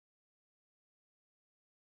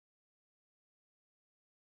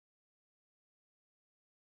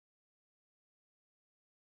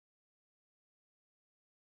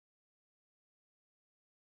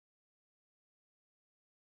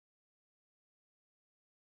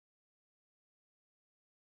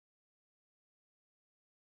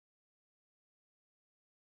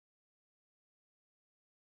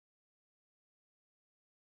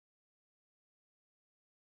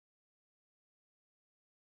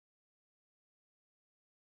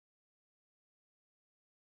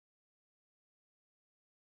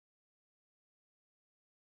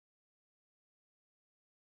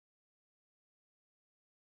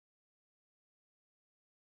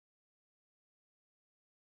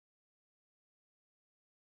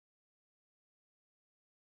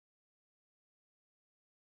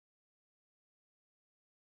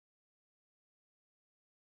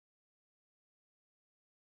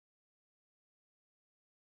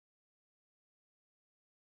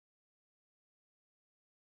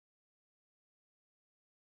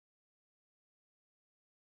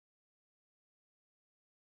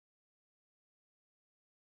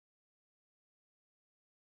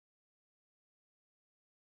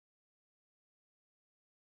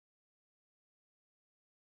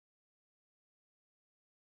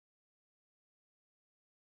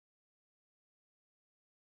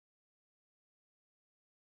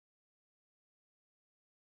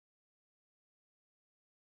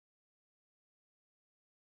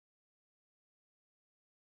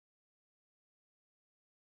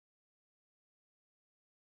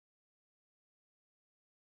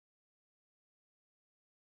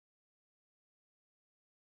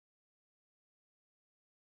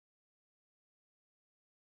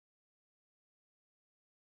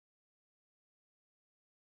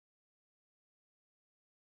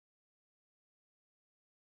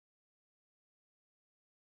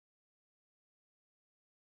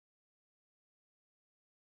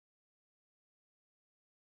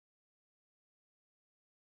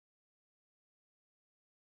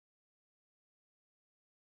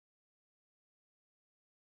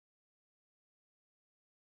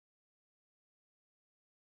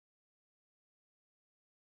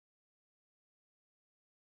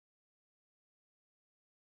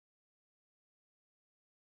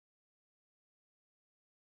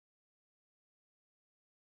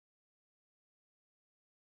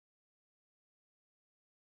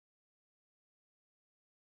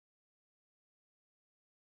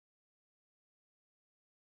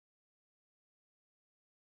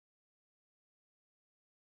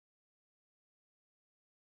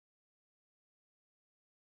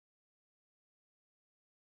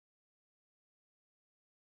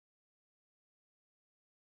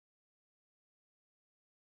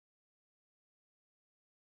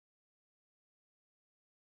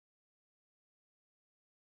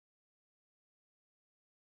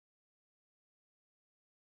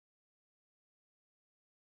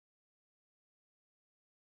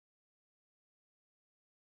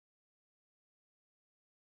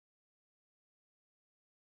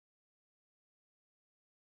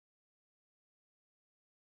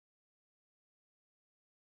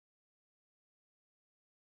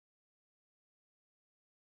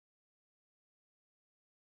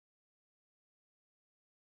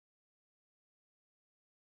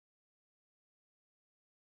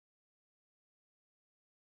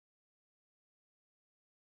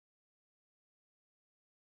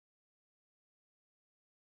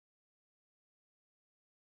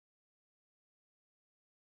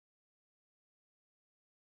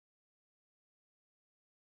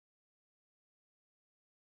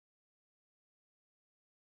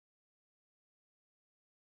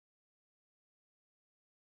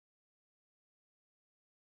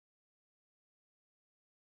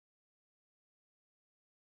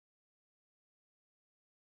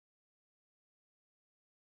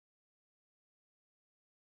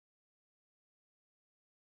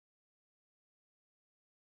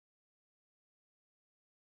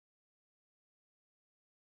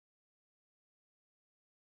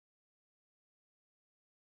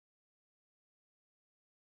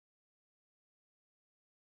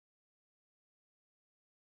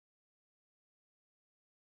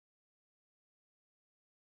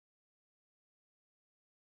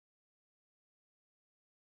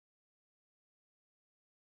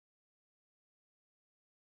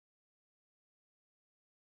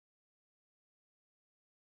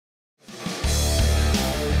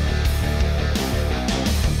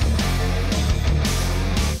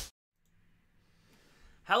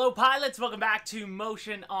Hello pilots, welcome back to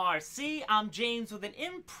Motion RC. I'm James with an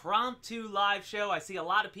impromptu live show. I see a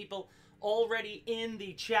lot of people already in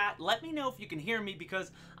the chat. Let me know if you can hear me because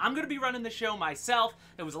I'm going to be running the show myself.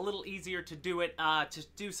 It was a little easier to do it, to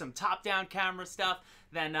do some top-down camera stuff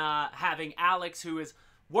than having Alex, who is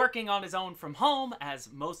working on his own from home, as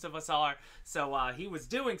most of us are. So he was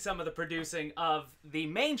doing some of the producing of the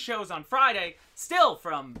main shows on Friday, still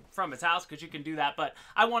from his house, because you can do that. But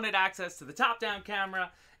I wanted access to the top-down camera,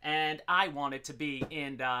 and I wanted to be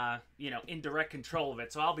in, in direct control of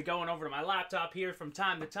it. So I'll be going over to my laptop here from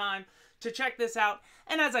time to time to check this out.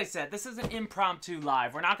 And as I said, this is an impromptu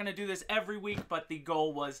live. We're not going to do this every week, but the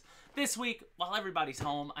goal was this week, while everybody's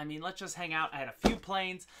home, I mean, let's just hang out. I had a few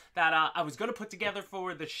planes that I was going to put together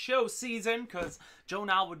for the show season because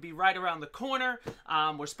Jonal would be right around the corner.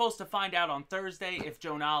 We're supposed to find out on Thursday if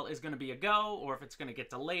Jonal is going to be a go or if it's going to get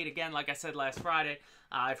delayed again. Like I said last Friday,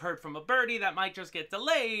 I've heard from a birdie that might just get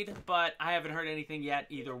delayed, but I haven't heard anything yet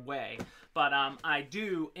either way. But I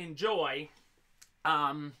do enjoy...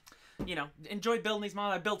 enjoy building these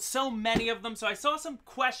models. I built so many of them. So I saw some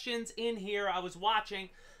questions in here. I was watching.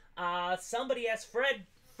 Somebody asked,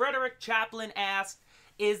 Frederick Chaplin asked,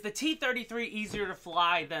 is the T-33 easier to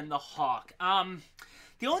fly than the Hawk?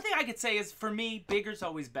 The only thing I could say is, for me, bigger's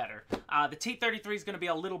always better. The T-33 is going to be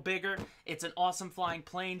a little bigger. It's an awesome flying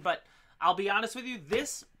plane, but I'll be honest with you,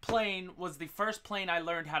 this plane was the first plane I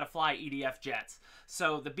learned how to fly EDF jets.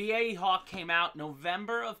 So the BAE Hawk came out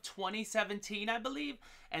November of 2017, I believe,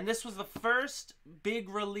 and this was the first big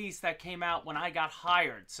release that came out when I got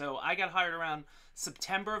hired. So I got hired around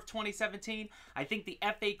September of 2017. I think the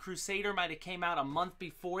F-8 Crusader might have came out a month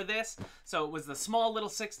before this. So it was the small little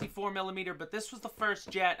 64 millimeter, but this was the first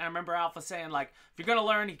jet. And I remember Alpha saying, like, if you're going to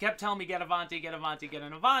learn, he kept telling me, get Avanti, get Avanti, get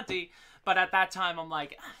an Avanti. But at that time, I'm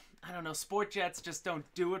like, I don't know, sport jets just don't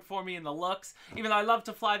do it for me in the looks. Even though I love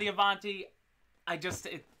to fly the Avanti,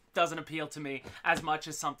 it doesn't appeal to me as much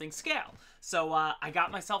as something scale. So I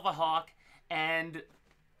got myself a Hawk, and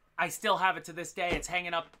I still have it to this day. It's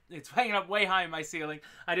hanging up way high in my ceiling.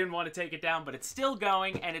 I didn't want to take it down, but it's still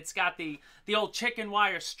going, and it's got the old chicken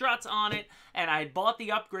wire struts on it, and I had bought the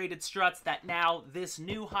upgraded struts that now this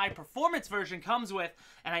new high performance version comes with,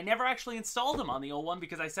 and I never actually installed them on the old one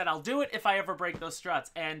because I said I'll do it if I ever break those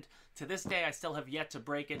struts, and to this day I still have yet to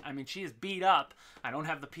break it. I mean, she is beat up. I don't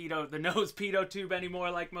have the nose pitot tube anymore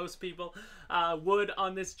like most people would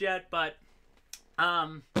on this jet, but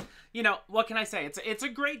what can I say? It's a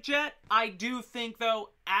great jet. I do think,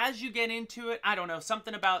 though, as you get into it, I don't know,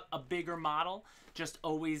 something about a bigger model just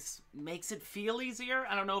always makes it feel easier.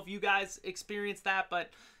 I don't know if you guys experience that,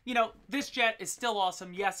 but, this jet is still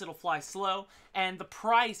awesome. Yes, it'll fly slow, and the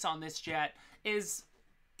price on this jet is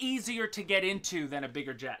easier to get into than a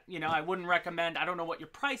bigger jet. I wouldn't recommend, I don't know what your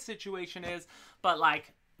price situation is, but,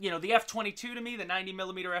 like, the F-22 to me, the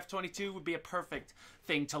 90mm F-22 would be a perfect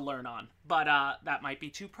thing to learn on. But that might be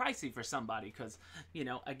too pricey for somebody because,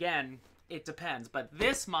 again, it depends. But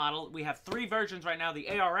this model, we have 3 versions right now. The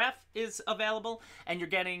ARF is available, and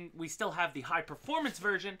we still have the high-performance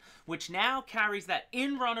version, which now carries that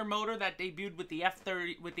in-runner motor that debuted with the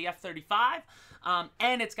F-35,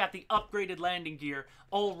 and it's got the upgraded landing gear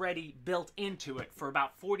already built into it for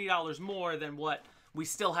about $40 more than what we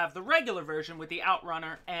still have the regular version with the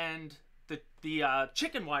outrunner and the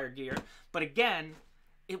chicken wire gear. But again,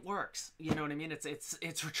 it works. You know what I mean? It's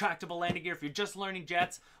retractable landing gear. If you're just learning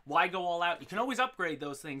jets, why go all out? You can always upgrade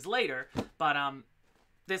those things later. But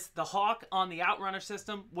the Hawk on the outrunner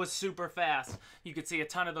system was super fast. You could see a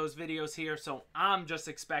ton of those videos here. So I'm just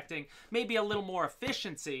expecting maybe a little more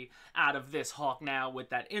efficiency out of this Hawk now with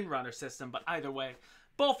that in-runner system. But either way,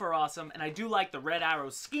 both are awesome, and I do like the red arrow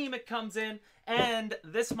scheme it comes in, and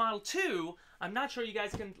this model too, I'm not sure you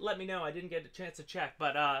guys can let me know, I didn't get a chance to check,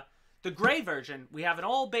 but the gray version, we have an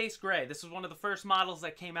all base gray. This was one of the first models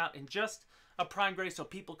that came out in just a prime gray so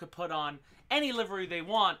people could put on any livery they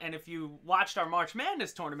want, and if you watched our March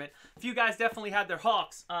Madness tournament, a few guys definitely had their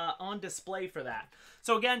Hawks on display for that.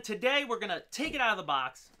 So again, today we're going to take it out of the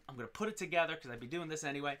box. I'm going to put it together because I'd be doing this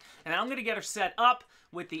anyway, and I'm going to get her set up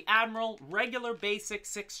with the Admiral regular basic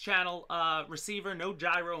 6-channel receiver, no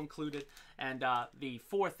gyro included, and the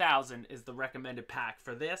 4000 is the recommended pack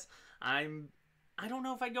for this. I don't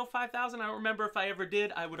know if I go 5000. I don't remember if I ever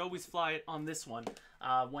did. I would always fly it on this one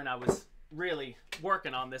when I was really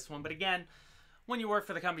working on this one. But again, when you work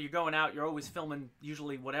for the company, you're going out, you're always filming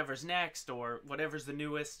usually whatever's next or whatever's the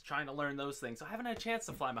newest, trying to learn those things. So I haven't had a chance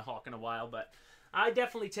to fly my Hawk in a while, but I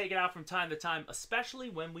definitely take it out from time to time, especially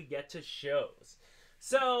when we get to shows.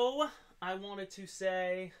 So I wanted to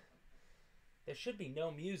say there should be no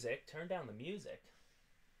music. Turn down the music.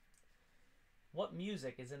 What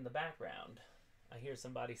music is in the background? I hear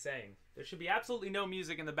somebody saying. There should be absolutely no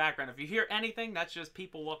music in the background. If you hear anything, that's just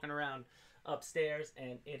people walking around upstairs,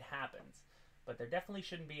 and it happens. But there definitely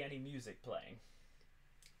shouldn't be any music playing.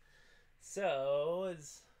 So,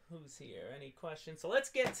 who's here? Any questions? So let's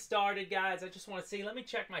get started, guys. I just want to see. Let me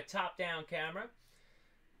check my top-down camera.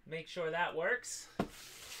 Make sure that works.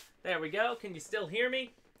 There we go. Can you still hear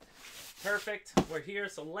me? Perfect. We're here.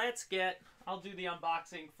 So let's get... I'll do the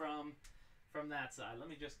unboxing from that side. Let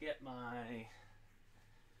me just get my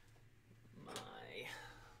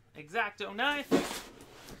X-Acto knife.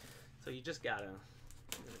 So you just gotta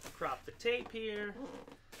crop the tape here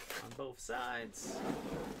on both sides,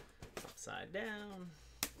 upside down.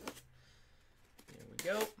 There we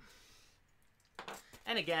go.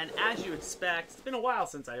 And again, as you expect, it's been a while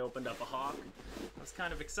since I opened up a Hawk. I was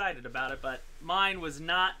kind of excited about it, but mine was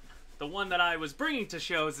not, the one that I was bringing to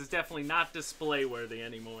shows is definitely not display worthy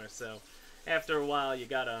anymore. So after a while, you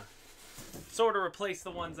gotta sort of replace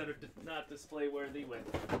the ones that are not display worthy with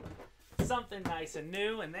something nice and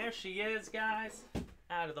new. And there she is, guys,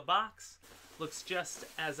 out of the box. Looks just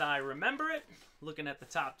as I remember it, looking at the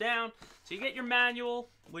top down. So you get your manual,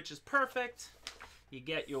 which is perfect. You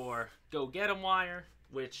get your go get 'em wire,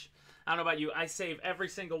 which I don't know about you, I save every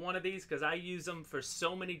single one of these because I use them for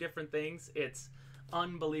so many different things. It's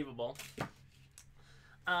unbelievable.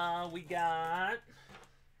 We got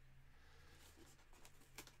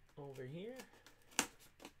over here.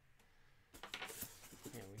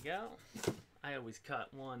 There we go. I always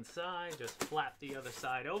cut one side, just flap the other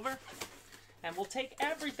side over. And we'll take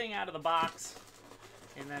everything out of the box.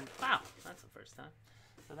 And then, wow, that's the first time.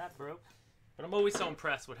 So that broke. But I'm always so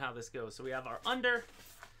impressed with how this goes. So we have our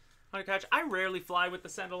undercouch. I rarely fly with the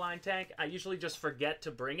centerline tank. I usually just forget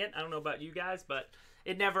to bring it. I don't know about you guys, but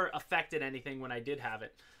it never affected anything when I did have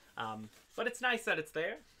it. But it's nice that it's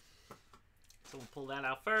there. So we'll pull that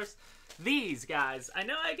out first. These, guys, I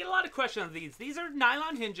know I get a lot of questions on these. These are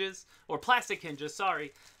nylon hinges, or plastic hinges,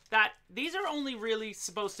 sorry. These are only really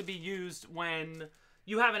supposed to be used when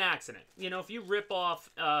you have an accident. You know, if you rip off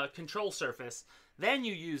a control surface, then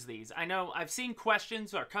you use these. I know I've seen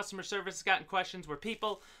questions, our customer service has gotten questions where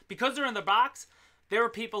people, because they're in the box, there are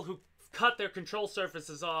people who cut their control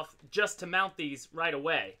surfaces off just to mount these right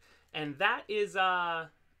away. And that is,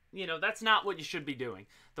 you know, that's not what you should be doing.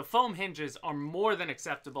 The foam hinges are more than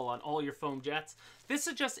acceptable on all your foam jets. This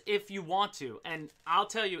is just if you want to. And I'll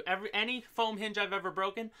tell you, any foam hinge I've ever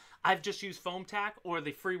broken, I've just used foam tack or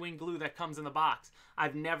the Freewing glue that comes in the box.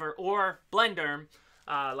 I've never, or Blenderm,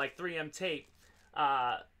 like 3M tape,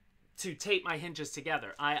 to tape my hinges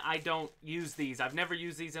together. I don't use these. I've never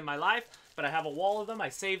used these in my life, but I have a wall of them. I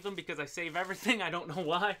save them because I save everything. I don't know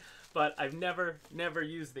why, but I've never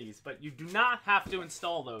used these. But you do not have to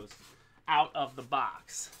install those out of the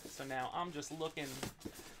box. So now I'm just looking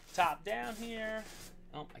top down here.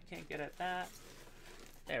 Oh, I can't get at that.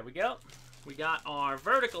 There we go. We got our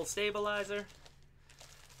vertical stabilizer.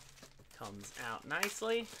 Comes out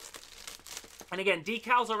nicely. And again,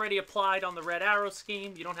 decals already applied on the red arrow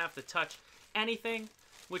scheme. You don't have to touch anything,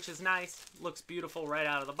 which is nice. Looks beautiful right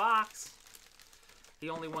out of the box. The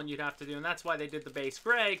only one you'd have to do, and that's why they did the base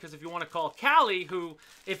gray, because if you want to call Callie, who,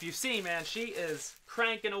 if you see, man, she is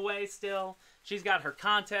cranking away still. She's got her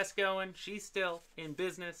contest going. She's still in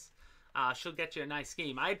business. She'll get you a nice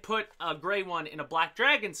scheme. I had put a gray one in a Black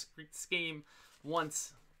Dragon scheme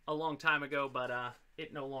once a long time ago, but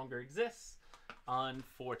it no longer exists,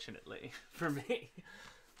 unfortunately, for me.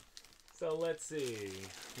 So let's see.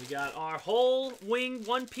 We got our whole wing,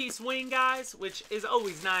 one-piece wing, guys, which is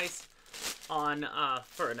always nice on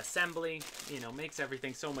for an assembly. You know, makes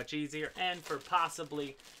everything so much easier, and for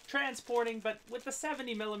possibly transporting. But with the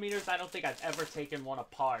 70 millimeters, I don't think I've ever taken one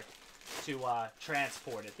apart to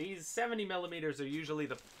transport it. These 70 millimeters are usually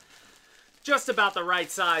just about the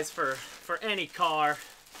right size for any car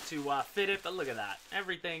to fit it. But look at that,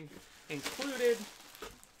 everything included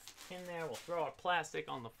in there. We'll throw our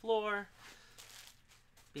plastic on the floor,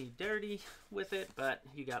 be dirty with it, but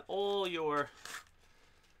you got all your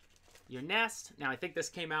nest. Now I think this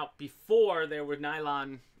came out before there were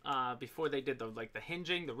nylon, before they did the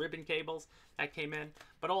hinging, the ribbon cables that came in,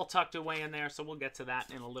 but all tucked away in there. So we'll get to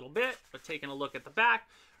that in a little bit. But taking a look at the back,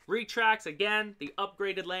 retracts again, the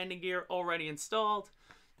upgraded landing gear already installed.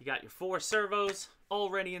 You got your 4 servos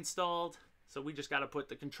already installed. So we just got to put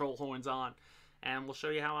the control horns on, and we'll show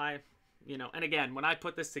you how and again, when I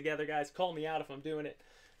put this together, guys, call me out if I'm doing it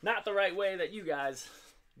not the right way that you guys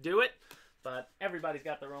do it, but everybody's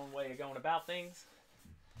got their own way of going about things.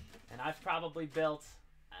 And I've probably built,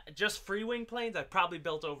 just Freewing planes, I've probably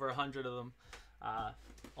built over 100 of them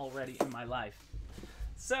already in my life.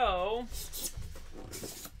 So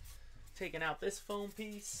taking out this foam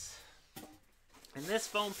piece. And this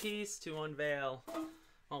foam piece to unveil,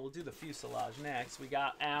 well, we'll do the fuselage next. We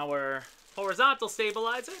got our horizontal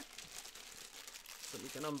stabilizer. So we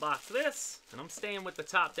can unbox this. And I'm staying with the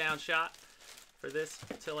top-down shot for this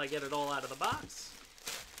until I get it all out of the box.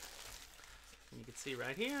 And you can see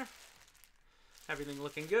right here, everything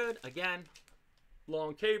looking good. Again,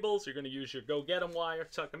 long cables. You're going to use your go-get-em wire,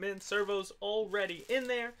 tuck them in. Servos already in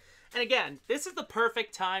there. And again, this is the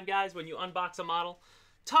perfect time, guys, when you unbox a model.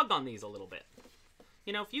 Tug on these a little bit.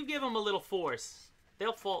 You know, if you give them a little force,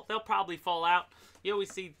 they'll probably fall out. You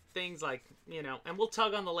always see things like, you know, and we'll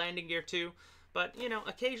tug on the landing gear too. But, you know,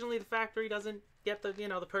 occasionally the factory doesn't get the, you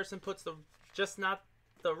know, the person puts the just not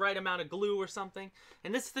the right amount of glue or something.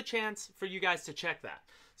 And this is the chance for you guys to check that.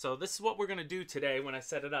 So this is what we're going to do today when I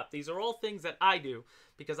set it up. These are all things that I do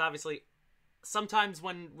because obviously sometimes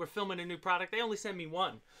when we're filming a new product, they only send me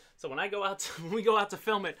one. So when we go out to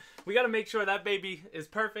film it, we got to make sure that baby is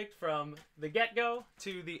perfect from the get-go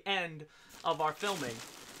to the end of our filming.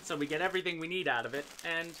 So we get everything we need out of it.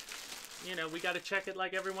 And, you know, we got to check it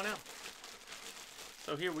like everyone else.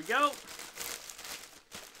 So here we go.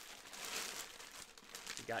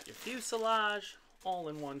 You got your fuselage all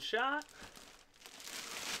in one shot.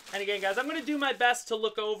 And again, guys, I'm going to do my best to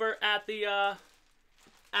look over at the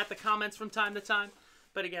comments from time to time.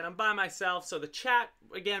 But again, I'm by myself, so the chat,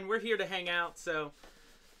 again, we're here to hang out. So,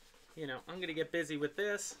 you know, I'm going to get busy with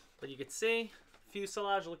this. But you can see,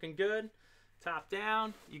 fuselage looking good. Top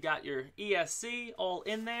down, you got your ESC all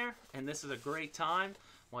in there. And this is a great time.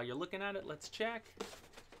 While you're looking at it, let's check.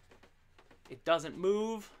 It doesn't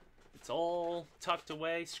move. It's all tucked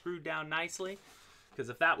away, screwed down nicely. Because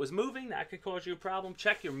if that was moving, that could cause you a problem.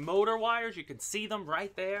 Check your motor wires. You can see them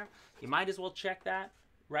right there. You might as well check that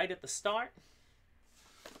right at the start.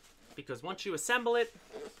 Because once you assemble it,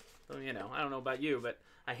 you know, I don't know about you, but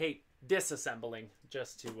I hate disassembling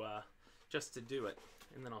just to do it.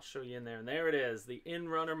 And then I'll show you in there. And there it is, the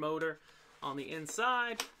in-runner motor on the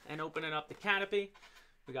inside. And opening up the canopy.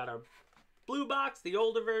 We got our blue box, the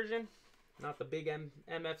older version, not the big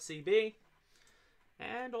MFCB.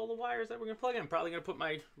 And all the wires that we're going to plug in. I'm probably going to put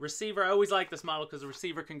my receiver. I always like this model because the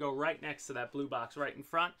receiver can go right next to that blue box right in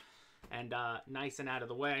front. And nice and out of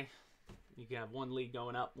the way. You can have one lead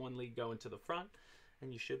going up, one lead going to the front.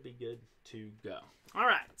 And you should be good to go. All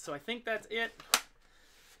right, so I think that's it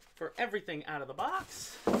for everything out of the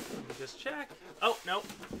box. Let me just check. Oh, nope.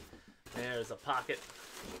 There's a pocket.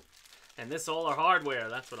 And this all our hardware.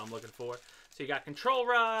 That's what I'm looking for. So you got control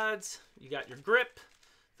rods. You got your grip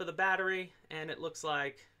for the battery. And it looks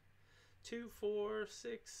like 2, 4,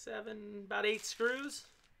 6, 7, about 8 screws.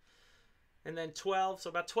 And then 12. So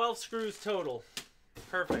about 12 screws total.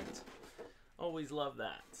 Perfect. Always love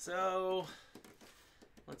that. So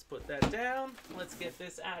let's put that down. Let's get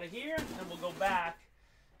this out of here. And we'll go back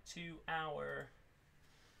to our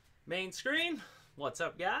main screen. What's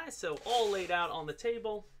up, guys? So all laid out on the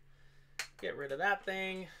table. Get rid of that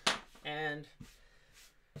thing. And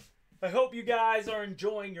I hope you guys are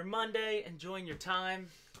enjoying your Monday, enjoying your time.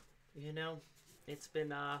 You know, it's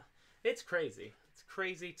been, it's crazy. It's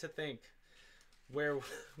crazy to think where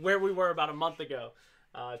we were about a month ago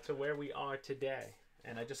to where we are today.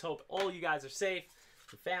 And I just hope all you guys are safe,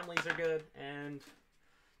 your families are good, and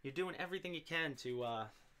you're doing everything you can to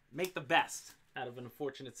make the best out of an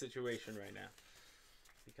unfortunate situation right now.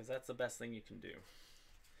 Because that's the best thing you can do.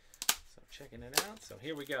 So checking it out. So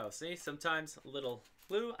here we go. See, sometimes a little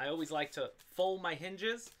glue. I always like to fold my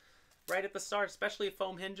hinges right at the start, especially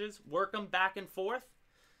foam hinges. Work them back and forth.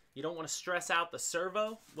 You don't want to stress out the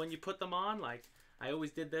servo when you put them on. Like I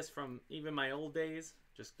always did this from even my old days.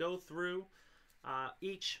 Just go through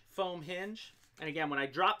each foam hinge. And again, when I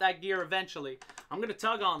drop that gear eventually, I'm going to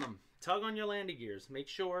tug on them. Tug on your landing gears. Make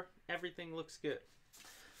sure everything looks good.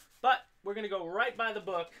 But we're going to go right by the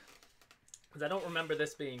book because I don't remember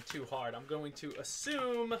this being too hard. I'm going to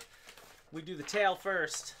assume we do the tail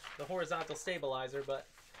first, the horizontal stabilizer, but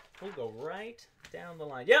we'll go right down the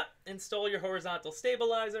line. Yep, install your horizontal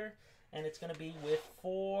stabilizer, and it's going to be with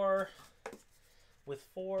four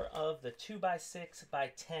of the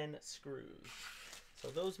 2x6x10 screws. So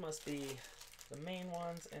those must be the main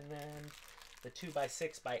ones, and then the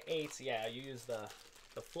 2x6x8s. Yeah, you use the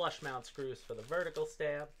flush mount screws for the vertical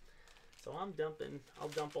stab. So I'll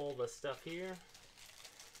dump all the stuff here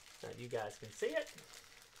so that you guys can see it.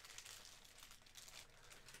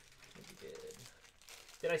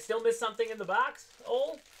 Did I still miss something in the box?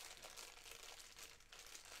 Oh.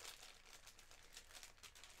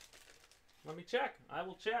 Let me check. I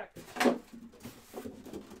will check.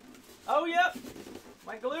 Oh, yep.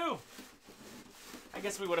 My glue. I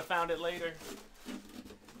guess we would have found it later.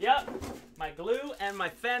 Yep, my glue and my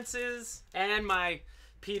fences and my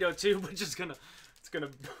pitot tube, which is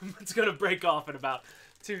it's gonna break off in about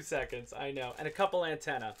 2 seconds. I know, and a couple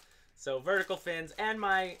antenna. So vertical fins and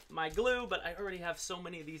my glue, but I already have so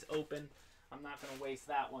many of these open. I'm not gonna waste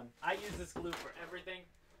that one. I use this glue for everything,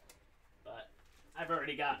 but I've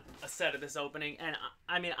already got a set of this opening, and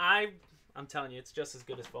I mean I'm telling you, it's just as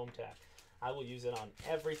good as foam tack. I will use it on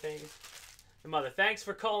everything. And Mother, thanks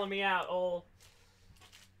for calling me out, Ol.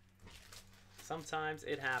 Sometimes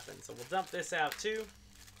it happens. So we'll dump this out too.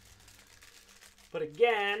 But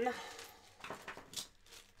again,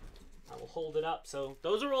 I will hold it up. So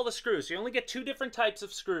those are all the screws. So you only get 2 different types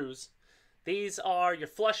of screws. These are your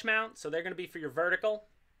flush mount, so they're going to be for your vertical,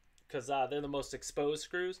 because they're the most exposed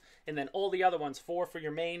screws. And then all the other ones, 4 for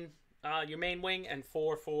your main wing and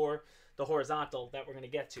 4 for the horizontal that we're going to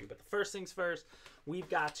get to. But the first things first, we've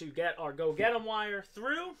got to get our go-get-em wire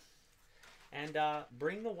through and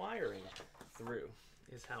bring the wiring through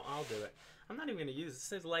is how I'll do it. I'm not even going to use,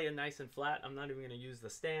 this is laying nice and flat. I'm not even going to use the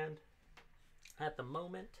stand at the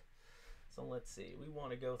moment. So let's see, we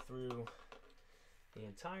want to go through the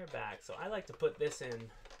entire back. So I like to put this in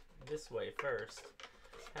this way first.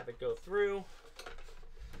 Have it go through,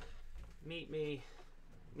 meet me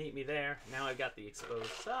there. Now I've got the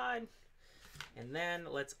exposed side. And then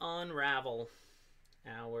let's unravel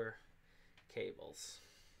our cables.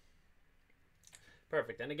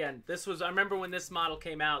 Perfect. And again, this was, I remember when this model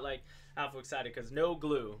came out, like, I was excited because no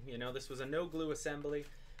glue. You know, this was a no glue assembly.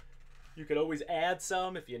 You could always add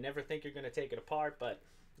some if you never think you're going to take it apart. But,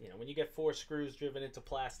 you know, when you get 4 screws driven into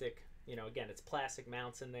plastic, you know, again, it's plastic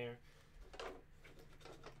mounts in there.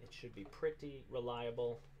 It should be pretty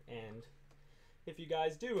reliable. And if you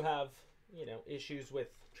guys do have, you know, issues with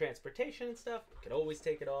transportation and stuff, you can always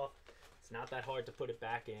take it off. It's not that hard to put it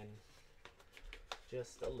back in.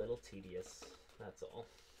 Just a little tedious. That's all.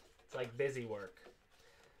 It's like busy work.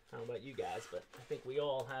 I don't know about you guys, but I think we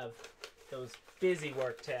all have those busy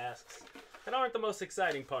work tasks that aren't the most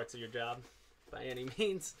exciting parts of your job by any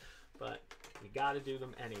means, but you got to do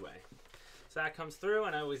them anyway. So that comes through,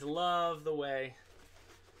 and I always love the way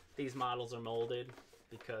these models are molded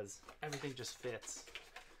because everything just fits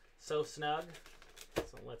so snug.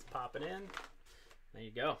 So let's pop it in. There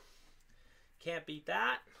you go. Can't beat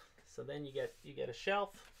that. So then you get a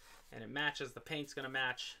shelf, and it matches. The paint's going to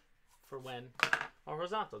match for when our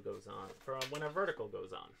horizontal goes on, for when our vertical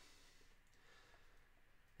goes on.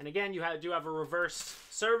 And again, you do have a reverse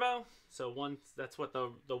servo. So that's what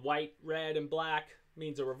the white, red, and black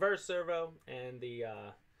means, a reverse servo, and the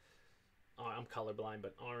I'm colorblind,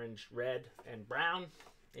 but orange, red, and brown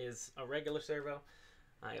is a regular servo.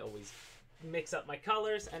 I always mix up my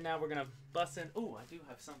colors, and now we're gonna bust in. Ooh, I do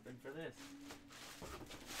have something for this.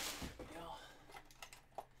 There we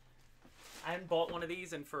go. I hadn't bought one of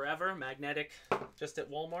these in forever, magnetic, just at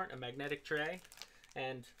Walmart, a magnetic tray.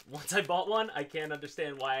 And once I bought one, I can't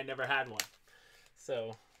understand why I never had one.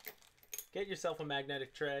 So get yourself a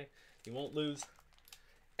magnetic tray. You won't lose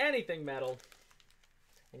anything metal.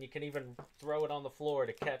 And you can even throw it on the floor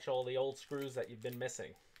to catch all the old screws that you've been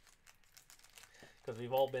missing. Because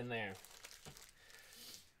we've all been there.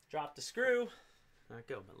 Drop the screw. There we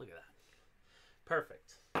go, but look at that.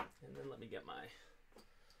 Perfect. And then let me get my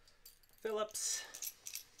Phillips.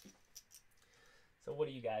 So what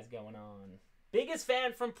do you guys going on? Biggest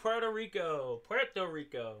fan from Puerto Rico.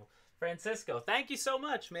 Francisco, thank you so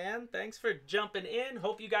much, man. Thanks for jumping in.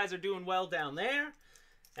 Hope you guys are doing well down there.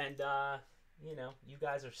 And, you know, you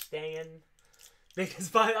guys are staying.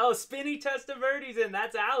 Biggest fan. Oh, Spinny Testaverde's in.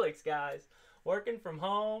 That's Alex, guys. Working from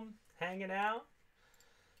home, hanging out.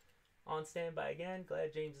 On standby again.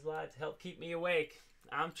 Glad James is live to help keep me awake.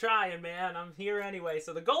 I'm trying, man. I'm here anyway.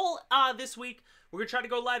 So the goal this week, we're going to try to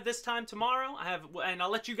go live this time tomorrow. And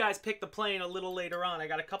I'll let you guys pick the plane a little later on. I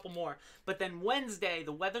got a couple more. But then Wednesday,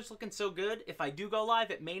 the weather's looking so good. If I do go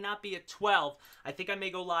live, it may not be at 12. I think I may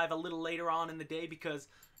go live a little later on in the day because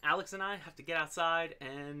Alex and I have to get outside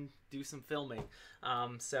and do some filming.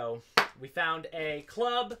 So we found a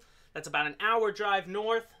club that's about an hour drive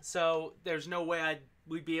north. So there's no way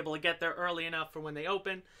we'd be able to get there early enough for when they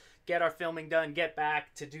open, get our filming done, get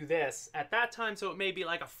back to do this at that time. So it may be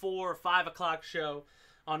like a 4 or 5 o'clock show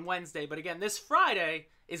on Wednesday. But again, this Friday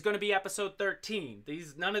is going to be episode 13.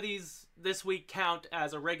 None of these this week count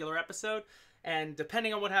as a regular episode. And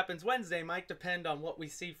depending on what happens Wednesday might depend on what we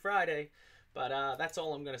see Friday. But that's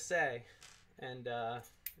all I'm going to say. And,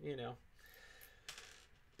 you know,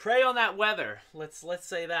 pray on that weather. Let's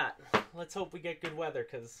say that. Let's hope we get good weather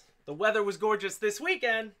because the weather was gorgeous this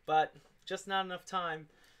weekend, but just not enough time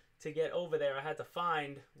to get over there. I had to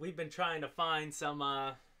find, we've been trying to find some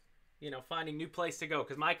you know, finding new place to go.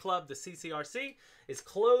 Because my club, the CCRC, is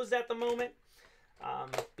closed at the moment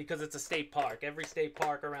because it's a state park. Every state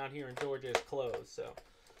park around here in Georgia is closed. So,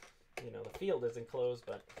 you know, the field isn't closed,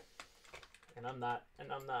 but and I'm not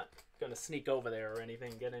gonna sneak over there or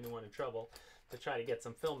anything, get anyone in trouble to try to get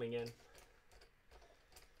some filming in.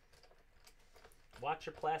 Watch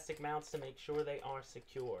your plastic mounts to make sure they are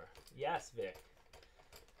secure. Yes, Vic.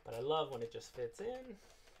 But I love when it just fits in.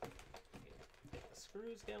 Get the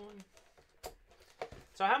screws going.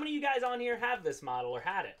 So how many of you guys on here have this model or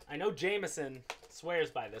had it? I know Jameson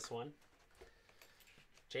swears by this one.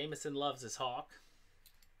 Jameson loves his Hawk.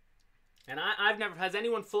 And I've never... Has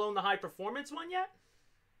anyone flown the high performance one yet?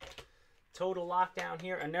 Total lockdown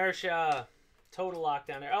here. Inertia. Total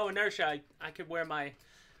lockdown there. Oh, inertia. I could wear my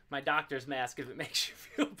doctor's mask if it makes you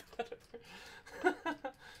feel better.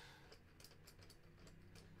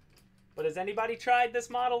 But has anybody tried this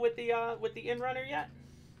model with the in-runner yet?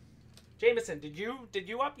 Jameson, did you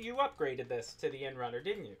upgraded this to the in-runner,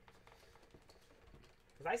 didn't you?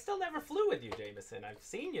 Because I still never flew with you, Jameson. I've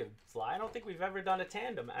seen you fly. I don't think we've ever done a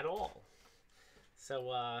tandem at all.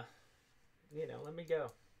 So, you know, let me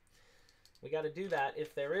go. We got to do that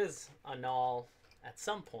if there is a null at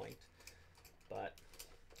some point. But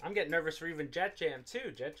I'm getting nervous for even Jet Jam,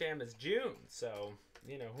 too. Jet Jam is June, so,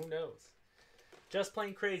 you know, who knows? Just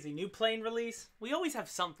plain crazy. New plane release. We always have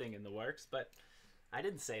something in the works, but I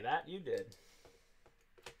didn't say that. You did.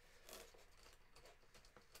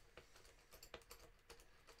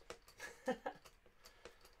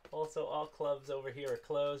 Also, all clubs over here are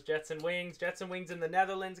closed. Jetson Wings. Jetson Wings in the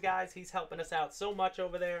Netherlands, guys. He's helping us out so much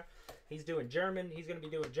over there. He's doing German. He's going to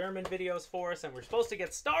be doing German videos for us, and we're supposed to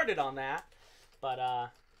get started on that. But I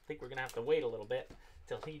think we're going to have to wait a little bit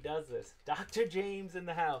till he does this. Dr. James in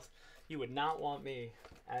the house. You would not want me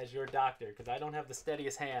as your doctor because I don't have the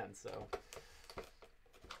steadiest hands. So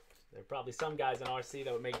there are probably some guys in RC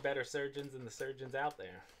that would make better surgeons than the surgeons out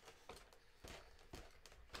there.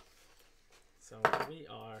 So we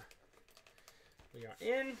are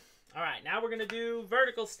in. All right, now we're going to do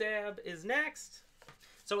vertical stab is next.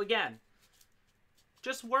 So again,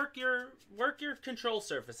 just work your control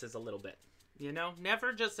surfaces a little bit. You know,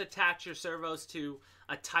 never just attach your servos to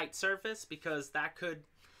a tight surface because that could,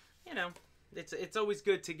 you know, it's always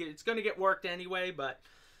good to get, it's going to get worked anyway, but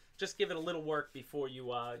just give it a little work before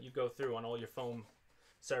you you go through on all your foam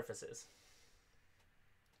surfaces.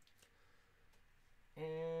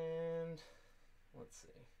 And let's see.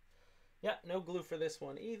 Yeah, no glue for this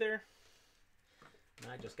one either.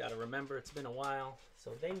 And I just got to remember it's been a while,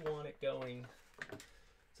 so they want it going.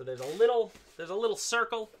 So there's a little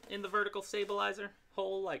circle in the vertical stabilizer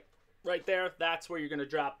hole, like right there. That's where you're going to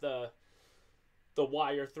drop the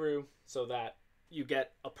wire through so that you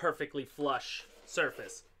get a perfectly flush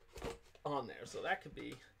surface on there. So that could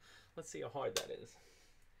be, let's see how hard that is.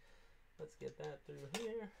 Let's get that through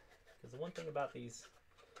here. Because the one thing about these,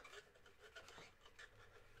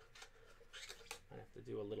 I have to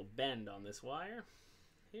do a little bend on this wire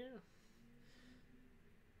here.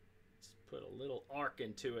 Just put a little arc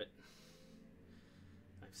into it.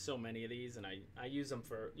 I have so many of these, and I use them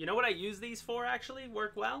for, you know what I use these for actually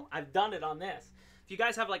work well? I've done it on this. If you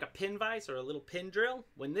guys have like a pin vise or a little pin drill,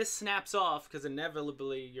 when this snaps off, because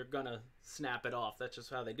inevitably you're gonna snap it off, that's just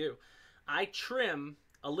how they do, I trim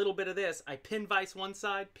a little bit of this, I pin vise one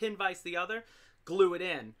side, pin vise the other, glue it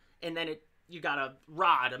in, and then you got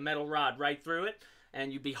a metal rod right through it,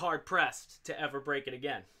 and you'd be hard pressed to ever break it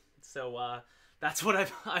again. So that's what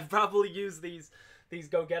I've probably used these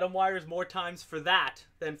Go Get 'em wires more times for that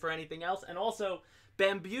than for anything else. And also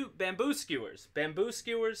bamboo skewers. Bamboo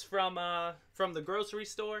skewers from the grocery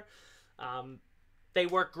store. They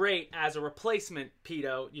work great as a replacement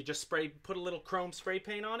pitot. You just put a little chrome spray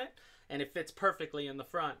paint on it, and it fits perfectly in the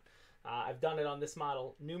front. I've done it on this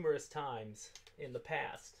model numerous times in the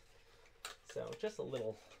past. So just a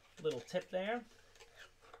little tip there.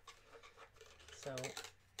 So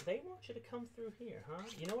they want you to come through here, huh?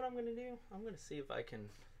 You know what I'm going to do? I'm going to see if I can,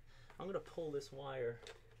 I'm going to pull this wire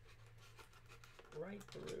right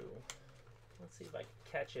through. Let's see if I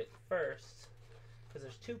can catch it first, because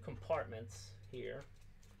there's two compartments here.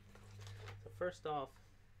 So first off,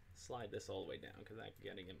 slide this all the way down because I'm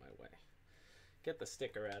getting in my way. Get the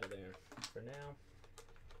sticker out of there for now.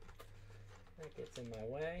 That gets in my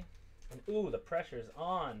way. And ooh, the pressure's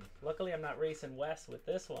on. Luckily I'm not racing Wes with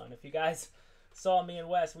this one. If you guys saw me and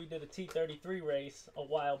Wes, we did a T33 race a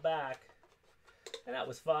while back, and that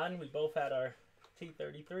was fun. We both had our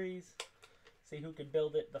T33s. See who could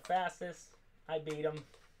build it the fastest. I beat him,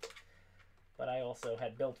 but I also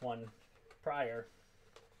had built one prior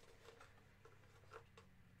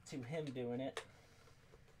to him doing it.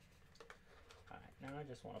 Now I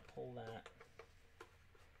just want to pull that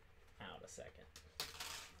out a second.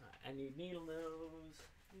 I need needle nose.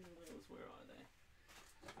 Needle nose, where are they?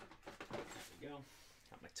 There we go.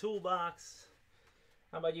 Got my toolbox.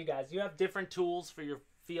 How about you guys? You have different tools for your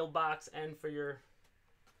field box and for your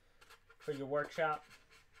workshop?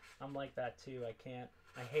 I'm like that too.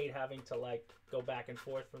 I hate having to like go back and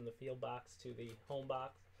forth from the field box to the home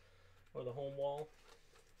box or the home wall.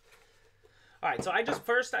 All right, so I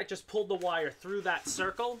just pulled the wire through that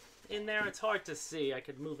circle in there. It's hard to see. I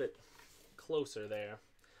could move it closer there.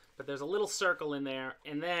 But there's a little circle in there,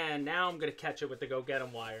 and then now I'm going to catch it with the go get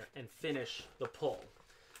 'em wire and finish the pull.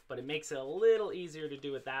 But it makes it a little easier to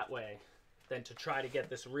do it that way than to try to get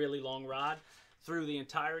this really long rod through the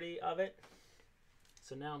entirety of it.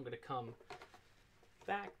 So now I'm going to come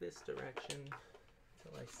back this direction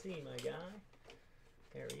until I see my guy.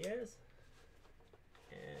 There he is.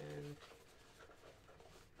 And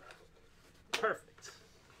perfect.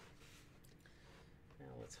 Now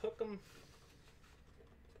let's hook him.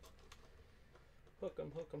 Hook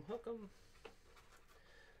him, hook him, hook him.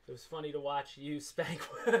 It was funny to watch you spank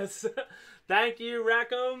Wes. Thank you,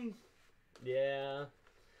 Rackham. Yeah.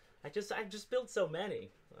 I just built so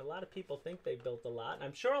many. A lot of people think they've built a lot.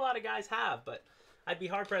 I'm sure a lot of guys have, but I'd be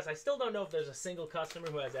hard pressed. I still don't know if there's a single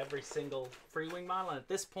customer who has every single Freewing model. And at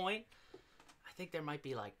this point, I think there might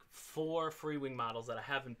be like 4 Freewing models that I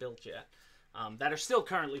haven't built yet that are still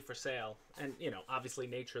currently for sale. And, you know, obviously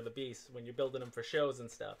nature of the beast when you're building them for shows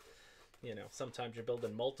and stuff. You know, sometimes you're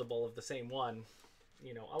building multiple of the same one,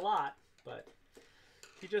 you know, a lot. But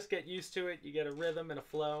if you just get used to it, you get a rhythm and a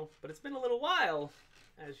flow. But it's been a little while,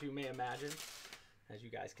 as you may imagine, as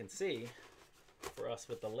you guys can see, for us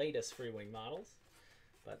with the latest Freewing models.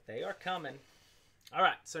 But they are coming. All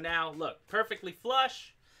right, so now, look, perfectly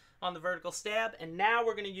flush on the vertical stab. And now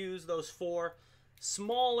we're going to use those 4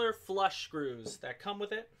 smaller flush screws that come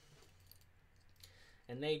with it.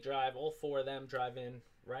 And they drive, all 4 of them drive in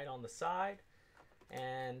right on the side.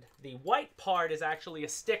 And the white part is actually a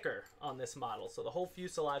sticker on this model. So the whole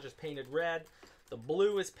fuselage is painted red. The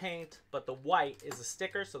blue is paint, but the white is a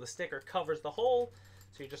sticker. So the sticker covers the hole.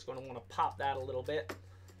 So you're just going to want to pop that a little bit,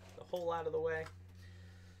 the hole out of the way.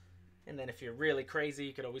 And then if you're really crazy,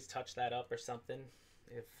 you could always touch that up or something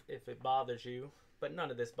if it bothers you. But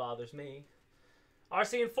none of this bothers me.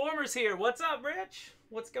 RC Informer's here. What's up, Rich?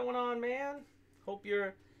 What's going on, man? Hope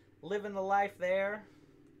you're living the life there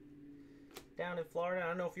down in Florida. I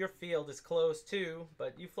don't know if your field is closed too,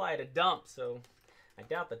 but you fly at a dump, so I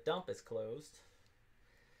doubt the dump is closed.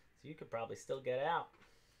 So you could probably still get out.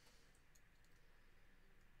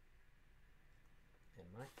 And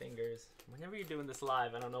my fingers, whenever you're doing this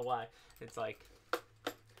live, I don't know why, it's like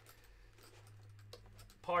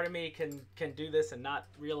part of me can do this and not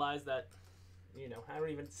realize that, you know, I don't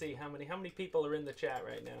even see how many people are in the chat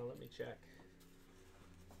right now. Let me check.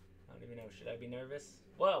 I don't even know. Should I be nervous?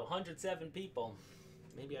 Whoa, 107 people.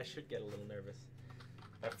 Maybe I should get a little nervous.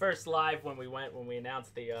 Our first live when we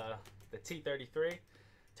announced the T33,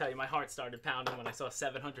 tell you my heart started pounding when I saw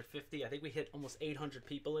 750. I think we hit almost 800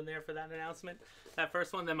 people in there for that announcement. That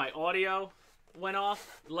first one, then my audio went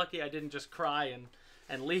off. Lucky I didn't just cry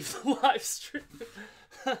and leave the live stream.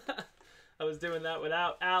 I was doing that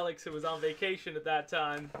without Alex, who was on vacation at that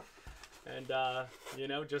time. And, you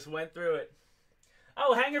know, just went through it.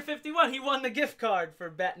 Oh, Hanger 51, he won the gift card for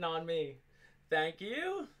betting on me. Thank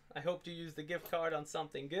you. I hope you use the gift card on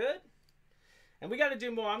something good. And we got to do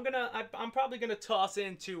more. I'm probably gonna toss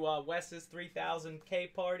into Wes's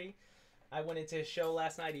 3,000K party. I went into his show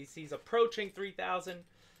last night. He's approaching 3,000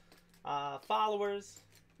 followers,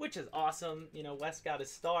 which is awesome. You know, Wes got his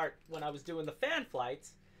start when I was doing the fan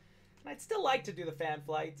flights, and I'd still like to do the fan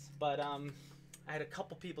flights, but I had a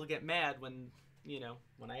couple people get mad when, you know,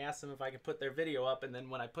 when I asked them if I could put their video up, and then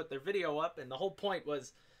when I put their video up, and the whole point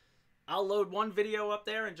was I'll load one video up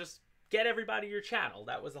there and just get everybody your channel.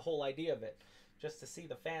 That was the whole idea of it, just to see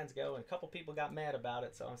the fans go, and a couple people got mad about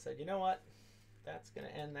it, so I said, you know what, that's going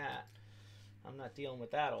to end that. I'm not dealing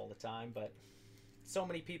with that all the time, but so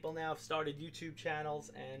many people now have started YouTube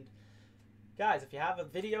channels, and guys, if you have a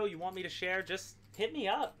video you want me to share, just hit me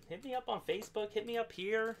up. Hit me up on Facebook, hit me up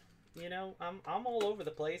here. You know, I'm all over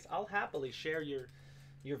the place. I'll happily share your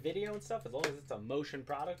video and stuff, as long as it's a motion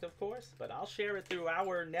product, of course, but I'll share it through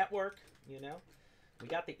our network, you know. We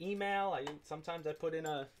got the email. Sometimes I put in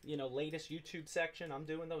a, you know, latest YouTube section. I'm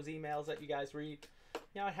doing those emails that you guys read.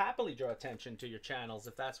 You know, I happily draw attention to your channels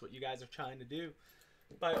if that's what you guys are trying to do.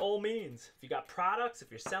 By all means, if you got products, if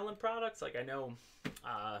you're selling products, like I know,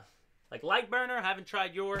 like Lightburner, I haven't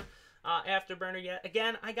tried your Afterburner yet.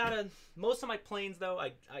 Again, most of my planes though,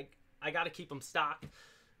 I gotta keep them stocked.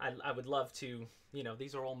 I would love to, you know,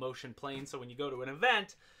 these are all motion planes, so when you go to an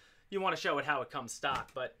event, you want to show it how it comes stock.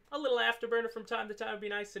 But a little afterburner from time to time would be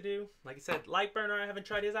nice to do. Like I said, light burner I haven't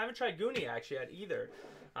tried. I haven't tried Goonie actually yet either.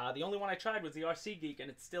 The only one I tried was the RC Geek, and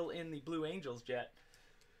it's still in the Blue Angels jet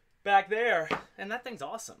back there. And that thing's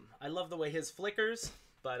awesome. I love the way his flickers,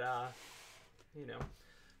 but, you know,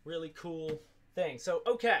 really cool thing. So,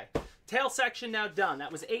 okay, tail section now done.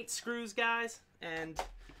 That was 8 screws, guys. And,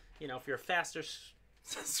 you know, if you're a faster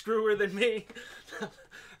screwer than me,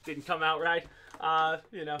 didn't come out right.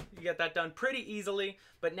 You know, you get that done pretty easily.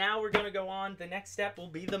 But now we're going to go on. The next step will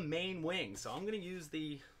be the main wing. So I'm going to use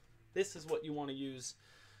this is what you want to use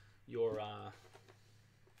your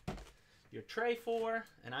tray for.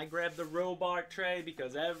 And I grabbed the Robart tray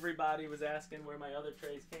because everybody was asking where my other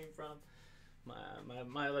trays came from.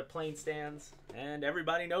 My other plane stands. And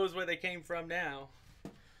everybody knows where they came from now.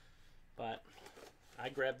 But I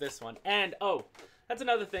grabbed this one. And, oh, that's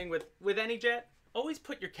another thing with any jet. Always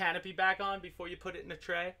put your canopy back on before you put it in a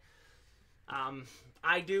tray.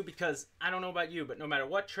 I do because, I don't know about you, but no matter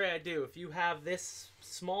what tray I do, if you have this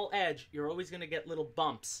small edge, you're always going to get little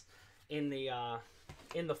bumps in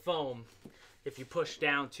the foam if you push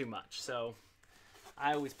down too much. So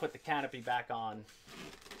I always put the canopy back on.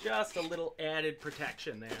 Just a little added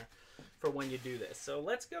protection there for when you do this. So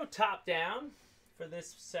let's go top down for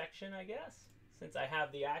this section, I guess, since I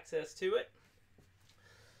have the access to it.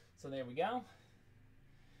 So there we go.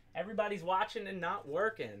 Everybody's watching and not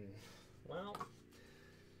working. Well,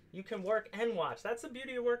 you can work and watch. That's the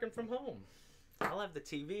beauty of working from home. I'll have the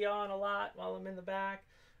TV on a lot while I'm in the back.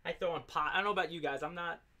 I throw on I don't know about you guys.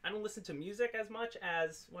 I don't listen to music as much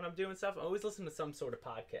as when I'm doing stuff. I always listen to some sort of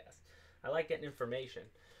podcast. I like getting information.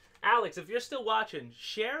 Alex, if you're still watching,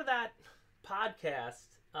 share that podcast.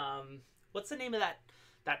 What's the name of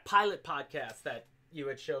that pilot podcast that you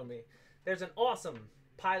had shown me? There's an awesome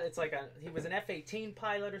pilot. It's like he was an F-18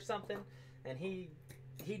 pilot or something, and he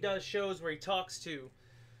does shows where he talks to,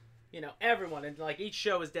 you know, everyone, and like each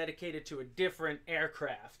show is dedicated to a different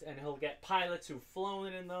aircraft, and he'll get pilots who've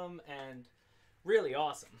flown in them, and really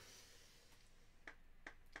awesome.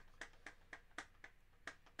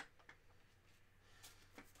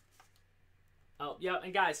 Oh yeah,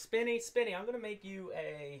 and guys, Spinny, I'm gonna make you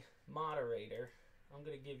a moderator. I'm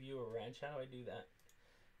gonna give you a wrench. How do I do that?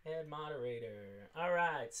 Add moderator. All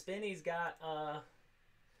right, Spinny's got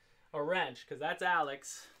a wrench because that's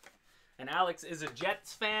Alex, and Alex is a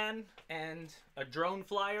Jets fan and a drone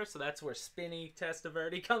flyer, so that's where Spinny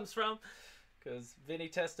Testaverde comes from. Because Vinny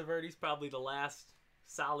Testaverde's probably the last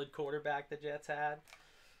solid quarterback the Jets had.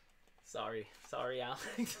 Sorry,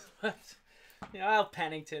 Alex, but you know, Al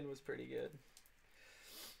Pennington was pretty good.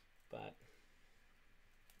 But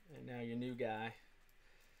and now your new guy.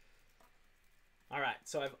 Alright,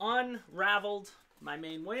 so I've unraveled my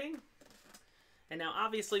main wing. And now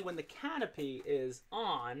obviously when the canopy is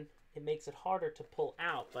on, it makes it harder to pull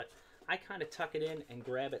out, but I kind of tuck it in and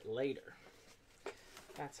grab it later.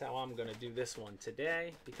 That's how I'm going to do this one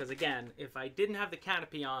today. Because again, if I didn't have the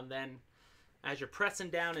canopy on, then as you're pressing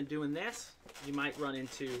down and doing this, you might run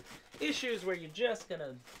into issues where you're just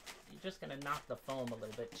gonna knock the foam a little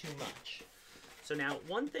bit too much. So now,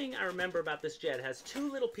 one thing I remember about this jet, it has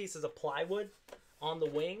 2 little pieces of plywood on the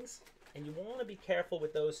wings, and you want to be careful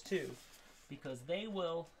with those too, because they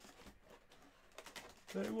will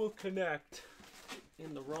connect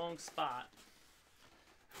in the wrong spot.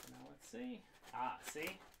 Now let's see.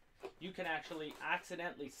 See? You can actually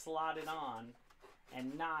accidentally slot it on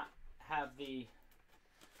and not have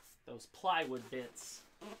those plywood bits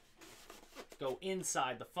go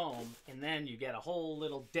inside the foam, and then you get a whole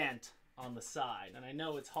little dent on the side. And I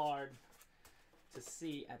know it's hard to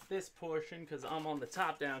see at this portion because I'm on the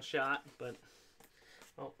top-down shot, but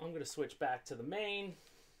I'm going to switch back to the main.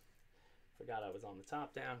 Forgot I was on the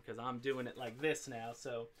top-down because I'm doing it like this now.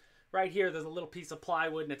 So right here, there's a little piece of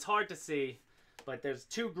plywood, and it's hard to see, but there's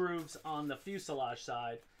 2 grooves on the fuselage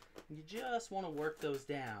side. You just want to work those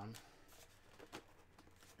down.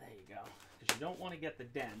 There you go. Because you don't want to get the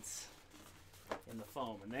dents in the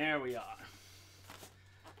foam. And there we are.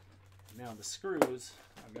 Now the screws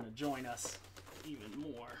are going to join us even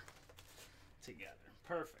more together.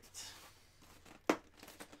 Perfect.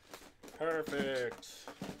 Perfect.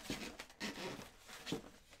 So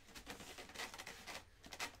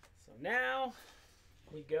now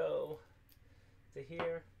we go to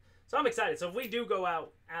here. So I'm excited. So if we do go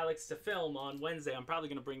out, Alex, to film on Wednesday, I'm probably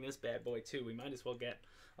going to bring this bad boy too. We might as well get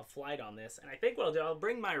a flight on this. And I think what I'll do, I'll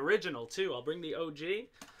bring my original too. I'll bring the OG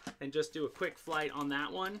and just do a quick flight on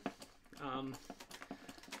that one.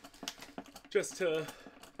 Just to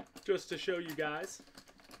show you guys,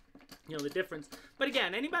 you know, the difference. But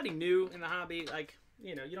again, anybody new in the hobby, like,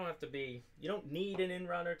 you know, you don't need an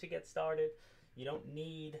in-runner to get started. You don't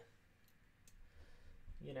need,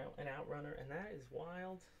 you know, an outrunner. And that is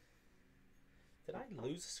wild. Did I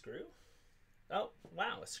lose a screw? Oh,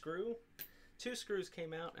 wow, a screw. 2 screws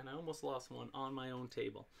came out, and I almost lost one on my own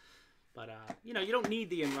table. But, you know, you don't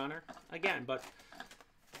need the in-runner. Again, but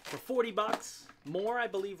for 40 bucks more, I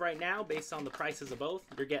believe right now, based on the prices of both,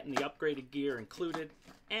 you're getting the upgraded gear included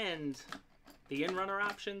and the in-runner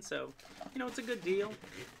option. So, you know, it's a good deal.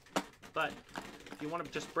 But if you want to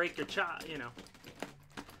just break your you know,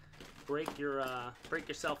 break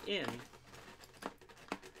yourself in,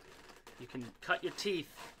 you can cut your teeth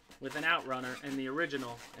with an outrunner and the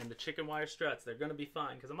original and the chicken wire struts. They're going to be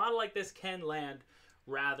fine because a model like this can land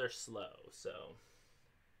rather slow. So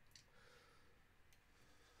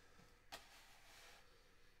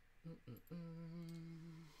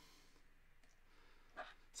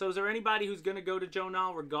is there anybody who's going to go to Joe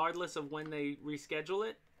Nall regardless of when they reschedule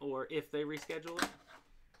it, or if they reschedule it?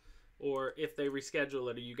 Or if they reschedule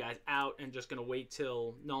it, are you guys out and just going to wait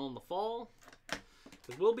till Nall in the fall?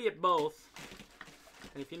 Because we'll be at both.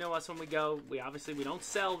 And if you know us, when we go, we don't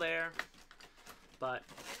sell there. But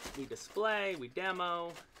we display, we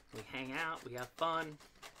demo, we hang out, we have fun.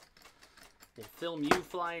 We'll film you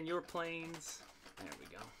flying your planes. There we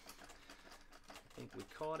go. I think we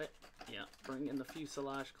caught it. Yeah, bringing the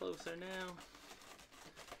fuselage closer now.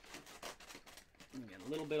 Get a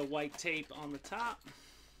little bit of white tape on the top.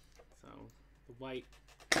 So the white,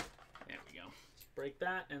 there we go. Just break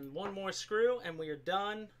that, and one more screw, and we are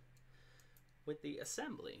done with the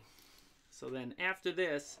assembly. So then after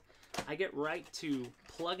this, I get right to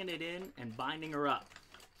plugging it in and binding her up,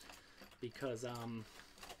 because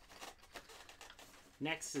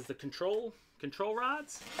next is the control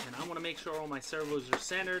rods, and I want to make sure all my servos are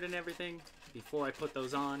centered and everything before I put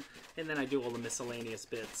those on, and then I do all the miscellaneous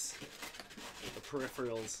bits, the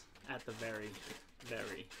peripherals at the very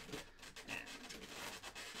end.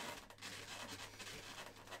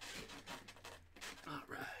 All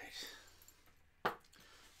right,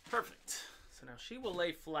 perfect. So now she will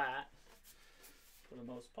lay flat for the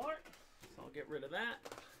most part, so I'll get rid of that,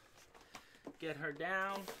 get her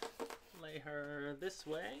down, lay her this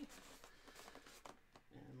way,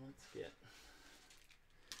 and let's get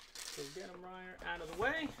them right out of the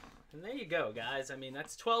way. And there you go, guys. I mean,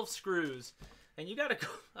 that's 12 screws, and you got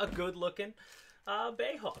a good looking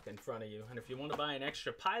BAE Hawk in front of you. And if you want to buy an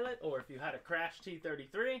extra pilot, or if you had a Crash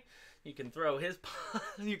T-33, you can throw his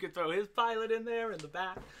pilot in there in the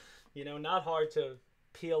back. You know, not hard to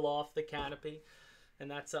peel off the canopy, and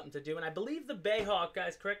that's something to do. And I believe the BAE Hawk,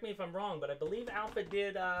 guys, correct me if I'm wrong, but I believe Alpha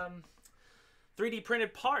did 3D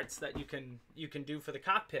printed parts that you can do for the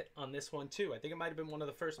cockpit on this one too. I think it might have been one of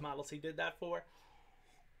the first models he did that for.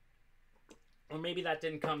 Or maybe that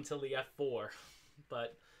didn't come till the F4,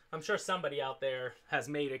 but I'm sure somebody out there has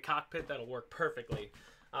made a cockpit that'll work perfectly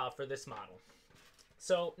for this model.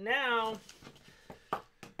 So now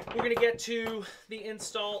we're going to get to the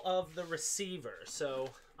install of the receiver. So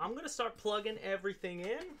I'm going to start plugging everything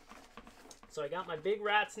in. So I got my big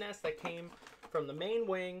rat's nest that came from the main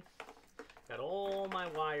wing. Got all my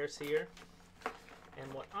wires here.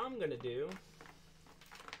 And what I'm going to do,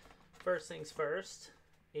 first things first,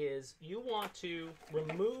 is you want to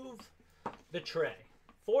remove the tray.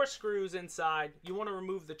 4 screws inside. You want to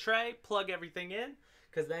remove the tray, plug everything in,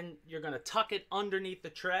 because then you're going to tuck it underneath the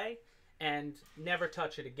tray and never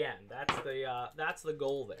touch it again. That's the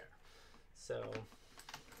goal there. So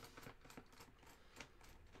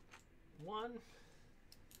 1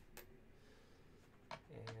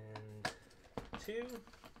 and 2.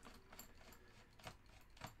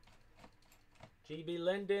 GB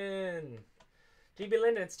Linden. GB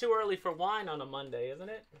Linden, it's too early for wine on a Monday, isn't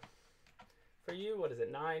it? For you, what is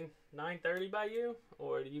it, 9:30 by you?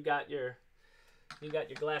 Or you got your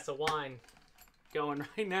glass of wine going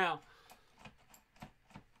right now?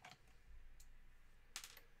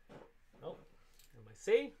 Oh,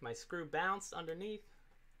 see, my screw bounced underneath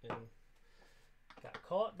and got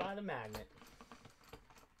caught by the magnet.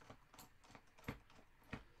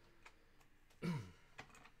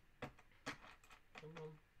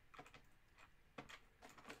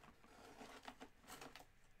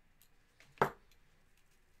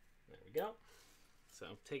 Go.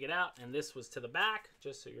 So take it out, and this was to the back,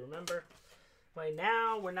 just so you remember. Right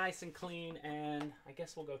now we're nice and clean, and I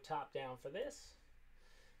guess we'll go top down for this.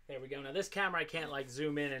 There we go. Now this camera I can't like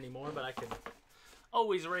zoom in anymore, but I can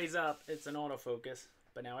always raise up. It's an autofocus.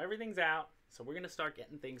 But now everything's out, so we're gonna start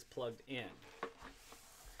getting things plugged in.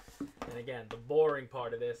 And again, the boring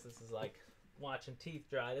part of this is like watching teeth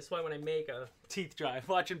dry. That's why when I make a teeth dry,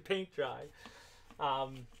 watching paint dry.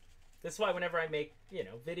 This is why whenever I make, you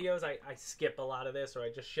know, videos, I skip a lot of this, or I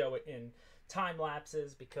just show it in time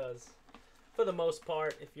lapses, because for the most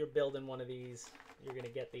part, if you're building one of these, you're going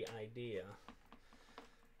to get the idea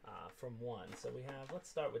from one. So we have, let's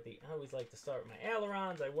start with I always like to start with my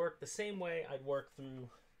ailerons. I work the same way I'd work through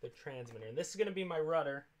the transmitter. And this is going to be my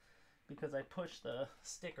rudder, because I pushed the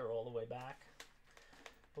sticker all the way back.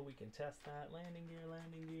 But we can test that. Landing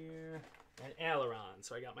gear, and aileron.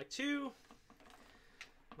 So I got my two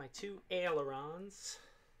ailerons,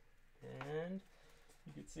 and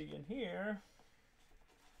you can see in here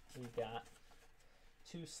we've got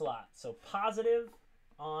 2 slots. So positive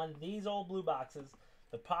on these old blue boxes,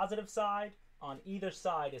 the positive side on either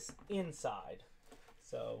side is inside,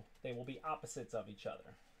 so they will be opposites of each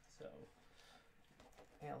other. So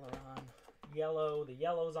aileron yellow, the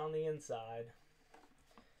yellow's on the inside,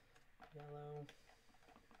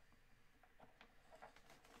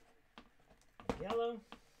 yellow.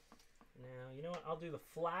 Now, you know what? I'll do the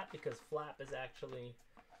flap, because flap is actually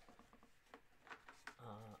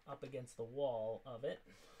up against the wall of it.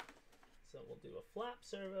 So we'll do a flap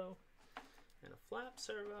servo and a flap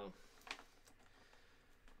servo.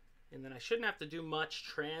 And then I shouldn't have to do much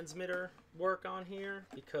transmitter work on here,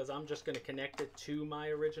 because I'm just going to connect it to my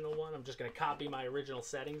original one. I'm just going to copy my original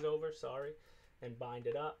settings over, and bind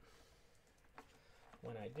it up.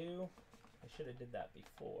 When I do, I should have did that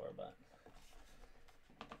before, but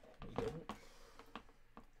we didn't.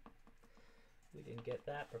 We didn't get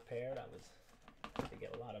that prepared. I had to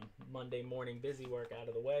get a lot of Monday morning busy work out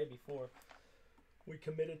of the way before we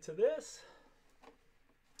committed to this.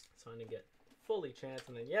 So I didn't get fully chance.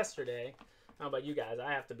 And then yesterday, I don't know about you guys,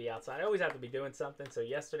 I have to be outside. I always have to be doing something. So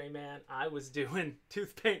yesterday, man, I was doing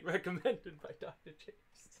tooth paint recommended by Dr.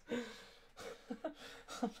 James.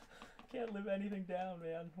 Can't live anything down,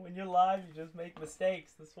 man. When you're live, you just make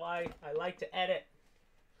mistakes. That's why I like to edit.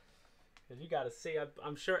 Because you got to see,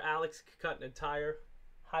 I'm sure Alex could cut an entire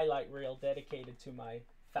highlight reel dedicated to my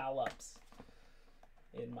foul ups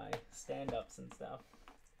in my stand-ups and stuff.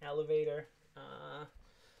 Elevator.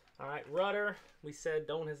 All right, rudder. We said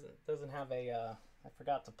doesn't have a. I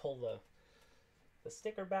forgot to pull the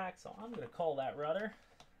sticker back, so I'm gonna call that rudder,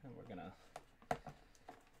 and we're gonna.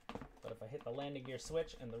 But if I hit the landing gear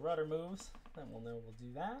switch and the rudder moves, then we'll know we'll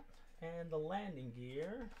do that. And the landing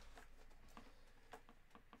gear.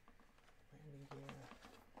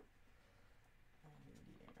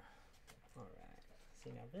 All right.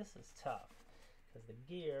 See, now this is tough, because the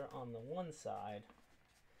gear on the one side,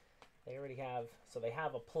 they already have, so they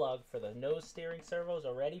have a plug for the nose steering servos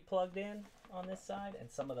already plugged in on this side, and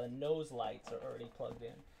some of the nose lights are already plugged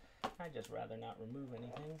in. I'd just rather not remove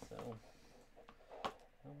anything, so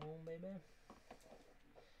come on, baby.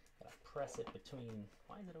 Gotta press it between.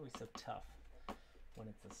 Why is it always so tough when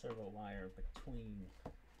it's a servo wire between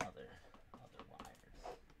other wires?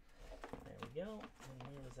 There we go. And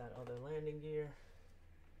here is that other landing gear.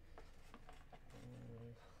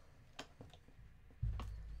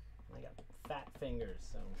 And I got fat fingers,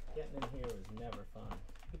 so getting in here is never fun.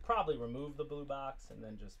 You could probably remove the blue box and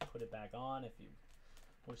then just put it back on if you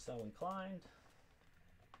were so inclined.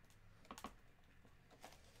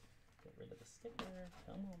 Get rid of the sticker.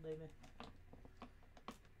 Come on, baby.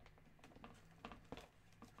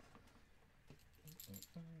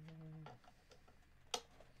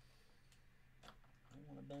 I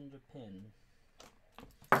want to bend your pin.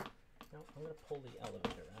 Now I'm going to pull the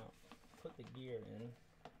elevator out, put the gear in,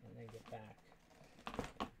 and then get back.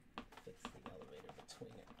 Fix the elevator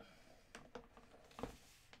between it.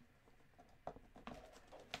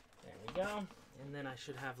 There we go. And then I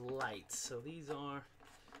should have lights. So these are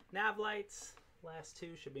nav lights. Last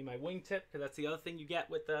two should be my wingtip, because that's the other thing you get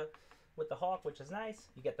with the Hawk, which is nice.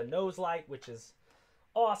 You get the nose light, which is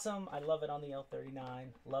awesome. I love it on the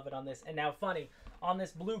L39. Love it on this. And now, funny, on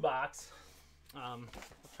this blue box, I'll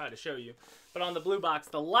try to show you, but on the blue box,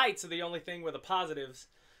 the lights are the only thing where the positives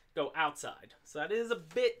go outside. So that is a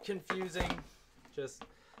bit confusing. Just,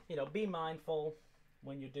 you know, be mindful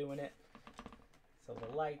when you're doing it. So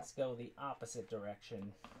the lights go the opposite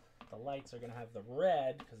direction. The lights are going to have the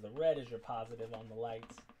red, because the red is your positive on the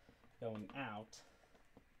lights, going out.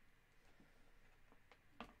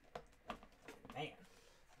 Man,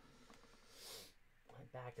 my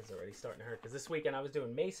back is already starting to hurt, because this weekend I was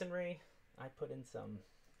doing masonry. I put in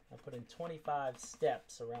 25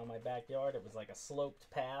 steps around my backyard. It was like a sloped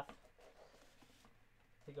path.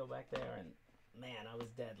 To go back there, and man, I was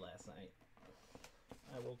dead last night.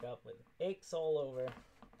 I woke up with aches all over.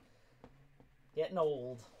 Getting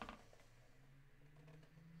old.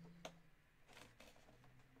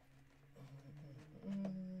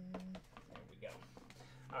 There we go.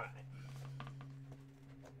 All right.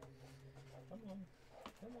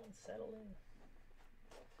 settle in.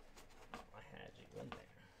 Oh, I had you in there.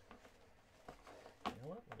 You know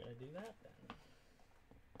what? We're going to do that then.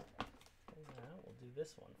 Now we'll do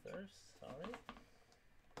this one first. Sorry.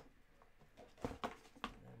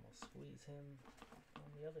 And then we'll squeeze him on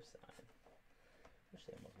the other side. Wish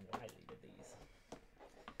they had more Wiley to these.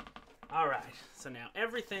 Alright, so now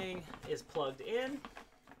everything is plugged in.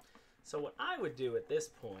 So what I would do at this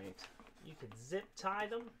point, you could zip tie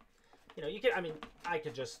them. You know, you could, I mean, I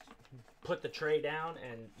could just put the tray down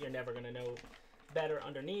and you're never going to know better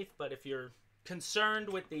underneath. But if you're concerned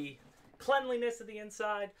with the cleanliness of the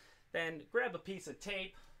inside, then grab a piece of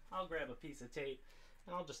tape. I'll grab a piece of tape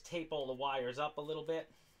and I'll just tape all the wires up a little bit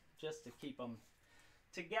just to keep them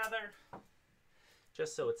together.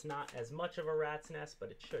 Just so it's not as much of a rat's nest,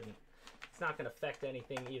 but it shouldn't. It's not going to affect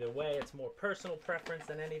anything either way. It's more personal preference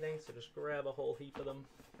than anything, so just grab a whole heap of them.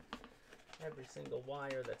 Every single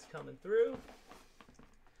wire that's coming through.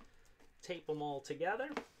 Tape them all together.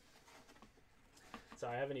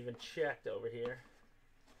 Sorry, I haven't even checked over here.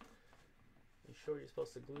 You sure you're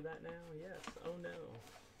supposed to glue that now? Yes. Oh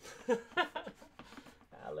no.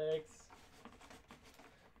 Alex.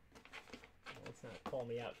 Let's not call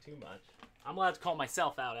me out too much. I'm allowed to call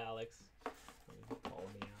myself out, Alex. You call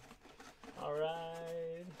me out. All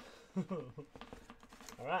right.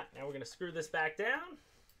 All right, now we're going to screw this back down,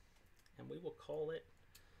 and we will call it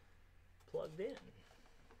plugged in,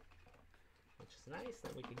 which is nice.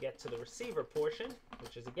 Then we can get to the receiver portion,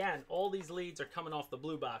 which is, again, all these leads are coming off the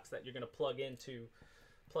blue box that you're going to plug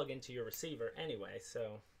into your receiver anyway,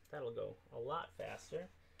 so that'll go a lot faster.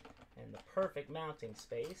 And the perfect mounting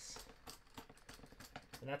space.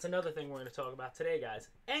 And that's another thing we're going to talk about today, guys.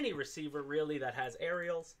 Any receiver, really, that has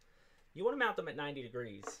aerials, you want to mount them at 90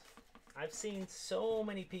 degrees. I've seen so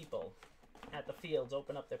many people at the fields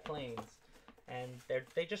open up their planes, and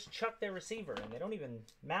they just chuck their receiver, and they don't even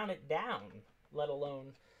mount it down, let alone,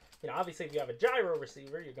 you know, obviously if you have a gyro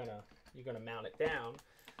receiver, you're gonna mount it down.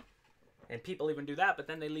 And people even do that, but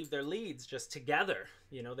then they leave their leads just together.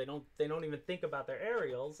 You know, they don't even think about their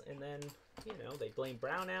aerials, and then, you know, they blame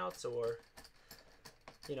brownouts or,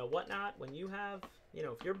 you know, whatnot. When you have, you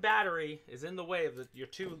know, if your battery is in the way of your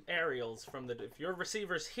two aerials if your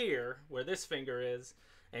receiver's here where this finger is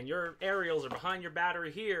and your aerials are behind your battery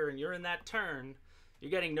here and you're in that turn,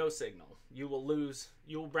 you're getting no signal. You will lose,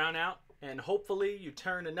 you will brown out, and hopefully you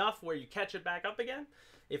turn enough where you catch it back up again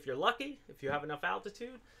if you're lucky, if you have enough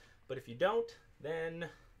altitude. But if you don't, then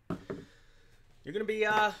you're going to be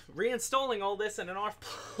reinstalling all this in an ARF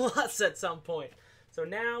Plus at some point. So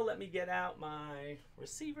now let me get out my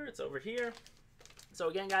receiver. It's over here. So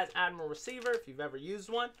again, guys, Admiral receiver, if you've ever used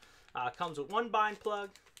one, comes with one bind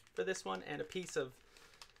plug for this one and a piece of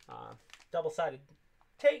double-sided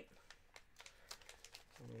tape.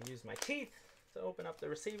 I'm going to use my teeth to open up the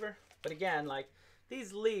receiver. But again, like,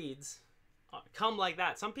 these leads come like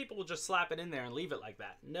that. Some people will just slap it in there and leave it like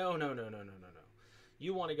that. No, no, no, no, no, no, no.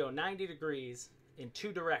 You want to go 90 degrees in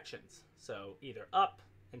two directions. So either up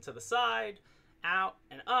and to the side, out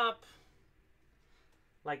and up,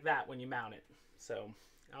 like that when you mount it. So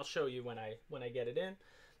I'll show you when I get it in.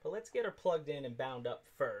 But let's get her plugged in and bound up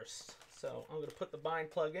first. So I'm going to put the bind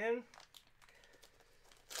plug in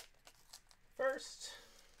first.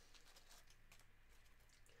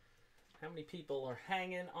 How many people are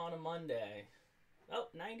hanging on a Monday? Oh,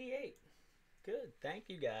 98. Good. Thank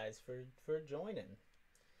you guys for joining.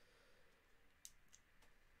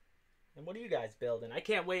 And what are you guys building? I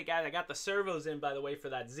can't wait, guys. I got the servos in, by the way, for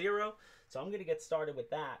that Zero. So I'm going to get started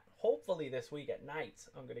with that. Hopefully this week at night,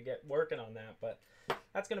 I'm going to get working on that. But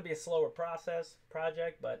that's going to be a slower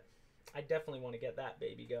project. But I definitely want to get that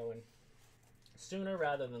baby going sooner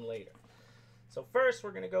rather than later. So first,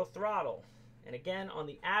 we're going to go throttle. And again, on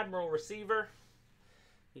the Admiral receiver,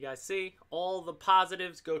 you guys see all the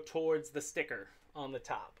positives go towards the sticker on the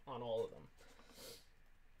top on all of them.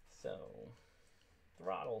 So,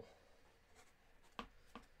 throttle.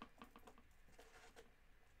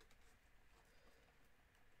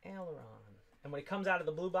 Aileron. And when it comes out of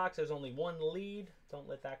the blue box, there's only one lead. Don't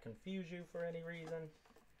let that confuse you for any reason.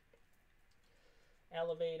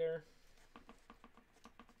 Elevator.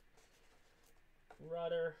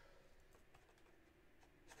 Rudder.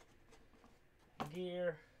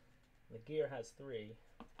 Gear. The gear has 3,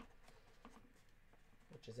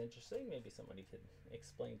 which is interesting. Maybe somebody could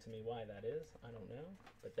explain to me why that is. I don't know,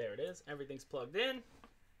 but there it is. Everything's plugged in.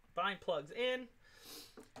 Bind plugs in.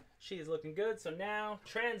 She is looking good. So now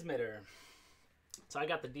transmitter. So I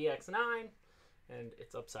got the DX9 and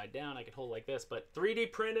it's upside down. I could hold like this, but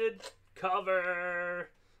 3D printed cover.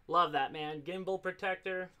 Love that, man. Gimbal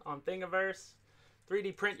protector on Thingiverse.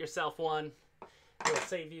 3D print yourself one. It'll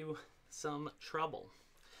save you some trouble.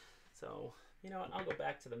 So, you know what? I'll go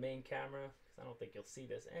back to the main camera because I don't think you'll see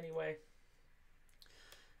this anyway.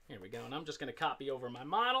 Here we go. And I'm just going to copy over my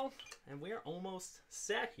model. And we're almost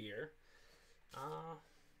set here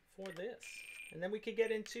for this. And then we could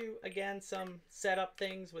get into, again, some setup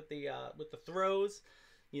things with the throws.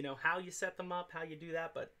 You know, how you set them up, how you do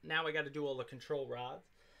that. But now I got to do all the control rods.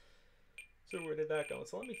 So where did that go?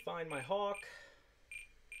 So let me find my Hawk.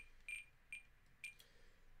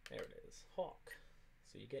 There it is, Hawk.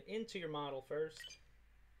 So you get into your model first.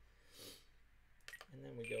 And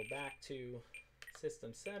then we go back to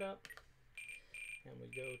system setup. And we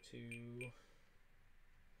go to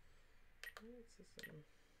system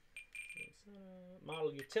setup,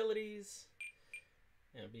 model utilities.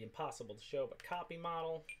 And it'd be impossible to show, but copy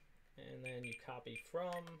model. And then you copy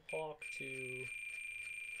from Hawk to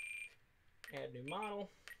add new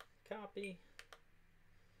model, copy.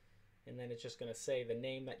 And then it's just going to say the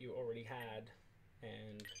name that you already had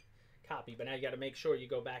and copy. But now you got to make sure you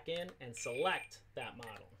go back in and select that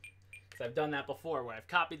model. Because I've done that before where I've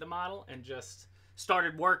copied the model and just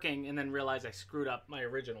started working and then realized I screwed up my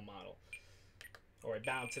original model. Or I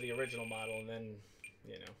bound to the original model and then,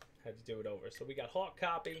 you know, had to do it over. So we got Hawk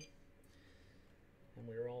copy. And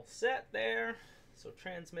we're all set there. So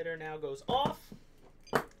transmitter now goes off.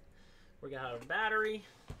 We got a battery.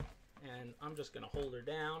 And I'm just going to hold her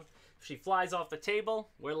down. If she flies off the table,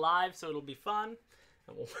 we're live, so it'll be fun.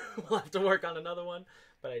 And we'll have to work on another one,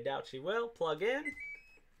 but I doubt she will. Plug in.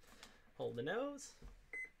 Hold the nose.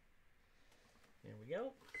 There we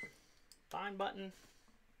go. Bind button.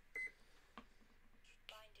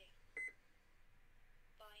 Binding.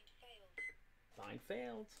 Bind failed. Bind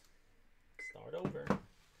failed. Start over.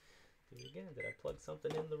 Do it again. Did I plug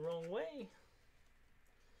something in the wrong way?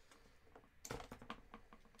 I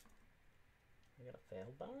got a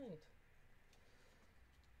failed bind.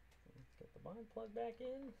 Let's get the bind plug back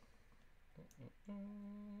in.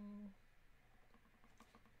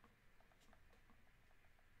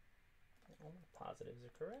 All my positives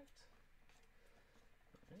are correct.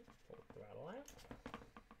 All right, pull the throttle out.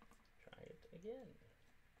 Try it again.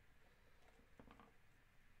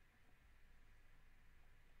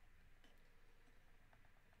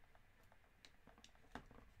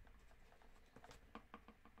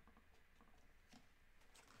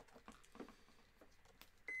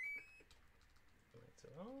 Lights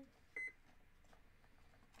are on.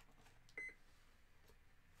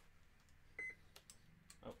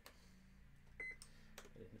 Oh.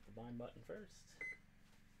 I didn't hit the bind button first.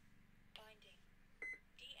 Binding.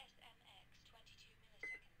 DSMX 22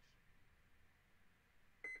 milliseconds.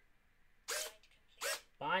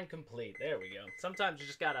 Bind complete. There we go. Sometimes you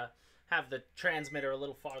just gotta have the transmitter a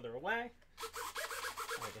little farther away.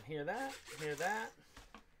 I can hear that. Hear that.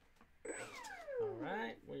 All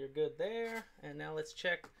right, well, you're good there. And now let's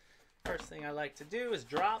check. First thing I like to do is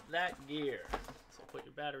drop that gear. So put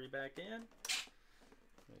your battery back in.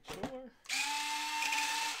 Make sure.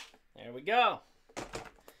 There we go.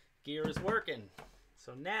 Gear is working.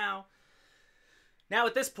 So now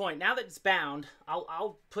at this point, now that it's bound,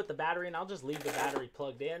 I'll put the battery in. I'll just leave the battery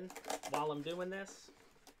plugged in while I'm doing this.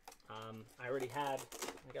 I already had,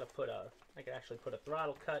 I could actually put a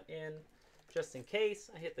throttle cut in just in case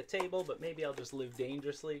I hit the table, but maybe I'll just live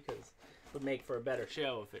dangerously because it would make for a better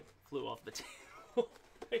show if it flew off the table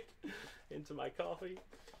into my coffee.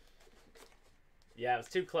 Yeah, it was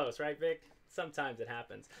too close, right, Vic? Sometimes it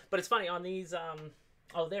happens. But it's funny, on these,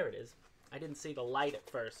 oh, there it is. I didn't see the light at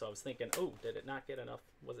first, so I was thinking, oh, did it not get enough?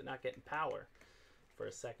 Was it not getting power for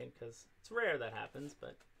a second? Because it's rare that happens,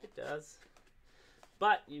 but it does.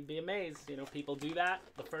 But you'd be amazed, you know, people do that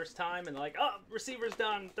the first time and they're like, oh, receiver's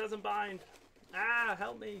done, doesn't bind. Ah,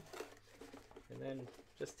 help me. And then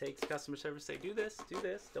just takes customer service say, do this,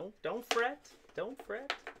 don't fret, don't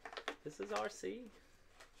fret. This is RC.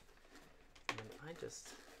 And I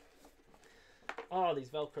just, oh, these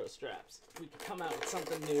Velcro straps. If we could come out with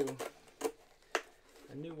something new,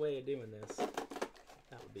 a new way of doing this,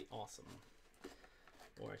 that would be awesome.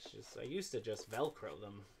 Or it's just, I used to just Velcro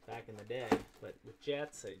them back in the day, but with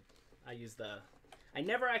jets, I use the, I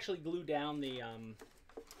never actually glue down the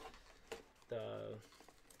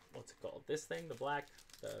what's it called? This thing, the black,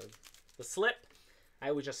 the slip. I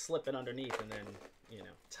always just slip it underneath and then, you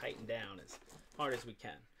know, tighten down as hard as we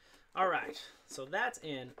can. All right, so that's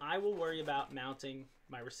in. I will worry about mounting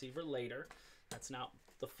my receiver later. That's not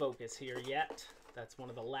the focus here yet. That's one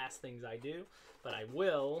of the last things I do, but I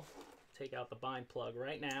will take out the bind plug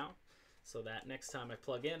right now so that next time I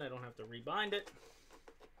plug in, I don't have to rebind it.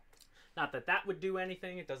 Not that that would do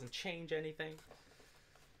anything. It doesn't change anything.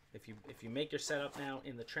 If you make your setup now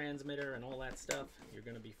in the transmitter and all that stuff, you're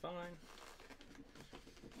gonna be fine.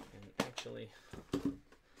 And actually,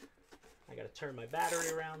 I gotta turn my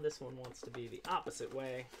battery around. This one wants to be the opposite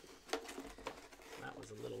way. That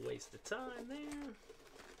was a little waste of time there.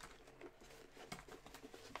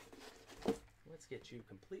 Let's get you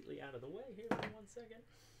completely out of the way here for 1 second,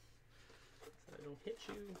 so I don't hit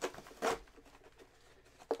you.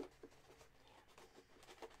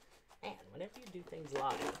 Man, whenever you do things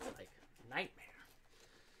live, it's like a nightmare.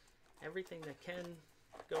 Everything that can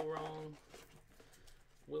go wrong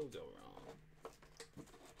will go wrong.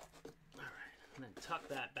 Alright, and then tuck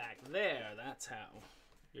that back there. That's how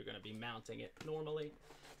you're going to be mounting it normally.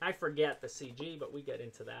 I forget the CG, but we get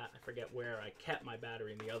into that. I forget where I kept my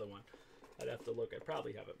battery in the other one. I'd have to look. I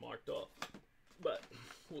probably have it marked off, but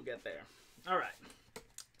we'll get there. Alright,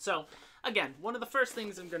 so again, one of the first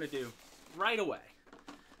things I'm going to do right away,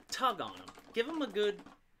 tug on them. Give them a good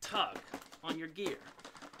tug on your gear.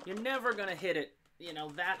 You're never gonna hit it, you know,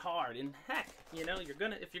 that hard. And heck, you know, if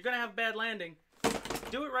you're gonna have bad landing,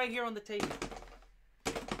 do it right here on the table.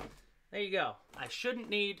 There you go. I shouldn't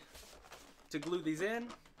need to glue these in.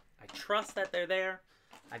 I trust that they're there.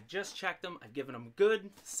 I've just checked them. I've given them good,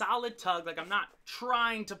 solid tug. Like, I'm not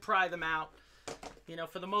trying to pry them out. You know,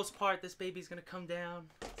 for the most part, this baby's gonna come down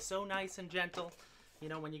so nice and gentle, you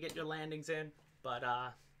know, when you get your landings in. But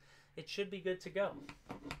it should be good to go.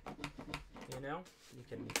 You know, you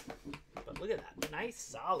can, but look at that, nice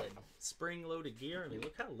solid spring-loaded gear. I mean,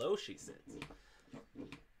 look how low she sits.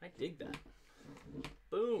 I dig that.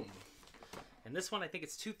 Boom. And this one, I think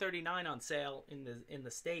it's $239 on sale in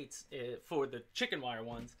the States for the chicken wire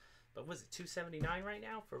ones. But was it $279 right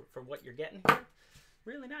now for what you're getting here?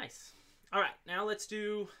 Really nice. All right, now let's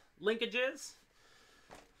do linkages.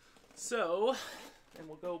 So, and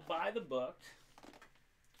we'll go by the book.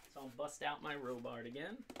 So I'll bust out my Robart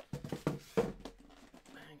again.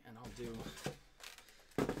 And I'll do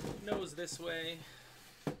nose this way.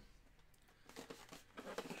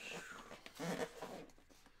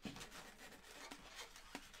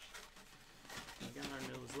 We got our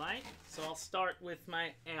nose light. So I'll start with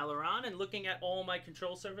my aileron and looking at all my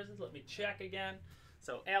control surfaces. Let me check again.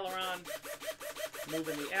 So aileron,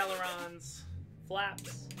 moving the ailerons,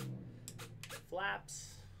 flaps, flaps.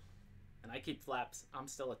 And I keep flaps. I'm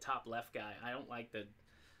still a top left guy. I don't like the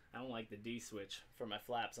D switch for my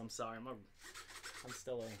flaps. I'm sorry. I'm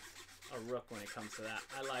still a rook when it comes to that.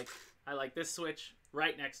 I like this switch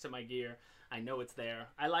right next to my gear. I know it's there.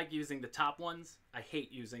 I like using the top ones. I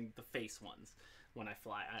hate using the face ones when I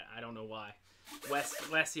fly. I don't know why.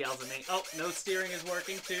 Wes yells at me. Oh, nose steering is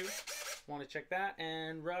working too. Want to check that.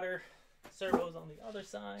 And rudder servos on the other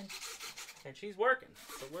side. And she's working,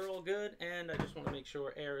 so we're all good. And I just want to make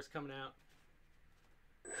sure air is coming out.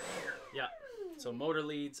 Yeah, so motor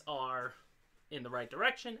leads are in the right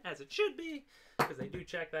direction, as it should be, because they do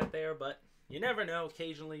check that there, but you never know.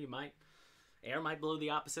 Occasionally, air might blow the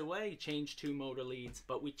opposite way. You change 2 motor leads,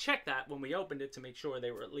 but we checked that when we opened it to make sure they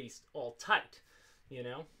were at least all tight, you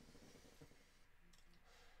know?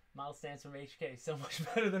 Model stands from HK, so much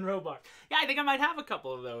better than Robart. Yeah, I think I might have a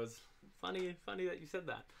couple of those. Funny that you said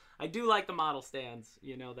that. I do like the model stands,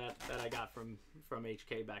 you know, that I got from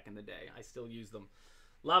HK back in the day. I still use them.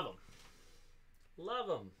 Love them. Love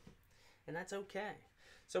them. And that's okay.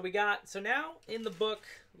 So now in the book,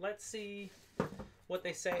 let's see what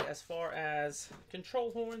they say as far as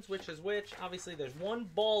control horns, which is which. Obviously, there's one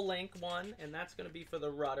ball link one, and that's going to be for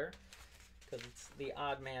the rudder, because it's the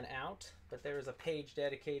odd man out. But there is a page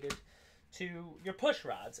dedicated to your push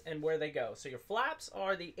rods and where they go. So your flaps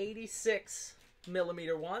are the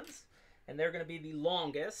 86mm ones, and they're going to be the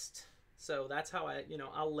longest. So that's how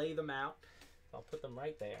I'll lay them out. I'll put them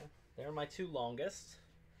right there. They're my 2 longest.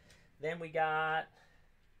 Then we got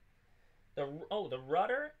the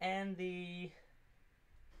rudder and the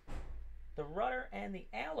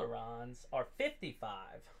ailerons are 55.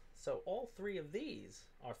 So all 3 of these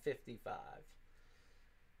are 55.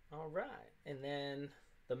 All right. And then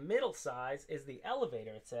the middle size is the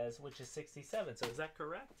elevator, it says, which is 67. So is that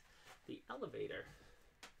correct? The elevator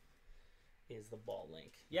is the ball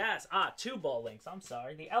link. Yes, 2 ball links. I'm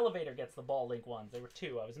sorry. The elevator gets the ball link ones. There were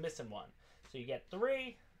 2. I was missing one. So you get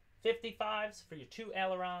 3 55s for your 2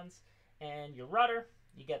 ailerons, and your rudder.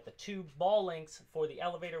 You get the 2 ball links for the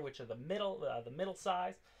elevator, which are the middle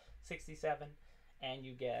size, 67, and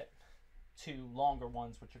you get 2 longer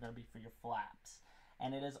ones, which are going to be for your flaps.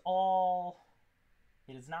 And it is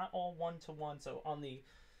not all 1-to-1. So on the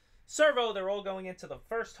servo, they're all going into the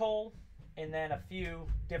first hole, and then a few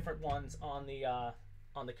different ones on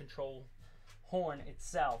the control horn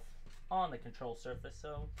itself on the control surface.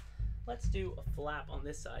 So let's do a flap on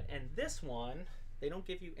this side. And this one, they don't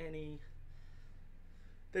give you any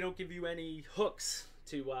hooks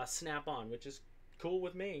to snap on, which is cool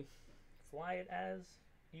with me. Fly it as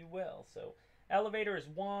you will. So elevator is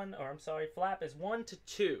 1, or I'm sorry, flap is 1 to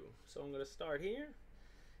 2. So I'm going to start here,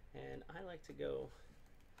 and I like to go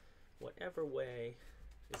whatever way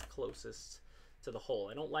is closest to the hole.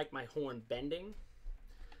 I don't like my horn bending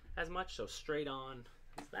as much, so straight on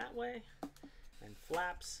is that way. And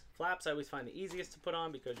flaps I always find the easiest to put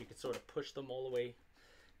on because you can sort of push them all the way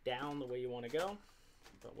down the way you want to go.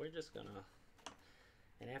 But we're just gonna,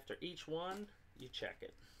 and after each one you check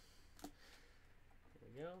it. There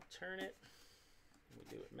we go, turn it. We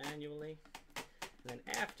do it manually, and then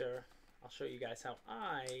after I'll show you guys how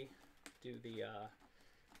I do the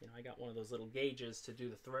you know, I got one of those little gauges to do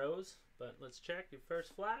the throws. But let's check your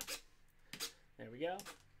first flap. There we go,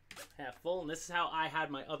 half full. And this is how I had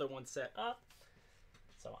my other one set up.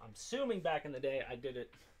 So I'm assuming back in the day I did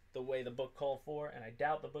it the way the book called for, and I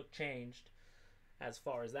doubt the book changed as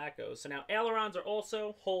far as that goes. So now ailerons are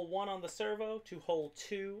also hole 1 on the servo to hole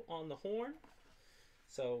 2 on the horn.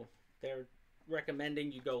 So they're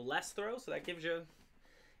recommending you go less throw, so that gives you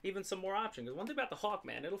even some more options. Because one thing about the Hawk,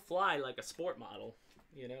 man, it'll fly like a sport model.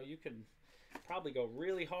 You know, you can probably go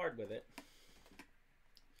really hard with it.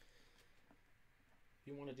 If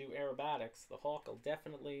you want to do aerobatics, the Hawk will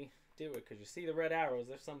definitely do it, because you see the red arrows,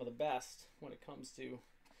 they're some of the best when it comes to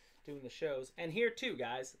doing the shows. And here too,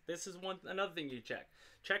 guys, this is another thing you check.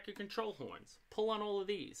 Check your control horns. Pull on all of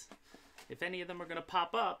these. If any of them are going to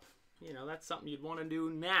pop up, you know, that's something you'd want to do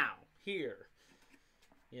now, here.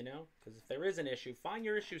 You know, because if there is an issue, find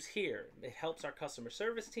your issues here. It helps our customer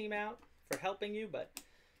service team out for helping you, but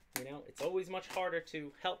you know, it's always much harder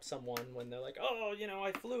to help someone when they're like, oh, you know,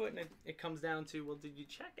 I flew it, and it comes down to, well, did you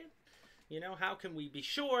check it? You know, how can we be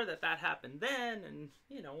sure that that happened then? And,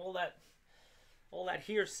 you know, all that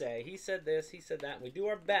hearsay. He said this, he said that. And we do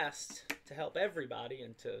our best to help everybody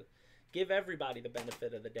and to give everybody the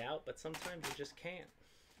benefit of the doubt, but sometimes you just can't.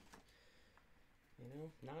 You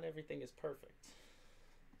know, not everything is perfect.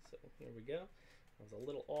 So here we go. I was a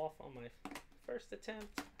little off on my first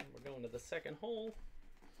attempt, and we're going to the second hole.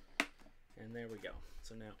 And there we go.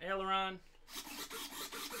 So now aileron.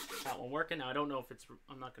 That one working. Now I don't know if it's,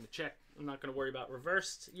 I'm not going to check. I'm not going to worry about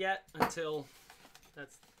reversed yet until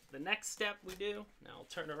that's the next step we do. Now I'll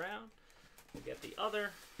turn around. We'll get the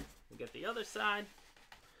other side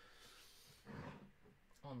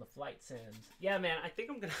on the flight sims. Yeah, man, I think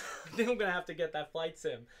I'm gonna have to get that flight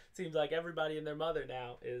sim. Seems like everybody and their mother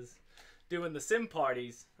now is doing the sim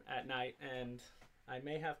parties at night, and I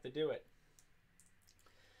may have to do it.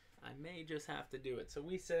 I may just have to do it. So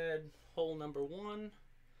we said hole number 1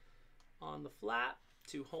 on the flap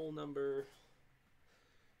to hole number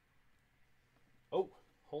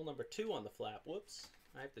 2 on the flap. Whoops,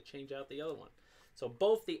 I have to change out the other one. So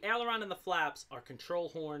both the aileron and the flaps are control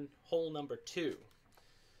horn hole number 2.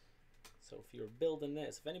 So if you're building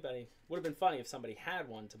this, if anybody, would have been funny if somebody had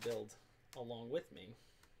one to build along with me.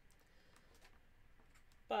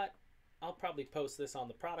 But I'll probably post this on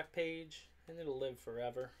the product page, and it'll live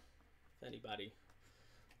forever if anybody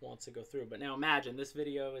wants to go through. But now imagine this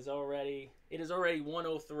video is already, it is already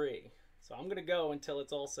 1:03. So I'm gonna go until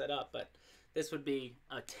it's all set up, but this would be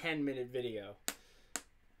a 10-minute video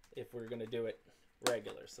if we're gonna do it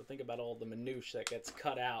regular. So think about all the minutiae that gets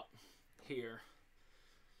cut out here.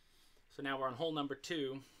 So now we're on hole number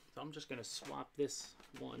 2. So I'm just gonna swap this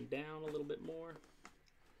one down a little bit more.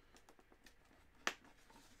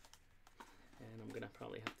 And I'm gonna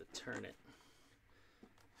probably have to turn it.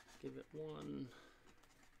 Give it one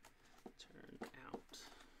turn out.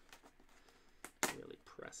 Really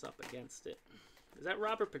press up against it. Is that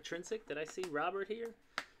Robert Petrincic? Did I see Robert here?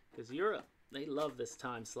 Because Europe, they love this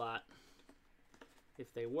time slot.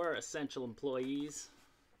 If they were essential employees.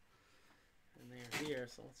 And they're here,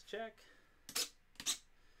 so let's check.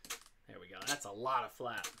 There we go. That's a lot of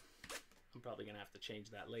flap. I'm probably gonna have to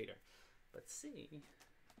change that later. But see,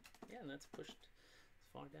 yeah, that's pushed as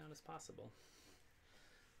far down as possible.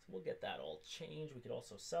 So we'll get that all changed. We could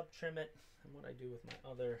also sub-trim it. And what I do with my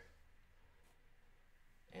other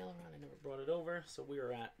aileron, I never brought it over. So we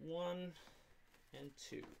are at 1 and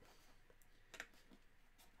 2.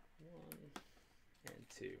 1 and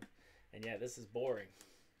 2. And yeah, this is boring.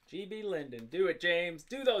 GB Linden, do it, James.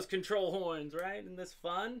 Do those control horns, right? Isn't this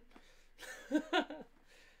fun?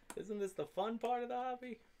 Isn't this the fun part of the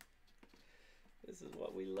hobby? This is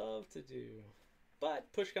what we love to do.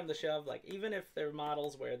 But push come to shove, like even if they're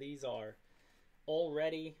models where these are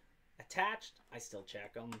already attached, I still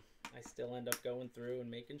check them. I still end up going through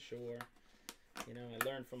and making sure. You know, I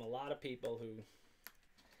learned from a lot of people who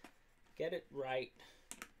get it right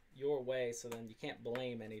your way so then you can't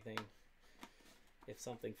blame anything if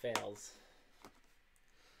something fails.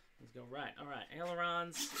 Let's go right. All right,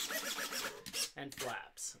 ailerons and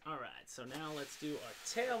flaps. All right, so now let's do our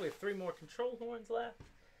tail. We have 3 more control horns left.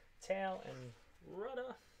 Tail and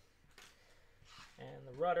rudder. And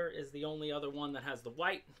the rudder is the only other one that has the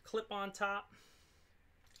white clip on top.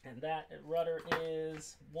 And that rudder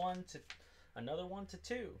is another 1 to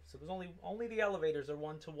 2. So there's only the elevators are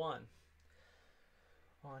 1 to 1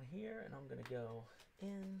 on here. And I'm gonna go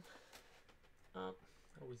in, up.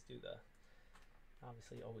 Always do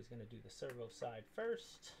obviously always gonna do the servo side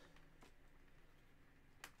first.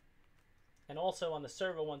 And also on the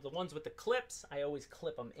servo ones, the ones with the clips, I always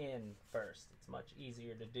clip them in first. It's much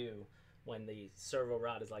easier to do when the servo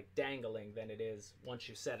rod is like dangling than it is once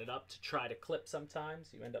you set it up to try to clip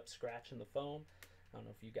sometimes. You end up scratching the foam. I don't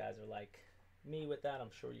know if you guys are like me with that.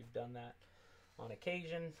 I'm sure you've done that on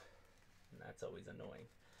occasion. And that's always annoying.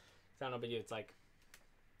 I don't know about you, it's like,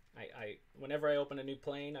 whenever I open a new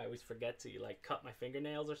plane, I always forget to like cut my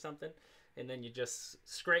fingernails or something. And then you just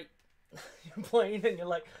scrape your plane and you're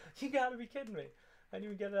like, you gotta be kidding me. I didn't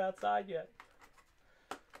even get it outside yet.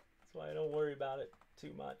 That's why I don't worry about it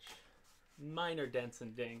too much. Minor dents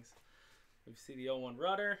and dings. We see the 01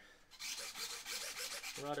 rudder.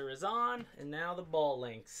 Rudder is on, and now the ball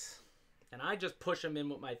links. And I just push them in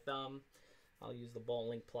with my thumb. I'll use the ball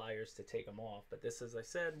link pliers to take them off. But this, as I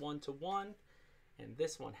said, 1 to 1. And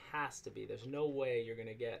this one has to be. There's no way you're going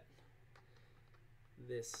to get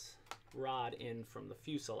this rod in from the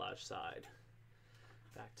fuselage side.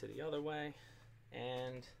 Back to the other way.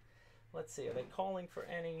 And let's see, are they calling for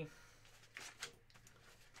any...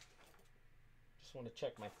 Just want to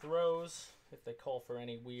check my throws, if they call for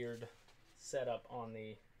any weird setup on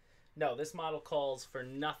the... No, this model calls for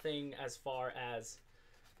nothing as far as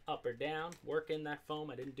up or down. Work in that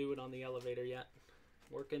foam. I didn't do it on the elevator yet.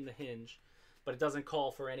 Work in the hinge. But it doesn't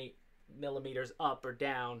call for any millimeters up or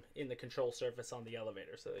down in the control surface on the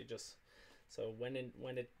elevator. So they just... So when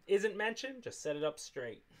it isn't mentioned, just set it up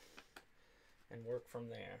straight and work from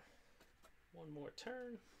there. One more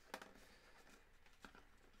turn.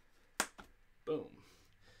 Boom.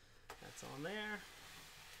 That's on there.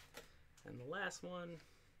 And the last one,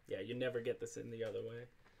 yeah, you never get this in the other way,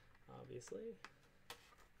 obviously.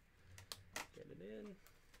 Get it in,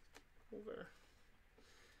 over.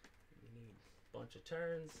 You need a bunch of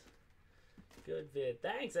turns. Good vid.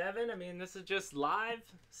 Thanks, Evan. I mean, this is just live,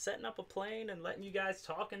 setting up a plane and letting you guys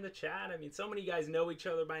talk in the chat. I mean, so many of you guys know each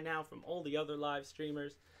other by now from all the other live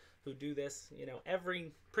streamers who do this. You know,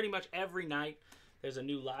 pretty much every night there's a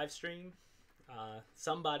new live stream.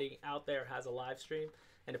 Somebody out there has a live stream.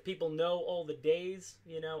 And if people know all the days,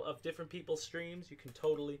 you know, of different people's streams, you can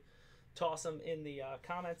totally toss them in the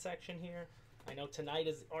comment section here. I know tonight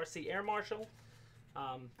is RC Air Marshal.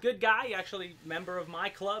 Good guy, actually, member of my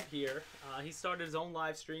club here. He started his own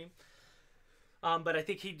live stream. But I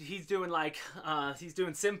think he's doing like, he's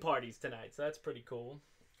doing sim parties tonight, so that's pretty cool.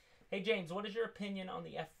 Hey, James, what is your opinion on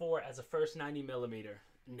the F4 as a first 90mm?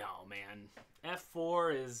 No, man.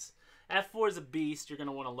 F4 is a beast. You're going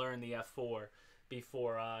to want to learn the F4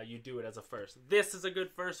 before you do it as a first. This is a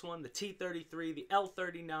good first one. The T-33, the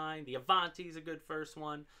L-39, the Avanti is a good first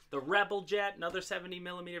one. The Rebel Jet, another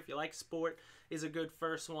 70mm if you like sport, is a good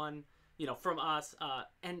first one, you know, from us.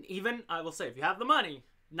 And even, I will say, if you have the money,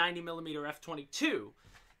 90mm F-22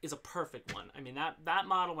 is a perfect one. I mean, that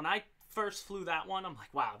model, when I first flew that one, I'm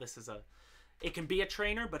like, wow, it can be a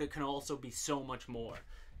trainer, but it can also be so much more.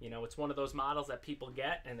 You know, it's one of those models that people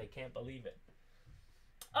get and they can't believe it.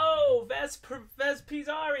 Oh, Vez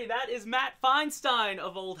Pizzari, that is Matt Feinstein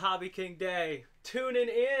of Old Hobby King Day, tuning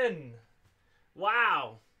in.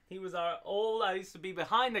 Wow, he was I used to be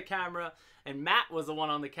behind the camera, and Matt was the one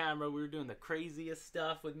on the camera. We were doing the craziest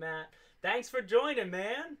stuff with Matt. Thanks for joining,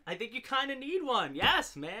 man. I think you kind of need one.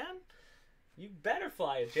 Yes, man. You better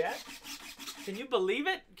fly a jet. Can you believe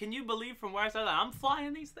it? Can you believe from where I started I'm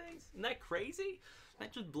flying these things? Isn't that crazy? Doesn't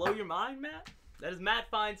that just blow your mind, Matt? That is Matt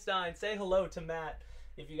Feinstein. Say hello to Matt.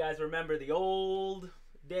 If you guys remember the old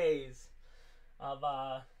days of,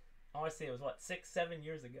 I want to say it was, what, 6-7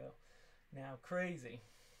 years ago. Now, crazy.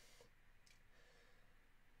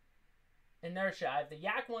 Inertia. I have the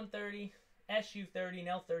Yak 130, SU-30, and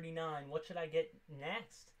L-39. What should I get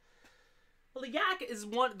next? Well, the Yak is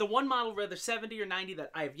the one model, whether 70 or 90,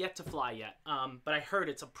 that I have yet to fly yet. But I heard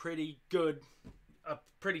it's a pretty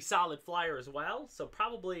solid flyer as well. So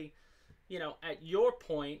probably, you know, at your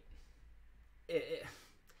point,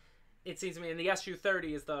 it seems to me, and the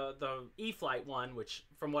SU-30 is the e-flite one, which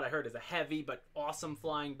from what I heard is a heavy but awesome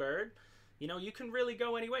flying bird. You know, you can really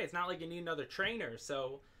go anyway. It's not like you need another trainer.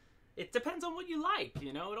 So it depends on what you like,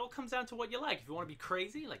 you know? It all comes down to what you like. If you want to be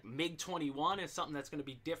crazy, like MiG-21 is something that's going to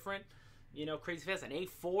be different, you know, crazy fast. An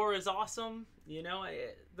A4 is awesome, you know?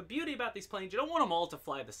 The beauty about these planes, you don't want them all to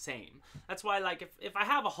fly the same. That's why, like, if I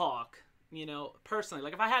have a Hawk, you know, personally,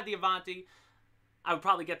 like if I had the Avanti, I would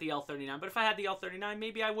probably get the L-39. But if I had the L-39,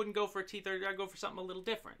 maybe I wouldn't go for a T-30. I'd go for something a little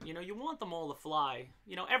different. You know, you want them all to fly.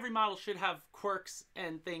 You know, every model should have quirks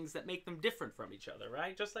and things that make them different from each other,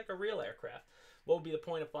 right? Just like a real aircraft. What would be the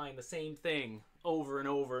point of flying the same thing over and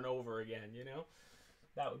over and over again, you know?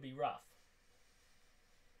 That would be rough.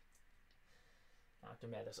 Dr.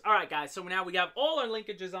 Mathers. All right, guys, so now we have all our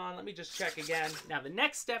linkages on. Let me just check again. Now, the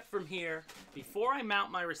next step from here, before I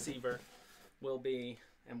mount my receiver, will be,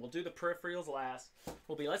 and we'll do the peripherals last,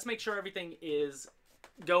 will be, let's make sure everything is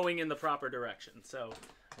going in the proper direction. So,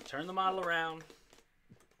 I turn the model around.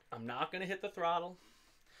 I'm not going to hit the throttle.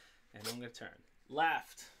 And I'm going to turn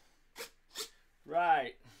left,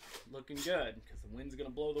 right, looking good, because the wind's going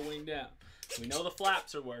to blow the wing down. We know the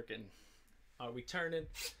flaps are working. Are we turning?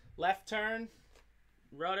 Left turn,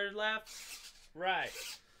 rudder left, right,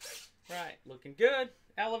 right, looking good.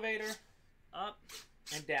 Elevator, up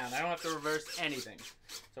and down. I don't have to reverse anything.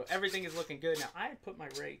 So everything is looking good. Now, I put my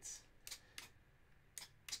rates.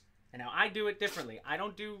 And now I do it differently. I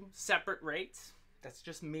don't do separate rates. That's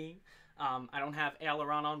just me. I don't have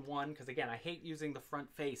aileron on one because, again, I hate using the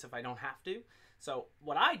front face if I don't have to. So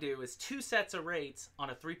what I do is 2 sets of rates on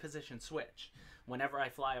a 3-position switch whenever I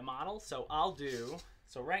fly a model. So I'll do,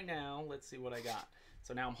 so right now, let's see what I got.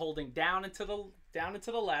 So now I'm holding down and to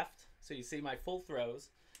the left. So you see my full throws.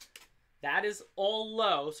 That is all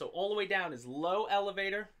low. So all the way down is low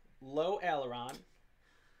elevator, low aileron,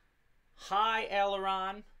 high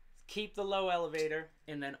aileron, keep the low elevator,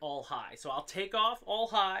 and then all high. So I'll take off all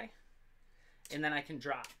high, and then I can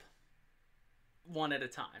drop one at a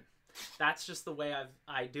time. That's just the way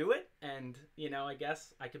I do it. And, you know, I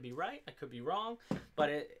guess I could be right, I could be wrong,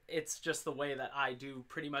 but it's just the way that I do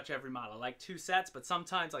pretty much every model. I like 2 sets, but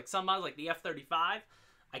sometimes, like some models, like the F-35,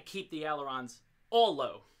 I keep the ailerons all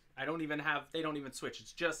low. They don't even switch.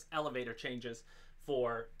 It's just elevator changes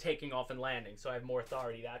for taking off and landing. So I have more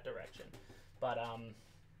authority that direction. But,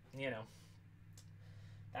 you know,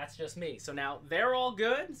 that's just me. So now they're all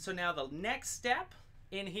good. So now the next step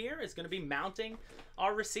in here is going to be mounting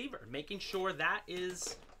our receiver, making sure that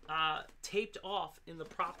is taped off in the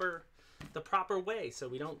proper way so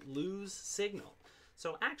we don't lose signal.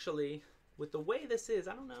 So actually, with the way this is,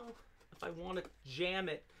 I don't know if I want to jam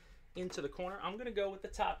it into the corner. I'm going to go with the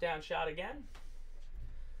top-down shot again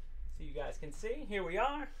so you guys can see. Here we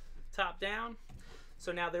are, top down.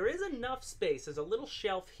 So now there is enough space. There's a little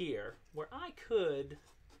shelf here where I could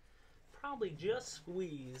probably just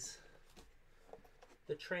squeeze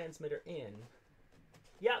the transmitter in.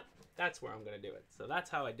 Yep, that's where I'm going to do it. So that's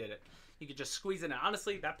how I did it. You could just squeeze it in.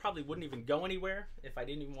 Honestly, that probably wouldn't even go anywhere if I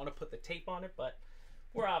didn't even want to put the tape on it, but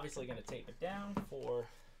we're obviously going to tape it down for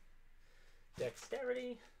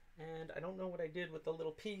dexterity. And I don't know what I did with the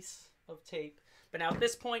little piece of tape. But now at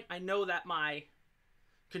this point, I know that my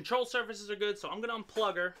control surfaces are good, so I'm going to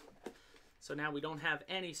unplug her. So now we don't have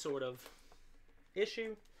any sort of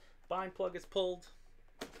issue. Bind plug is pulled,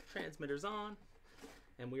 transmitter's on,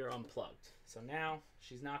 and we are unplugged. So now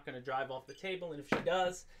she's not going to drive off the table, and if she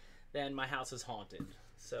does, then my house is haunted.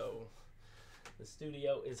 So the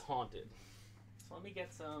studio is haunted. So let me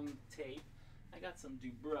get some tape. I got some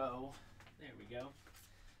Dubro. There we go.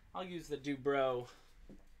 I'll use the Dubro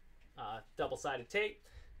double-sided tape.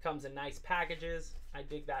 Comes in nice packages. I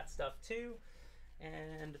dig that stuff too.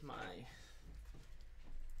 And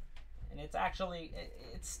it's actually,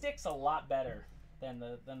 it sticks a lot better than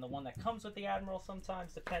the one that comes with the Admiral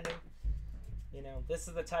sometimes, depending. You know, this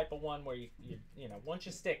is the type of one where you know, once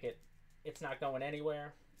you stick it, it's not going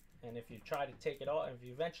anywhere. And if you try to take it off, if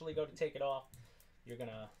you eventually go to take it off, you're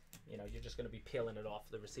gonna, you know, you're just gonna be peeling it off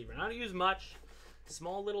the receiver. And I don't use much,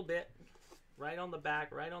 small little bit, right on the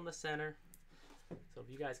back, right on the center. So if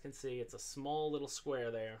you guys can see, it's a small little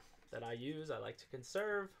square there that I use. I like to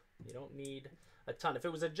conserve. You don't need a ton. If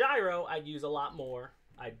it was a gyro, I'd use a lot more.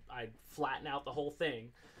 I'd flatten out the whole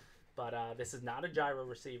thing. But this is not a gyro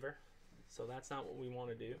receiver, so that's not what we want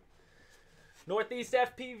to do. Northeast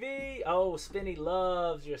FPV. Oh, Spinny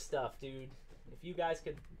loves your stuff, dude. If you guys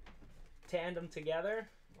could tandem together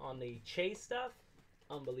on the chase stuff,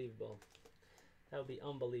 unbelievable. That would be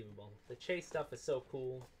unbelievable. The chase stuff is so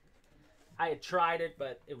cool. I had tried it,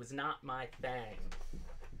 but it was not my thing.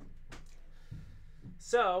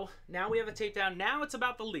 So now we have a tape down. Now it's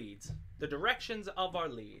about the leads, the directions of our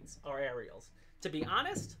leads, our aerials. To be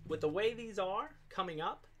honest, with the way these are coming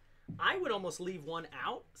up, I would almost leave one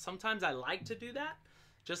out. Sometimes I like to do that.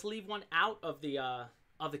 Just leave one out of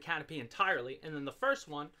the canopy entirely, and then the first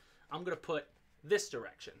one I'm gonna put this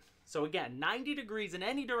direction. So again, 90 degrees in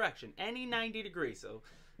any direction, any 90 degrees. So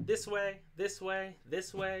this way, this way,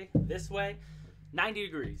 this way, this way, 90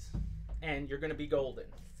 degrees, and you're gonna be golden.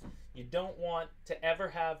 You don't want to ever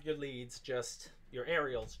have your leads just, your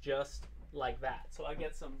aerials just like that. So I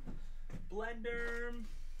get some blender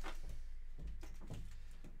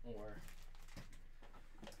or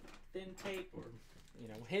thin tape, or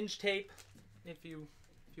hinge tape, if you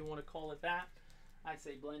want to call it that. I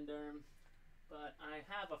say blender, but I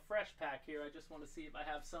have a fresh pack here. I just want to see if I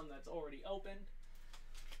have some that's already opened.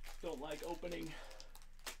 Don't like opening.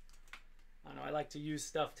 I don't know, I like to use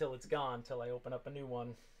stuff till it's gone, till I open up a new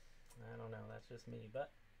one. I don't know, that's just me,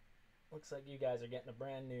 but looks like you guys are getting a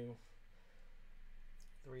brand new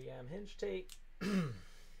 3M hinge tape. I'll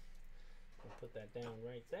put that down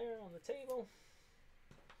right there on the table.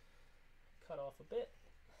 Cut off a bit.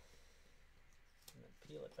 And then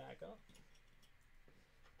peel it back up.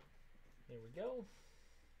 There we go.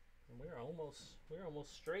 And we're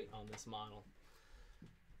almost straight on this model.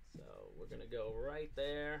 So we're gonna go right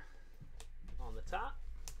there on the top.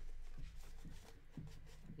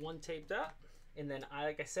 One taped up, and then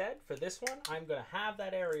like I said, for this one, I'm gonna have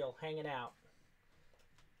that aerial hanging out.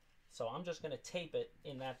 So I'm just gonna tape it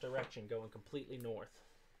in that direction, going completely north.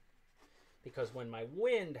 Because when my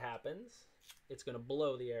wind happens, it's gonna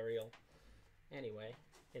blow the aerial anyway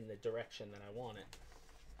in the direction that I want it.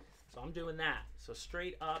 So I'm doing that. So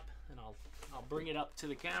straight up, and I'll bring it up to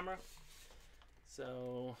the camera.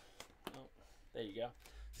 So, oh, there you go.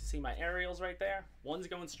 See my aerials right there? One's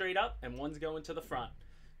going straight up and one's going to the front.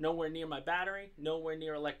 Nowhere near my battery, nowhere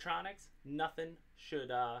near electronics. Nothing should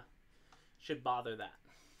bother that.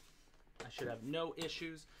 I should have no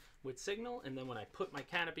issues with signal. And then when I put my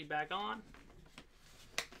canopy back on,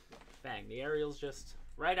 bang, the aerial's just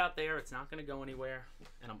right out there. It's not gonna go anywhere,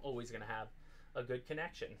 and I'm always gonna have a good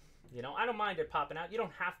connection. I don't mind it popping out. You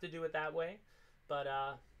don't have to do it that way, but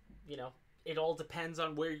it all depends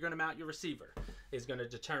on where you're gonna mount your receiver is gonna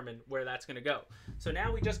determine where that's gonna go. So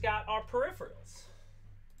now we just got our peripherals.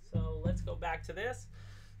 So let's go back to this.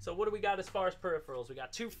 So what do we got as far as peripherals? We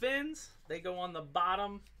got two fins. They go on the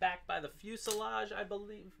bottom, back by the fuselage, I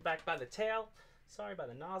believe, back by the tail. Sorry, by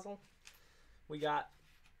the nozzle. We got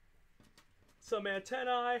some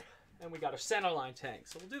antennae, and we got our centerline tank.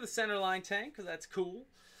 So we'll do the centerline tank because that's cool.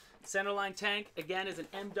 Centerline tank, again, is an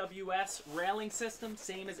MWS railing system,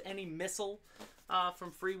 same as any missile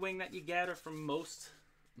from Freewing that you get, or from most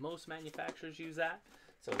manufacturers use that.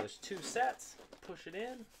 So there's two sets. Push it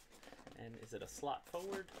in. And is it a slot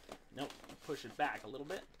forward? Nope. Push it back a little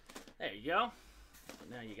bit. There you go. So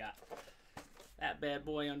now you got that bad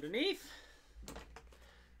boy underneath.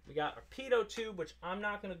 We got our pitot tube, which I'm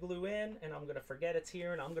not going to glue in, and I'm going to forget it's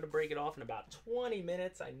here, and I'm going to break it off in about 20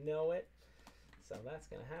 minutes. I know it. So that's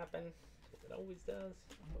going to happen, because it always does.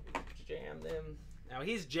 But we jam them. Now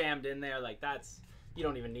he's jammed in there like that's, you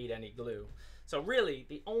don't even need any glue. So really,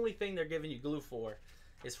 the only thing they're giving you glue for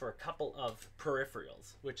is for a couple of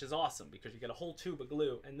peripherals, which is awesome because you get a whole tube of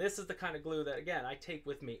glue. And this is the kind of glue that, again, I take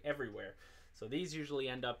with me everywhere. So these usually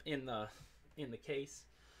end up in the case.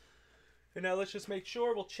 And now let's just make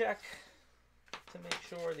sure, we'll check to make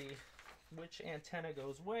sure which antenna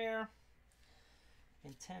goes where.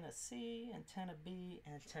 Antenna C, antenna B,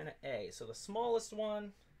 antenna A. So the smallest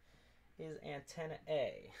one is antenna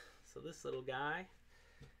A. So this little guy,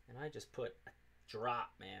 and I just put a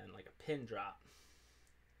drop, man, like a pin drop,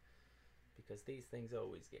 because these things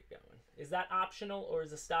always get going. Is that optional or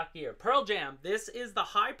is it stock gear? Pearl Jam, this is the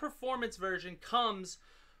high performance version, comes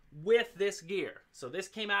with this gear. So this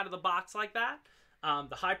came out of the box like that.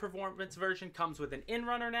 The high performance version comes with an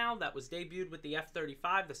in-runner now that was debuted with the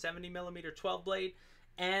F-35, the 70mm 12 blade,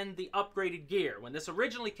 and the upgraded gear. When this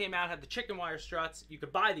originally came out, had the chicken wire struts. You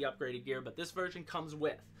could buy the upgraded gear, but this version comes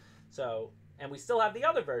with. So, and we still have the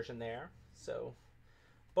other version there. So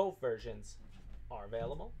both versions are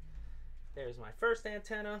available. There's my first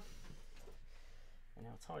antenna. And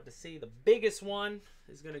now it's hard to see. The biggest one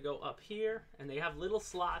is going to go up here, and they have little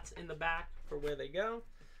slots in the back for where they go.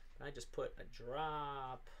 And I just put a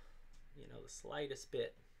drop, the slightest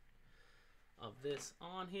bit of this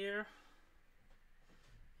on here.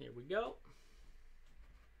 Here we go.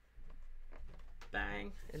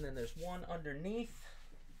 Bang. And then there's one underneath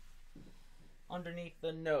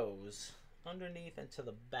the nose. Underneath and to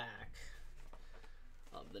the back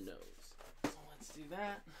of the nose. So let's do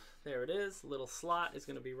that. There it is. Little slot is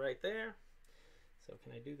going to be right there. So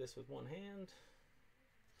can I do this with one hand?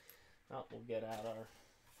 Oh, we'll get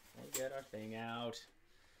our thing out.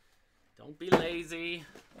 Don't be lazy.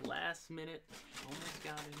 Last minute. Almost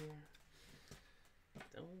got it here.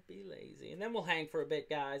 Don't be lazy. And then we'll hang for a bit,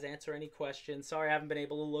 guys. Answer any questions. Sorry I haven't been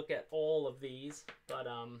able to look at all of these. But,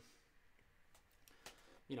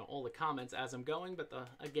 you know, all the comments as I'm going. But,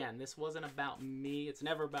 again, this wasn't about me. It's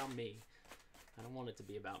never about me. I don't want it to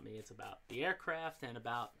be about me. It's about the aircraft and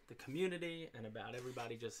about the community and about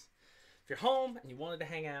everybody just... If you're home and you wanted to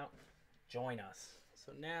hang out, join us.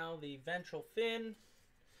 So now the ventral fin,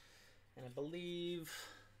 and I believe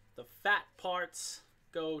the fat parts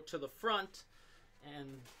go to the front,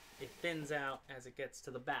 and it thins out as it gets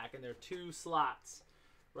to the back. And there are 2 slots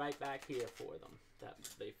right back here for them that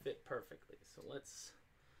they fit perfectly. So let's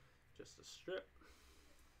just a strip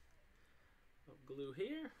of glue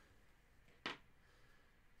here.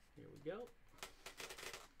 Here we go.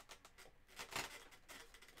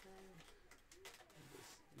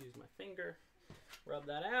 Just use my finger, rub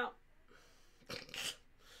that out.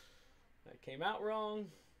 That came out wrong.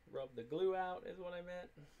 Rub the glue out is what I meant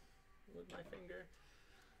with my finger.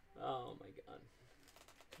 Oh my god.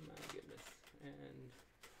 My goodness. And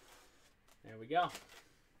there we go.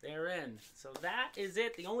 They're in. So that is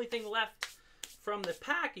it. The only thing left from the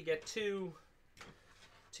pack, you get two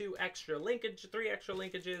extra linkage, 3 extra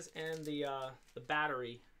linkages, and the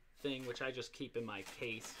battery thing, which I just keep in my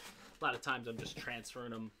case. A lot of times I'm just transferring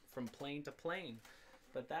them from plane to plane.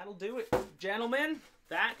 But that'll do it, gentlemen.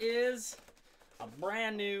 That is a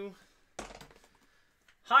brand new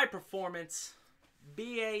high performance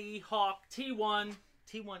BAE Hawk T1,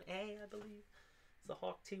 T1A, I believe. It's the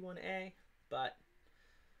Hawk T1A, but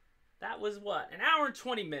that was what, 1 hour and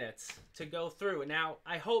 20 minutes to go through. And now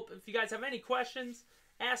I hope if you guys have any questions,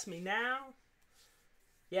 ask me now.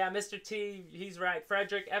 Yeah, Mr. T, he's right.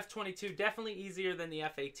 Frederick, F-22 definitely easier than the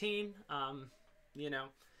F-18. You know,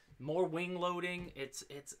 more wing loading. It's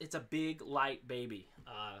a big light baby,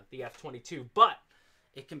 the F-22, but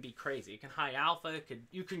it can be crazy. It can high alpha.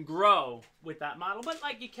 You can grow with that model, but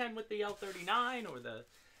like you can with the L-39 or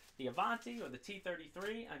the Avanti or the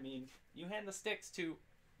T-33. I mean, you hand the sticks to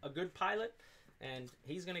a good pilot, and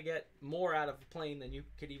he's gonna get more out of a plane than you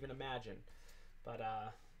could even imagine. But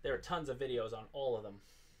there are tons of videos on all of them.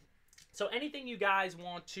 So anything you guys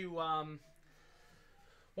want to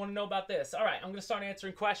know about this? All right, I'm gonna start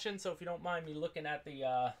answering questions. So if you don't mind me looking at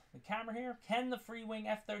the camera here, can the Freewing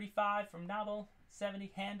F-35 from Novel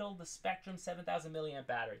 70 handle the Spectrum 7,000 milliamp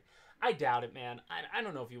battery? I doubt it, man. I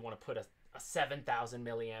don't know if you want to put a 7,000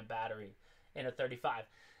 milliamp battery in a 35.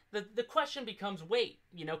 The question becomes weight.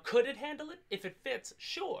 You know, could it handle it? If it fits,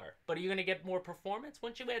 sure. But are you going to get more performance?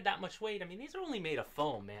 Once you add that much weight, I mean, these are only made of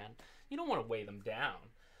foam, man. You don't want to weigh them down.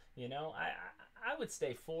 You know, I would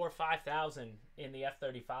stay 4,000 or 5,000 in the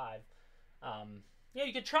F-35. Yeah,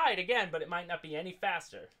 you could try it again, but it might not be any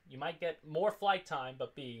faster. You might get more flight time,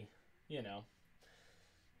 but be, you know,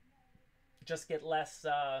 just get less,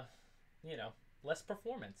 you know, less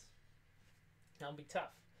performance. That'll be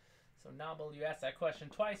tough. So, Nabil, you asked that question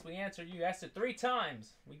twice. We answered. You asked it 3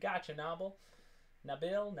 times. We got you, Nabil.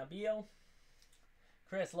 Nabil.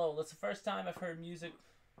 Chris Lowell, it's the first time I've heard music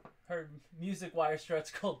wire struts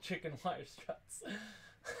called chicken wire struts.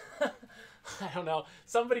 I don't know.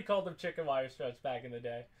 Somebody called them chicken wire struts back in the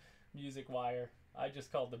day. Music wire. I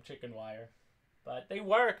just called them chicken wire. But they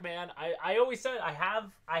work, man. I always said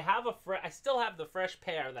I still have the fresh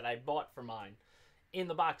pair that I bought for mine in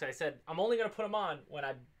the box. I said I'm only going to put them on when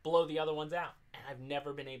I blow the other ones out, and I've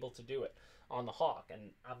never been able to do it on the Hawk.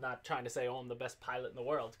 And I'm not trying to say, oh, I'm the best pilot in the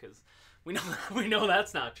world, because we know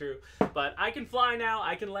that's not true. But I can fly now.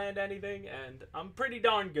 I can land anything, and I'm pretty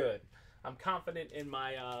darn good. I'm confident in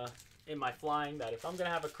my flying that if I'm going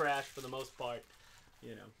to have a crash, for the most part,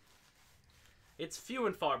 you know, it's few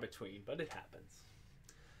and far between, but it happens.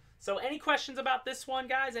 So any questions about this one,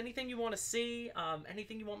 guys? Anything you want to see?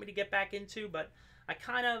 Anything you want me to get back into? But I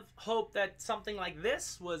kind of hope that something like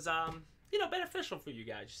this was, you know, beneficial for you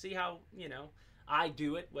guys. See how, you know, I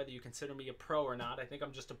do it, whether you consider me a pro or not. I think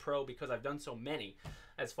I'm just a pro because I've done so many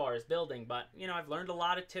as far as building. But, you know, I've learned a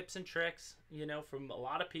lot of tips and tricks, you know, from a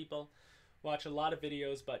lot of people. Watch a lot of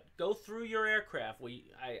videos, but go through your aircraft.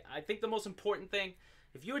 I think the most important thing,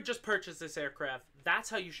 if you had just purchased this aircraft, that's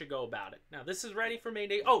how you should go about it. Now, this is ready for main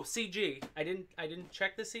day. Oh, CG. I didn't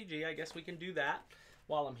check the CG. I guess we can do that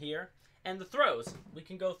while I'm here. And the throws. We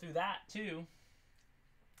can go through that, too.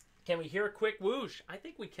 Can we hear a quick whoosh? I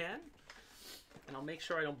think we can. And I'll make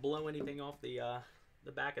sure I don't blow anything off the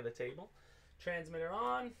back of the table. Transmitter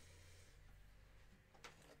on.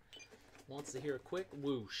 Wants to hear a quick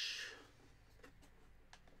whoosh.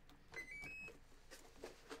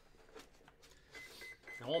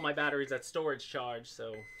 Now, all my batteries at storage charge,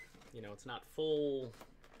 so, you know, it's not full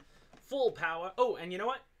full power. Oh, and you know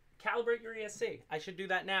what? Calibrate your ESC. I should do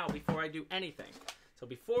that now before I do anything. So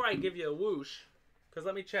before I give you a whoosh, because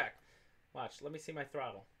let me check. Watch, let me see my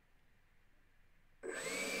throttle.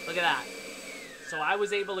 Look at that. So I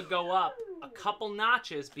was able to go up a couple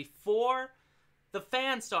notches before the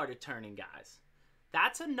fan started turning, guys.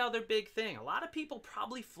 That's another big thing. A lot of people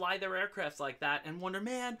probably fly their aircrafts like that and wonder,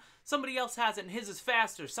 man, somebody else has it and his is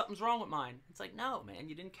faster. Something's wrong with mine. It's like, no, man,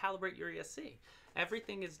 you didn't calibrate your ESC.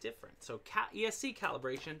 Everything is different. So ESC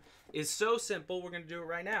calibration is so simple. We're going to do it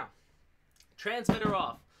right now. Transmitter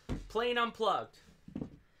off. Plane unplugged.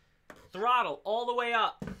 Throttle all the way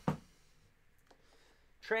up.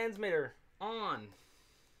 Transmitter on.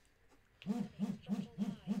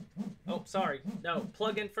 Oh, sorry. No,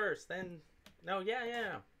 plug in first. Then, no,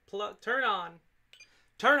 yeah. Turn on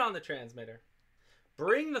the transmitter.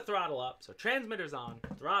 Bring the throttle up. So transmitter's on,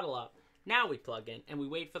 throttle up. Now we plug in and we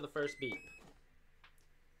wait for the first beep.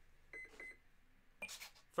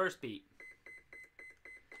 First beep.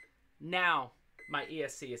 Now my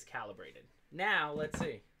ESC is calibrated. Now, let's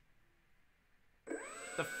see.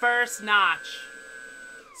 The first notch.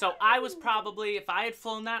 So I was probably, if I had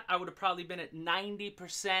flown that, I would have probably been at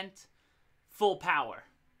 90% full power.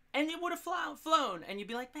 And it would have flown. And you'd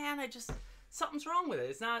be like, man, something's wrong with it.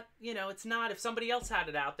 It's not, it's not, if somebody else had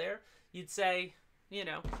it out there, you'd say,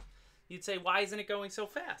 why isn't it going so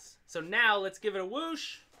fast? So now let's give it a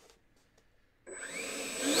whoosh.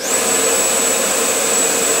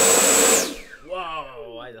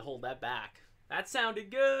 Whoa, I had to hold that back. That sounded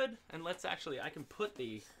good. And let's actually, I can put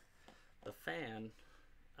the fan.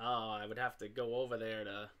 Oh, I would have to go over there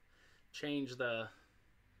to change the,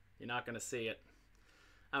 you're not going to see it.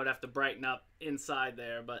 I would have to brighten up inside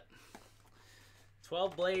there, but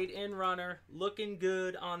 12 blade in runner, looking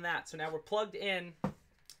good on that. So now we're plugged in.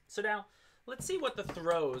 So now let's see what the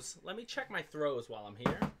throws, let me check my throws while I'm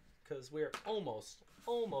here, because we're almost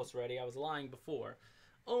ready. I was lying before.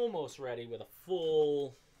 Almost ready with a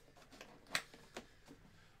full,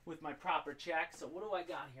 with my proper check. So what do I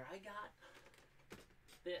got here? I got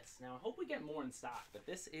this. Now I hope we get more in stock, but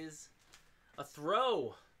this is a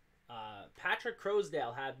throw. Patrick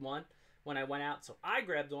Crosdale had one when I went out, so I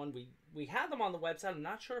grabbed one. We had them on the website. I'm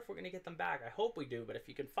not sure if we're going to get them back. I hope we do, but if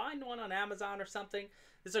you can find one on Amazon or something,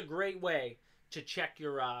 this is a great way to check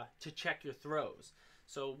your throws.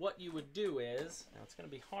 So what you would do is, now it's going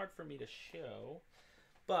to be hard for me to show,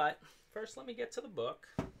 but first let me get to the book.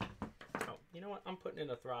 Oh, you know what? I'm putting in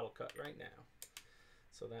a throttle cut right now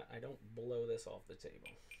so that I don't blow this off the table.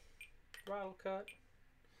 Throttle cut.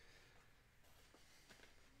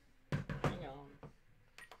 Hang on.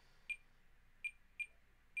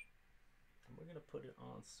 And we're going to put it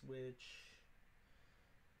on switch.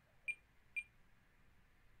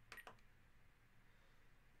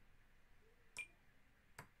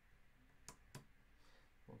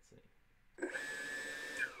 Let's see.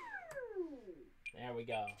 There we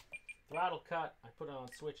go. Throttle cut. I put it on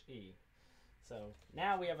switch E. So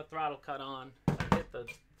now we have a throttle cut on. If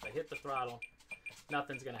I hit the throttle,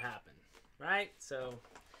 nothing's going to happen. Right? So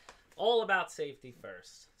all about safety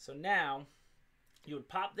first. So now you would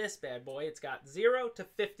pop this bad boy. It's got 0 to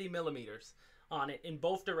 50 millimeters on it in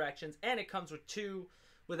both directions, and it comes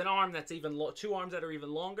with an arm that's two arms that are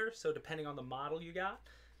even longer. So depending on the model you got,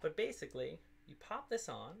 but basically you pop this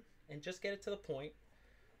on and just get it to the point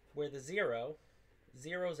where the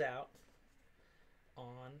zeroes out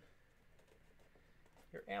on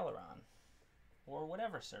your aileron or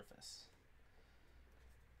whatever surface.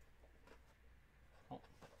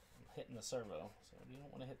 Hitting the servo, so you don't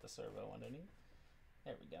want to hit the servo underneath.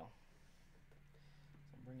 There we go.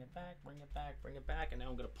 So bring it back, bring it back, bring it back, and now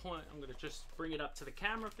I'm going to just bring it up to the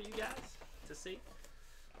camera for you guys to see.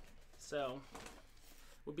 So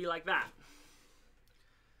it would be like that.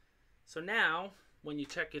 So now when you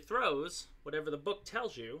check your throws, whatever the book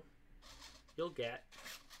tells you, you'll get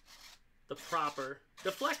the proper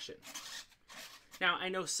deflection. Now I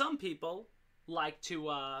know some people like to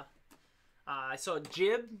I saw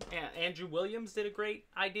Jib, Andrew Williams did a great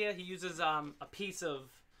idea. He uses a piece of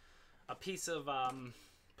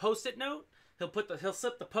Post-it note. He'll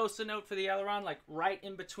slip the Post-it note for the aileron like right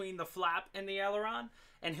in between the flap and the aileron,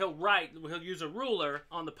 and he'll use a ruler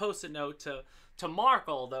on the Post-it note to mark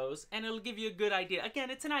all those, and it'll give you a good idea. Again,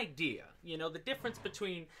 it's an idea. The difference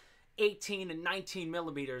between 18 and 19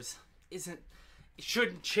 millimeters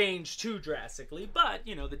shouldn't change too drastically, but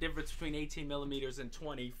the difference between 18 millimeters and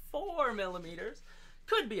 24 millimeters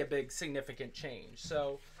could be a big significant change.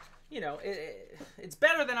 So it's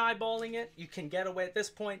better than eyeballing it. You can get away at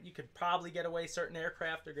this point. You could probably get away. Certain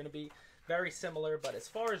aircraft are going to be very similar, but as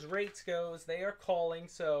far as rates goes, they are calling.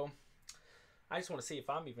 So I just want to see if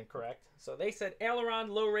I'm even correct. So they said aileron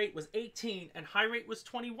low rate was 18 and high rate was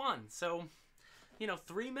 21. So, you know,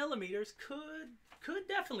 3 millimeters could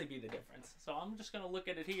definitely be the difference. So I'm just going to look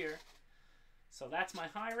at it here. So that's my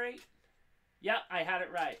high rate. Yep, I had it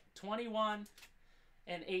right. 21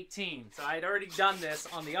 and 18. So I had already done this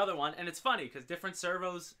on the other one. And it's funny because different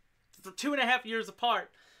servos for 2.5 years apart.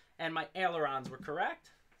 And my ailerons were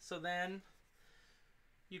correct. So then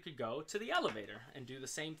you could go to the elevator and do the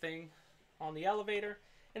same thing on the elevator.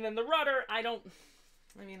 And then the rudder, I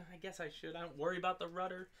guess I should. I don't worry about the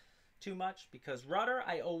rudder too much because rudder,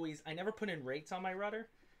 I never put in rates on my rudder.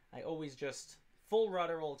 I always just full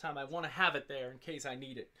rudder all the time. I want to have it there in case I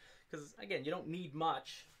need it. Because, again, you don't need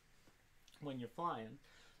much when you're flying.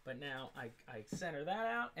 But now I center that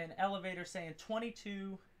out. And elevator saying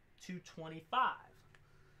 22 to 25.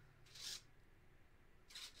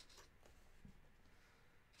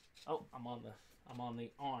 Oh, I'm on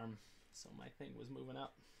the arm. So my thing was moving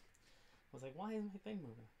up. I was like, why is my thing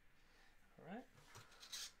moving? All right.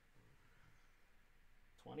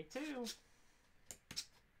 22.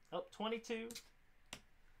 Oh, 22.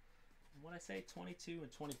 What I say? 22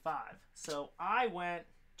 and 25. So I went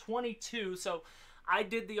 22. So I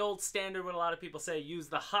did the old standard what a lot of people say, use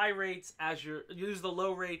the low rates as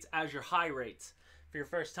your high rates for your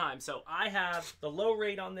first time. So I have the low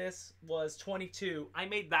rate on this was 22. I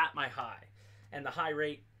made that my high. And the high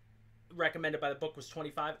rate recommended by the book was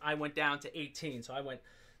 25. I went down to 18. So I went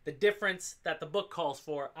the difference that the book calls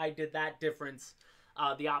for. I did that difference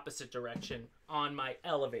the opposite direction on my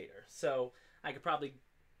elevator. So I could probably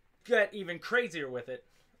get even crazier with it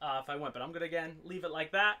if I went. But I'm going to, again, leave it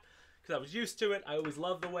like that because I was used to it. I always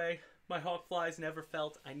loved the way my Hawk flies. Never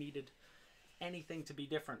felt I needed anything to be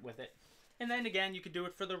different with it. And then, again, you could do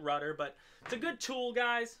it for the rudder. But it's a good tool,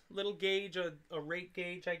 guys. Little gauge, a rate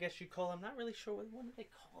gauge, I guess you call it. I'm not really sure. What did they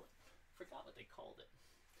call it? I forgot what they called it.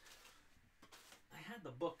 I had the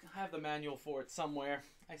book. I have the manual for it somewhere.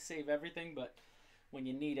 I save everything, but when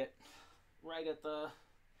you need it right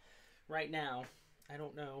now, I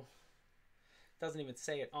don't know. It doesn't even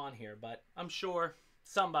say it on here, but I'm sure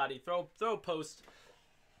somebody throw a post,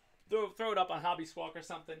 throw it up on Hobby Squawk or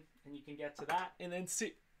something, and you can get to that. And then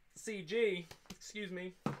CG,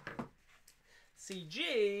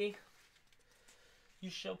 you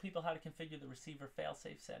show people how to configure the receiver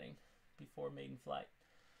failsafe setting before maiden flight.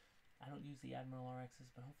 I don't use the Admiral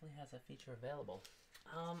RXs, but hopefully it has that feature available.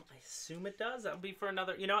 I assume it does. That would be for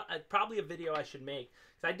another, probably a video I should make.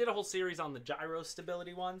 Because I did a whole series on the gyro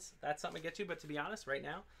stability ones. That's something to get to, but to be honest, right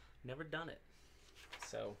now, never done it.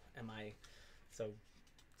 So,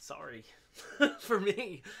 sorry for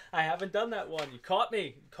me. I haven't done that one. You caught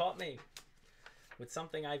me. With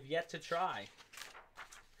something I've yet to try.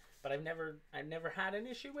 But I've never had an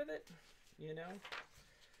issue with it,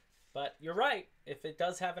 But you're right. If it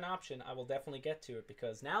does have an option, I will definitely get to it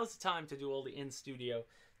because now's the time to do all the in-studio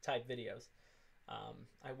type videos.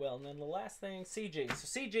 I will. And then the last thing, CG.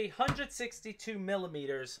 So CG, 162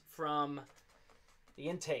 millimeters from the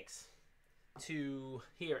intakes to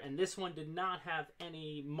here. And this one did not have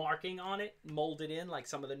any marking on it, molded in like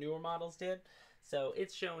some of the newer models did. So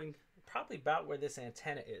it's showing probably about where this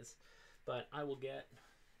antenna is. But I will let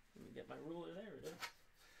me get my ruler. There it is.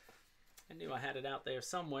 I knew I had it out there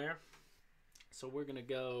somewhere. So we're going to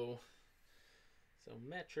go,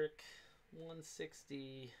 metric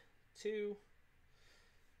 162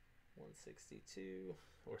 or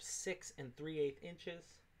 6 3/8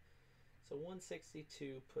 inches. So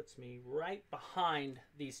 162 puts me right behind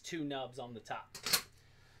these two nubs on the top.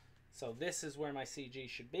 So this is where my CG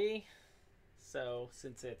should be. So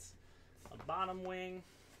since it's a bottom wing,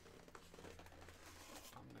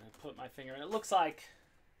 I'm going to put my finger in. It looks like,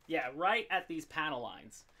 yeah, right at these panel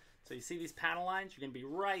lines. So you see these panel lines? You're going to be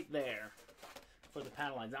right there for the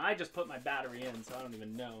panel lines. Now, I just put my battery in, so I don't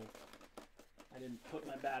even know. I didn't put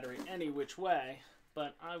my battery any which way,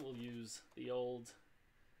 but I will use the old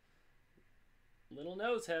little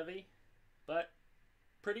nose heavy, but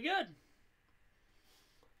pretty good.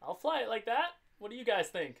 I'll fly it like that. What do you guys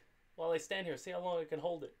think? While I stand here, see how long I can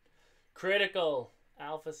hold it. Critical.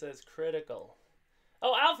 Alpha says critical.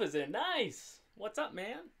 Oh, Alpha's in. Nice. What's up,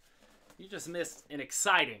 man? You just missed an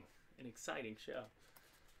exciting show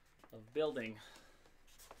of building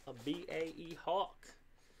a BAE Hawk.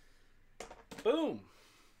 Boom.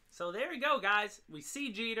 So there you go, guys. We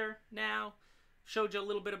CG'd her now. Showed you a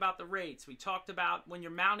little bit about the rates. We talked about when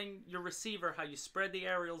you're mounting your receiver, how you spread the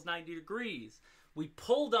aerials 90 degrees. We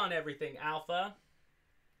pulled on everything, Alpha.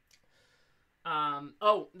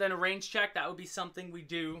 Then a range check. That would be something we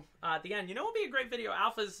do at the end. You know what would be a great video?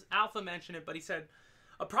 Alpha mentioned it, but he said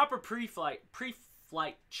a proper pre-flight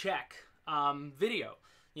check video.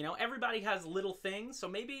 You know, everybody has little things, so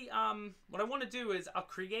maybe what I want to do is I'll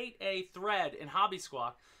create a thread in Hobby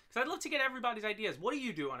Squawk, because I'd love to get everybody's ideas. What do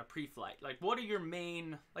you do on a pre-flight? Like, what are your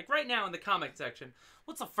main, like right now in the comment section,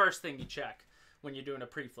 what's the first thing you check when you're doing a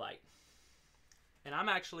pre-flight? And I'm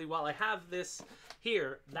actually, while I have this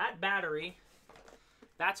here, that battery,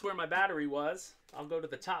 that's where my battery was. I'll go to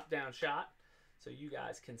the top-down shot so you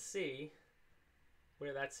guys can see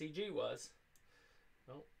where that CG was.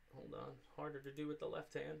 Oh, hold on. Harder to do with the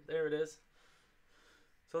left hand. There it is.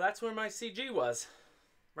 So that's where my CG was.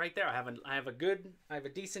 Right there. I have a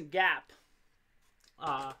decent gap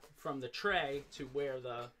from the tray to where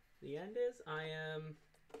the end is. I am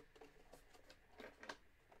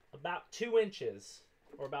about 2 inches,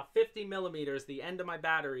 or about 50 millimeters, the end of my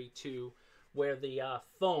battery to where the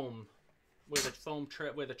foam, where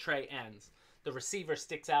the tray ends. The receiver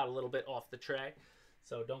sticks out a little bit off the tray,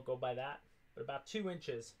 so don't go by that. But about 2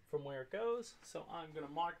 inches from where it goes. So I'm gonna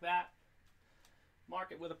mark that.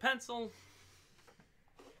 Mark it with a pencil.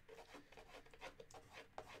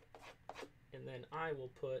 And then I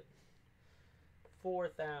will put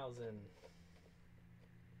 4,000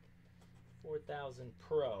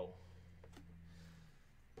 Pro,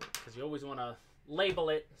 because you always want to label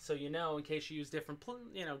it so you know, in case you use different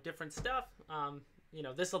stuff. You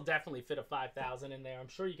know, this will definitely fit a 5,000 in there. I'm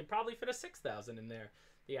sure you could probably fit a 6,000 in there,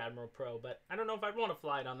 the Admiral Pro, but I don't know if I'd want to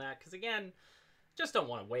fly it on that, because again, just don't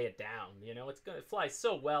want to weigh it down. You know, it flies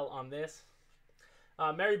so well on this.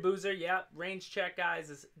 Mary Boozer, yeah, range check, guys,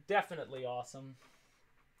 is definitely awesome.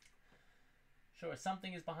 Sure,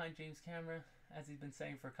 something is behind James' camera, as he's been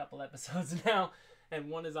saying for a couple episodes now, and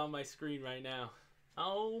one is on my screen right now.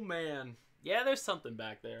 Oh, man. Yeah, there's something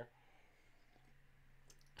back there.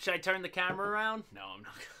 Should I turn the camera around? No, I'm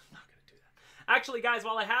not going to do that. Actually, guys,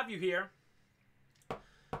 while I have you here,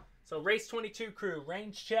 so Race 22 crew,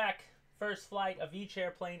 range check, first flight of each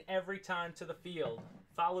airplane every time to the field,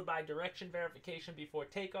 followed by direction verification before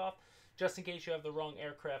takeoff, just in case you have the wrong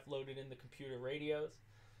aircraft loaded in the computer radios.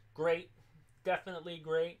 Great. Definitely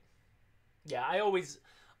great. Yeah, I always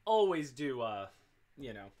do,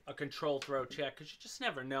 you know, a control throw check, because you just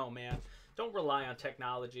never know, man. Don't rely on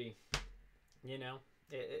technology, you know.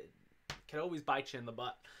 It can always bite you in the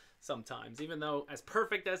butt sometimes. Even though as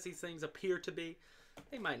perfect as these things appear to be,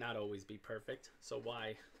 they might not always be perfect. So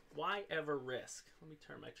why ever risk? Let me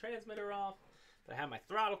turn my transmitter off. But I have my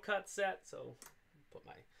throttle cut set, so put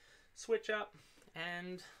my switch up,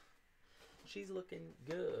 and she's looking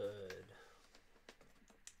good.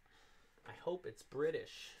 I hope it's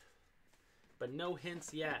British, but no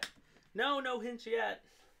hints yet. No hints yet,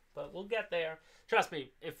 but we'll get there. Trust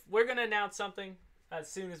me, if we're going to announce something,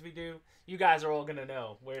 as soon as we do, you guys are all going to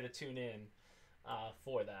know where to tune in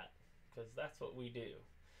for that, because that's what we do.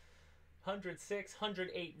 106,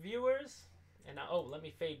 108 viewers. And now, oh, let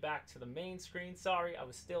me fade back to the main screen. Sorry, I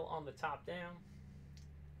was still on the top down.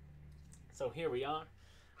 So here we are.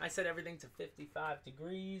 I set everything to 55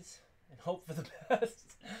 degrees and hope for the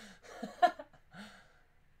best.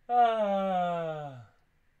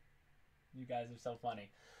 You guys are so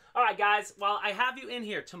funny. All right, guys, while I have you in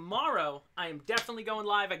here, tomorrow I am definitely going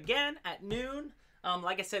live again at noon.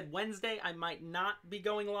 Like I said, Wednesday I might not be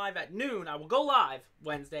going live at noon. I will go live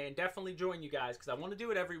Wednesday and definitely join you guys, because I want to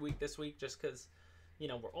do it every week this week, just because, you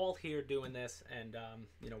know, we're all here doing this, and,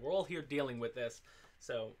 you know, we're all here dealing with this.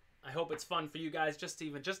 So I hope it's fun for you guys, just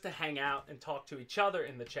to hang out and talk to each other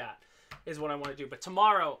in the chat is what I want to do. But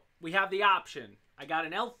tomorrow we have the option. I got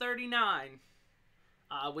an L39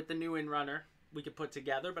 with the new in-runner we could put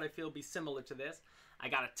together, but I feel it'll be similar to this. I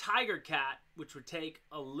got a Tiger Cat, which would take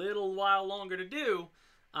a little while longer to do,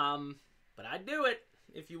 but I'd do it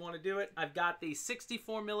if you want to do it. I've got the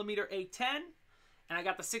 64mm A10, and I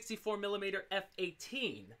got the 64mm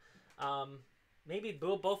F18. Maybe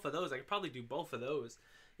both of those. I could probably do both of those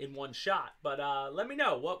in one shot, but let me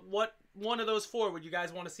know. What one of those four would you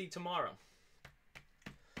guys want to see tomorrow?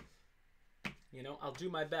 You know, I'll do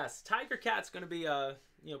my best. Tiger Cat's going to be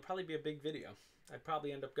probably be a big video. I'd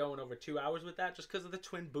probably end up going over 2 hours with that, just because of the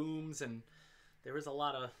twin booms, and there is a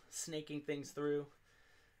lot of snaking things through.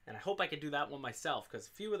 And I hope I could do that one myself, because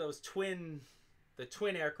a few of those twin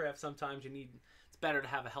aircraft, sometimes it's better to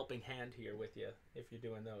have a helping hand here with you if you're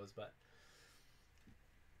doing those. But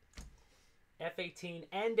F-18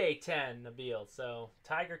 and A-10, Nabil. So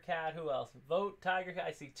Tiger Cat, who else? Vote Tiger Cat.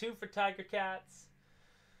 I see 2 for Tiger Cats.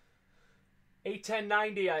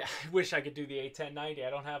 A1090, I wish I could do the A1090.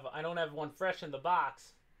 I don't have one fresh in the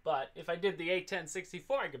box, but if I did the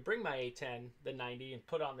A1064, I could bring my A10, the 90, and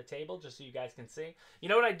put it on the table just so you guys can see. You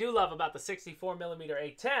know what I do love about the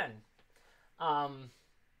 64mm A10?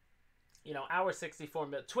 you know, our 64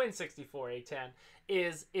 mil twin 64 A10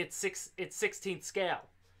 is it's 16th scale,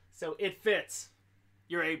 so it fits.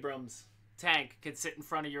 Your Abrams tank can sit in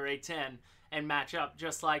front of your A10 and match up,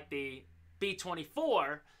 just like the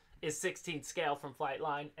B-24 is 16th scale from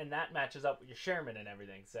Flightline, and that matches up with your Sherman and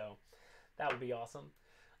everything. So that would be awesome.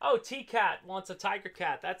 Oh, T-Cat wants a Tiger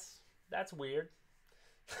Cat. That's weird.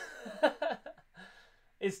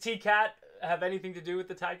 Is T-Cat have anything to do with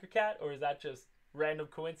the Tiger Cat, or is that just random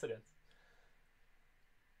coincidence?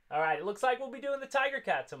 All right, it looks like we'll be doing the Tiger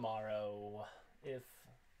Cat tomorrow, if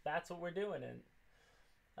that's what we're doing. And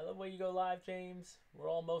I love the way you go live, James. We're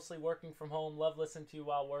all mostly working from home. Love listening to you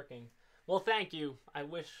while working. Well, thank you. I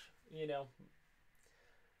wish, you know,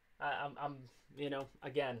 I'm you know,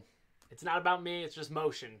 again, it's not about me. It's just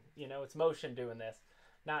motion. You know, it's motion doing this,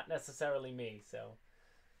 not necessarily me. So,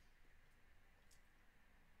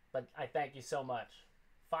 but I thank you so much.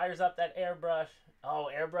 Fires up that airbrush. Oh,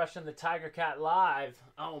 airbrushing the Tiger Cat live.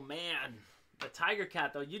 Oh, man. The Tiger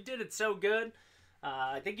Cat, though, you did it so good.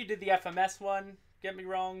 I think you did the FMS one. Get me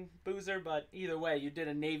wrong, Boozer, but either way, you did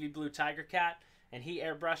a navy blue Tiger Cat, and he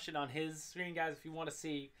airbrushed it on his screen. Guys, if you want to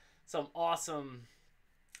see some awesome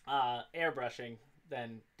airbrushing,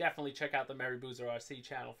 then definitely check out the Merry Boozer RC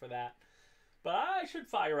channel for that. But I should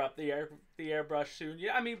fire up the airbrush soon.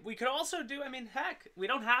 Yeah, I mean, we could also do, I mean, heck, we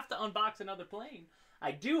don't have to unbox another plane.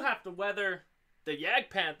 I do have to weather the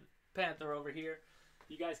Panther over here.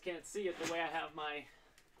 You guys can't see it the way I have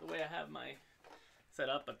my set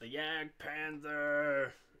up, but the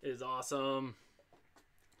Panther is awesome.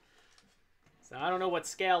 So I don't know what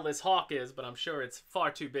scale this Hawk is, but I'm sure it's far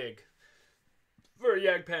too big for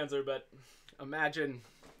a Panther. But imagine,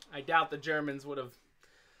 I doubt the Germans would have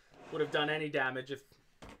done any damage if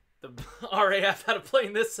the RAF had a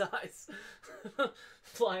plane this size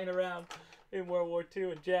flying around in World War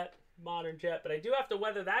II, a jet, modern jet. But I do have to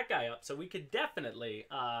weather that guy up, so we could definitely,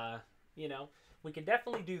 you know, we could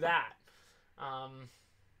definitely do that. I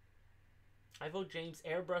vote James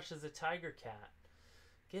airbrush as a Tiger Cat.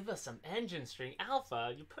 Give us some engine string.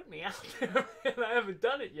 Alpha, you put me out there, and I haven't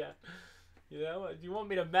done it yet. You know, do you want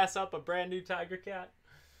me to mess up a brand new Tiger Cat?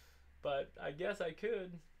 But I guess I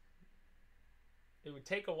could. It would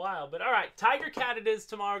take a while, but all right, Tiger Cat it is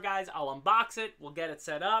tomorrow, guys. I'll unbox it, we'll get it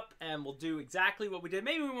set up, and we'll do exactly what we did.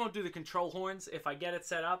 Maybe we won't do the control horns if I get it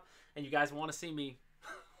set up, and you guys want to see me,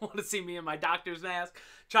 in my doctor's mask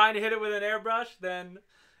trying to hit it with an airbrush, then,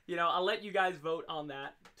 you know, I'll let you guys vote on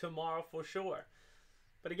that tomorrow for sure.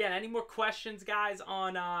 But again, any more questions, guys,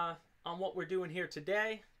 on what we're doing here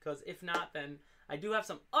today? Because if not, then I do have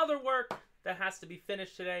some other work that has to be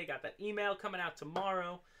finished today. Got that email coming out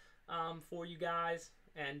tomorrow. For you guys,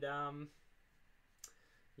 and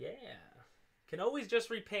yeah, can always just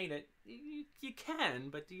repaint it. You can,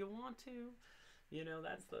 but do you want to? You know,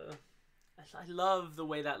 that's the. I love the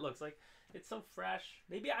way that looks. Like, it's so fresh.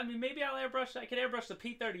 Maybe I'll airbrush. I could airbrush the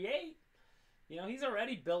P-38. You know, he's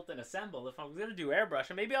already built and assembled. If I was gonna do airbrush,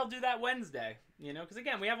 and maybe I'll do that Wednesday. You know, because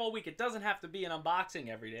again, we have all week. It doesn't have to be an unboxing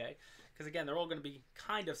every day. Because again, they're all gonna be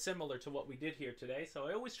kind of similar to what we did here today. So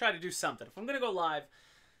I always try to do something. If I'm gonna go live,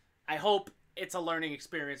 I hope it's a learning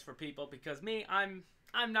experience for people, because me, I'm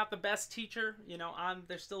not the best teacher. You know,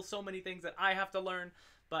 there's still so many things that I have to learn,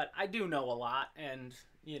 but I do know a lot, and,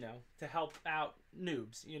 you know, to help out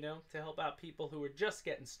noobs, you know, to help out people who are just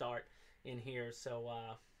getting started in here. So,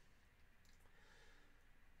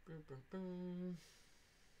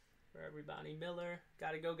 for everybody, Miller,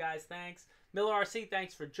 gotta go, guys. Thanks. Miller RC,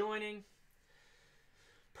 thanks for joining.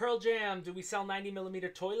 Pearl Jam, do we sell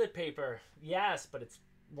 90mm toilet paper? Yes, but it's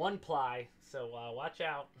one ply, so watch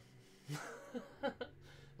out.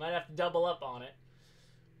 Might have to double up on it.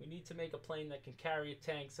 We need to make a plane that can carry a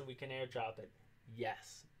tank so we can airdrop it.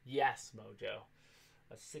 Yes, yes, Mojo.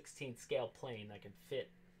 A 16th scale plane that can fit.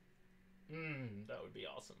 That would be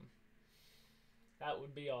awesome. That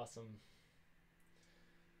would be awesome.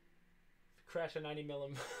 If you crash a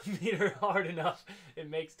 90mm hard enough, it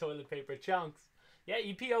makes toilet paper chunks. Yeah,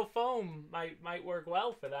 EPO foam might work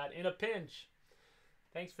well for that in a pinch.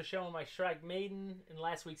 Thanks for showing my Shrike Maiden in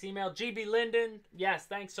last week's email. GB Linden, yes,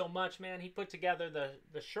 thanks so much, man. He put together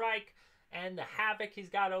the Shrike and the Havoc he's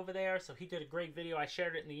got over there, so he did a great video. I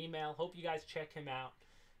shared it in the email. Hope you guys check him out.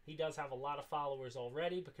 He does have a lot of followers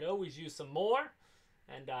already, but could always use some more.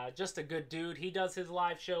 And just a good dude. He does his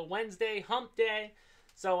live show Wednesday, Hump Day.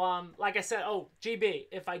 So, like I said, oh, GB,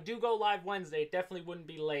 if I do go live Wednesday, it definitely wouldn't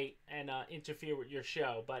be late and interfere with your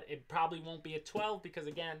show. But it probably won't be at 12 because,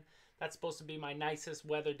 again, that's supposed to be my nicest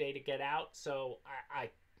weather day to get out. So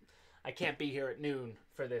I can't be here at noon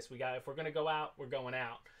for this. If we're going to go out, we're going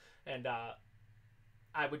out. And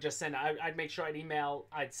I would just send, I'd make sure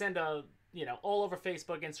I'd send a, you know, all over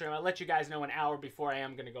Facebook, Instagram. I'll let you guys know an hour before I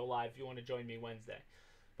am going to go live if you want to join me Wednesday.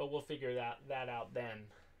 But we'll figure that out then.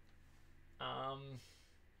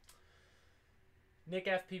 Nick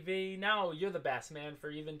FPV, no, you're the best, man, for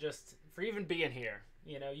even being here.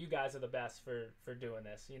 You know, you guys are the best for doing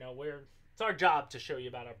this. You know, it's our job to show you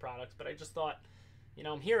about our products, but I just thought, you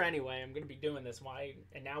know, I'm here anyway. I'm going to be doing this. Why?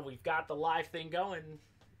 And now we've got the live thing going.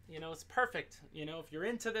 You know, it's perfect. You know, if you're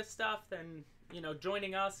into this stuff, then, you know,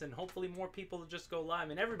 joining us, and hopefully more people will just go live.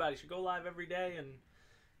 And everybody should go live every day and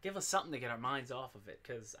give us something to get our minds off of it.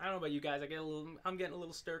 Because I don't know about you guys, I'm getting a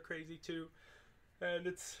little stir crazy too. And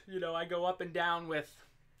it's, you know, I go up and down with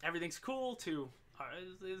everything's cool to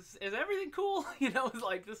is everything cool? You know, it's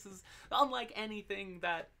like, this is unlike anything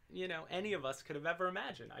that, you know, any of us could have ever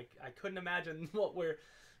imagined. I couldn't imagine what we're,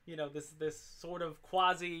 you know, this sort of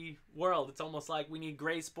quasi world. It's almost like we need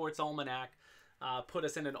Gray Sports Almanac put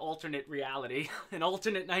us in an alternate reality, an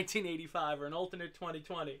alternate 1985 or an alternate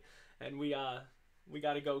 2020, and we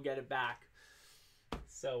got to go get it back.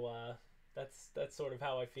 So that's sort of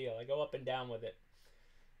how I feel. I go up and down with it.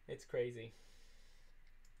 It's crazy.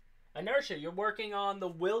 Inertia, you're working on the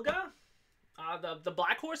Wilga, the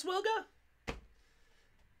Black Horse Wilga.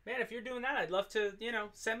 Man, if you're doing that, I'd love to, you know,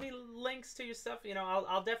 send me links to your stuff. You know,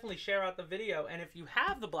 I'll definitely share out the video. And if you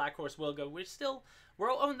have the Black Horse Wilga,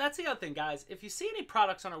 and that's the other thing, guys. If you see any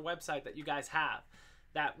products on our website that you guys have,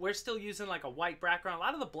 that we're still using like a white background, a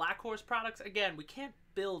lot of the Black Horse products, again, we can't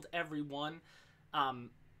build every one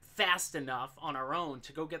fast enough on our own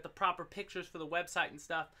to go get the proper pictures for the website and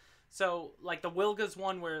stuff. So, like the Wilga's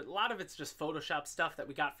one where a lot of it's just Photoshop stuff that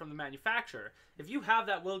we got from the manufacturer. If you have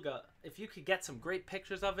that Wilga, if you could get some great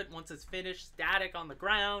pictures of it once it's finished, static on the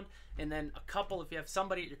ground, and then a couple, if you have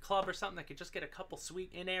somebody at your club or something that could just get a couple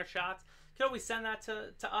sweet in-air shots, you can always send that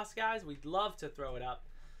to us, guys. We'd love to throw it up.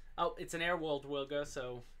 Oh, it's an Airworld Wilga,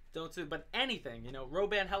 so don't do, but anything, you know,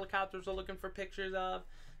 Roban helicopters are looking for pictures of,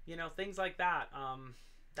 you know, things like that.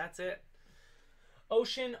 That's it.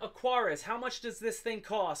 Ocean Aquarius, how much does this thing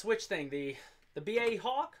cost? Which thing? The BAE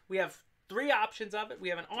Hawk? We have 3 options of it. We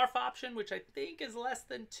have an ARF option, which I think is less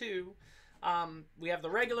than 2. We have the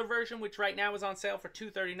regular version, which right now is on sale for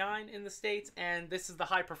 $239 in the States, and this is the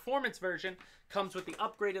high performance version. Comes with the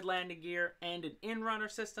upgraded landing gear and an in-runner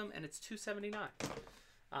system, and it's $279.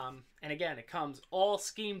 And again, it comes all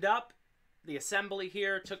schemed up. The assembly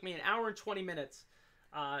here took me 1 hour and 20 minutes.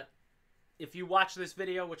 If you watch this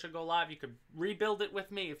video, which will go live, you could rebuild it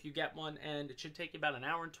with me if you get one, and it should take you about 1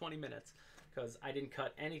 hour and 20 minutes because I didn't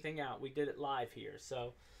cut anything out. We did it live here.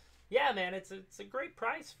 So, yeah, man, it's a great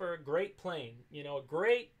price for a great plane. You know, a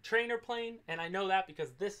great trainer plane, and I know that because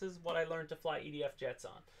this is what I learned to fly EDF jets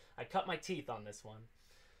on. I cut my teeth on this one,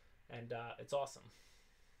 and it's awesome.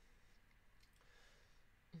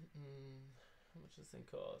 How much does this thing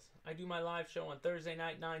cost? I do my live show on Thursday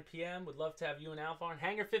night, 9 p.m. Would love to have you and Alpha on.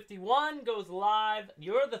 Hangar 51 goes live.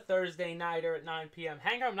 You're the Thursday nighter at 9 p.m.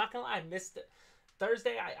 Hangar, I'm not going to lie, I missed it.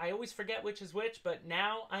 Thursday, I always forget which is which, but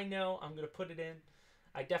now I know I'm going to put it in.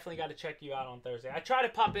 I definitely got to check you out on Thursday. I try to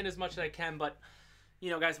pop in as much as I can, but,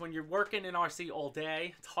 you know, guys, when you're working in RC all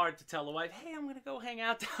day, it's hard to tell the wife, hey, I'm going to go hang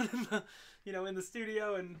out down in the, you know, in the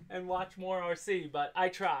studio and watch more RC. But I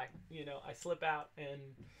try. You know, I slip out, and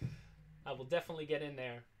I will definitely get in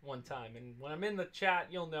there one time. And when I'm in the chat,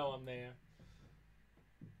 you'll know I'm there.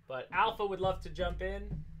 But Alpha would love to jump in.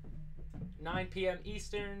 9 p.m.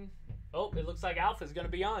 Eastern. Oh, it looks like Alpha's going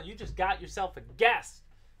to be on. You just got yourself a guest,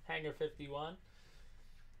 Hangar 51.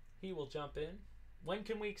 He will jump in. When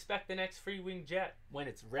can we expect the next Freewing jet? When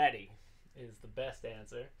it's ready is the best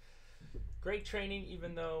answer. Great training,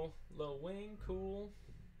 even though low wing. Cool.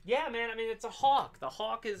 Yeah, man, I mean, it's a Hawk. The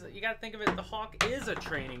Hawk is, you got to think of it, the Hawk is a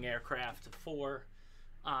training aircraft for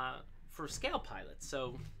scale pilots.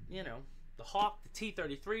 So, you know, the Hawk, the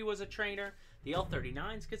T-33 was a trainer. The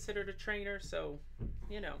L-39 is considered a trainer. So,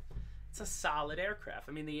 you know, it's a solid aircraft.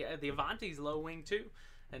 I mean, the Avanti's low wing too,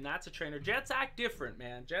 and that's a trainer. Jets act different,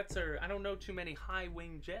 man. Jets are, I don't know too many high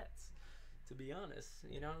wing jets, to be honest.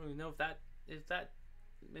 You know, I don't even know if that,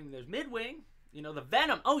 I mean, there's mid wing. You know, the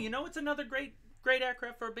Venom. Oh, you know, it's another great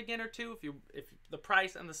aircraft for a beginner too. If the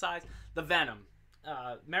price and the size, the Venom.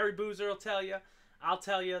 Mary Boozer will tell you. I'll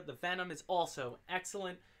tell you, the Venom is also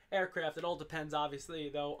excellent aircraft. It all depends, obviously,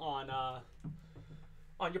 though, on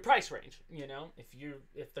your price range. You know,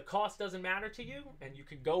 if the cost doesn't matter to you and you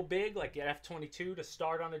could go big, like get F-22 to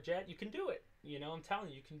start on a jet, you can do it. You know, I'm telling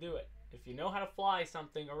you, you can do it. If you know how to fly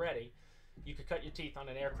something already, you could cut your teeth on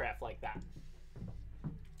an aircraft like that.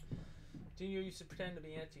 Do you used to pretend to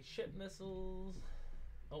be anti-ship missiles?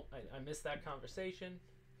 Oh, I missed that conversation.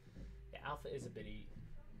 Yeah, Alpha is a bit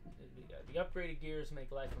The upgraded gears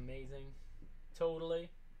make life amazing. Totally.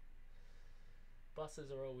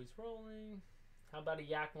 Buses are always rolling. How about a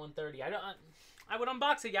Yak 130? I would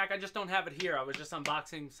unbox a Yak. I just don't have it here. I was just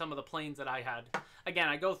unboxing some of the planes that I had. Again,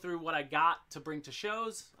 I go through what I got to bring to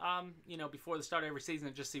shows, you know, before the start of every season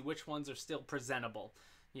and just see which ones are still presentable,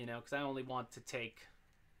 you know, because I only want to take,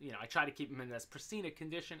 you know, I try to keep them in as pristine a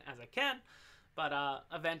condition as I can, but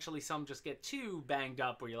eventually some just get too banged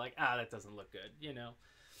up where you're like, that doesn't look good, you know.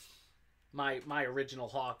 My original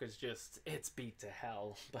Hawk is just, it's beat to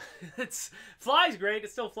hell, but it's flies great.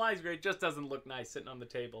 It still flies great. Just doesn't look nice sitting on the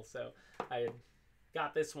table. So I had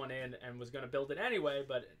got this one in and was going to build it anyway,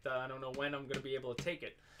 but I don't know when I'm going to be able to take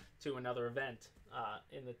it to another event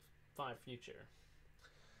in the far future.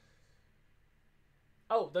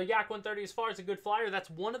 Oh, the Yak 130 as far as a good flyer, that's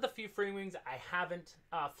one of the few Freewings I haven't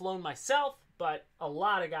flown myself, but a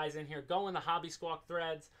lot of guys in here go in the Hobby Squawk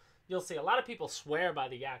threads. You'll see a lot of people swear by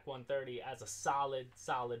the Yak 130 as a solid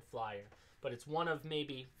flyer, but it's one of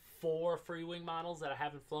maybe 4 Freewing models that I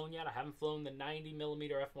haven't flown yet. I haven't flown the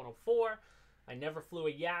 90mm F104. I never flew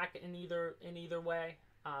a Yak in either way.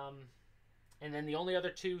 And then the only other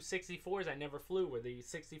 2 64s I never flew were the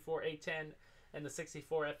 64 A10 and the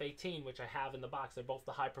 64 F18, which I have in the box. They're both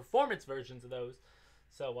the high performance versions of those.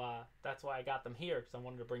 So that's why I got them here, because I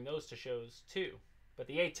wanted to bring those to shows too. But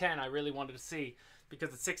the A10 I really wanted to see,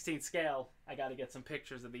 because at 16 scale, I got to get some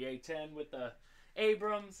pictures of the A10 with the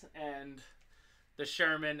Abrams and the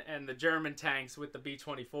Sherman and the German tanks with the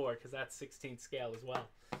B-24, because that's 16 scale as well.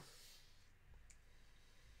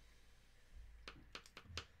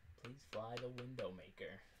 Please fly the window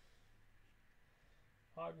maker.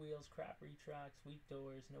 Hard wheels, crap retracts, weak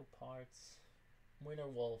doors, no parts. Winter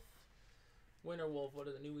Wolf. Winter Wolf, what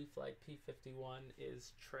are the new e-flite P-51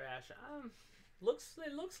 is trash.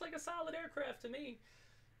 It looks like a solid aircraft to me.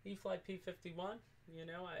 E-flite P-51, you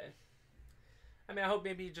know, I mean, I hope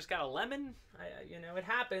maybe you just got a lemon. You know, it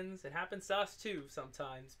happens. It happens to us too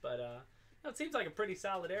sometimes. But you know, it seems like a pretty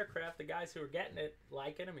solid aircraft. The guys who are getting it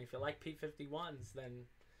like it. I mean, if you like P-51s, then,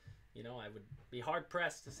 you know, I would be hard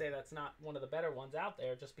pressed to say that's not one of the better ones out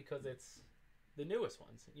there, just because it's the newest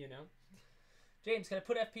ones. You know, James, can I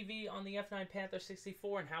put FPV on the F9 Panther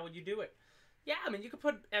 64, and how would you do it? Yeah, I mean, you could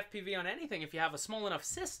put FPV on anything if you have a small enough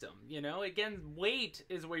system, you know. Again, weight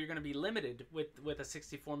is where you're going to be limited with a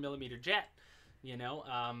 64mm jet, you know.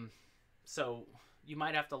 So you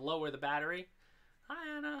might have to lower the battery.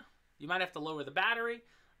 Hi, Anna. You might have to lower the battery,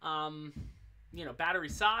 you know, battery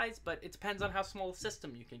size, but it depends on how small a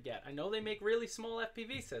system you can get. I know they make really small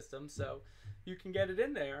FPV systems, so you can get it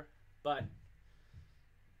in there, but,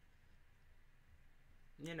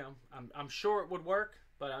 you know, I'm sure it would work.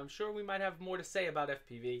 But I'm sure we might have more to say about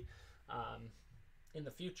FPV in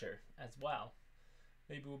the future as well.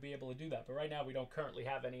 Maybe we'll be able to do that. But right now we don't currently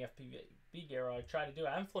have any FPV gear. I try to do it.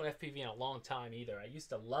 I haven't flown FPV in a long time either. I used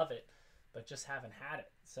to love it, but just haven't had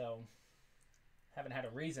it. So haven't had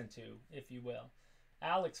a reason to, if you will.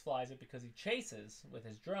 Alex flies it because he chases with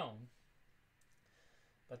his drone.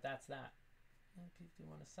 But that's that.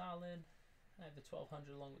 P51 is solid. I have the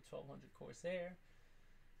 1200 along with 1200 Corsair.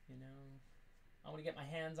 You know, I want to get my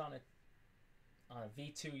hands on a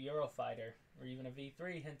V2 Eurofighter or even a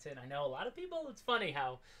V3 hinted. I know a lot of people, it's funny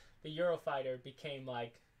how the Eurofighter became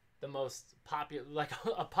like the most popular, like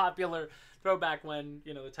a popular throwback when,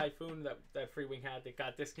 you know, the Typhoon that Freewing had that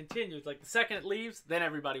got discontinued. Like the second it leaves, then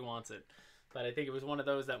everybody wants it. But I think it was one of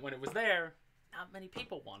those that when it was there, not many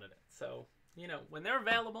people wanted it. So, you know, when they're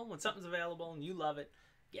available, when something's available and you love it,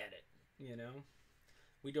 get it, you know.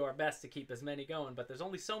 We do our best to keep as many going, but there's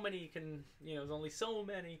only so many you can, you know, there's only so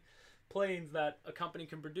many planes that a company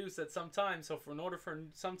can produce at some time. So in order for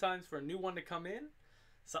sometimes for a new one to come in,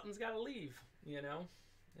 something's got to leave, you know.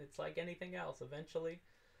 It's like anything else eventually,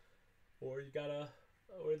 or you gotta,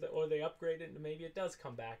 or they upgrade it and maybe it does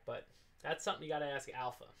come back, but that's something you got to ask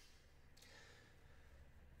Alpha.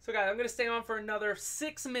 So guys, I'm going to stay on for another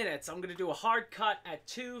 6 minutes. I'm going to do a hard cut at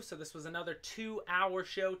 2, so this was another 2-hour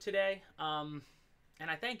show today. And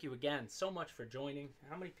I thank you again so much for joining.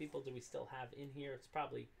 How many people do we still have in here? It's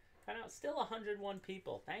probably kind of still 101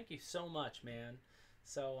 people. Thank you so much, man.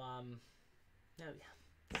 So, yeah,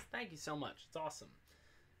 thank you so much. It's awesome.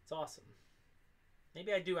 It's awesome.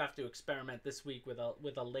 Maybe I do have to experiment this week with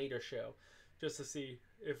a later show, just to see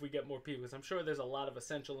if we get more people. Because I'm sure there's a lot of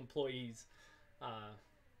essential employees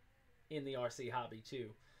in the RC hobby too,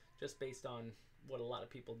 just based on what a lot of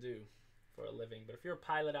people do for a living. But if you're a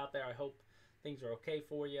pilot out there, I hope things are okay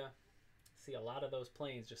for you. See a lot of those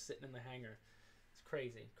planes just sitting in the hangar. It's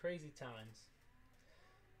crazy. Crazy times.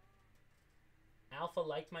 Alpha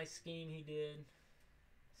liked my scheme he did.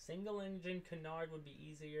 Single engine canard would be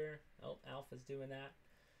easier. Oh, Alpha's doing that.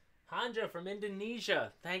 Hanja from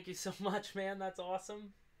Indonesia. Thank you so much, man. That's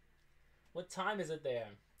awesome. What time is it there?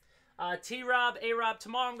 T-Rob, A-Rob,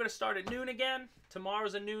 tomorrow I'm going to start at noon again.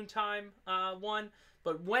 Tomorrow's a noon time one.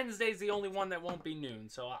 But Wednesday's the only one that won't be noon.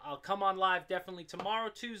 So I'll come on live definitely tomorrow,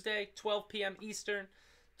 Tuesday, 12 p.m. Eastern.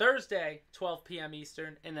 Thursday, 12 p.m.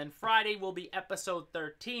 Eastern. And then Friday will be episode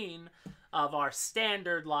 13 of our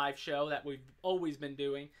standard live show that we've always been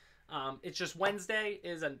doing. It's just Wednesday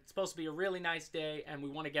is supposed to be a really nice day, and we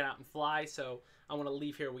want to get out and fly. So I want to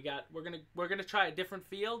leave here. We're gonna try a different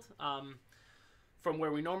field from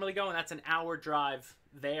where we normally go, and that's an hour drive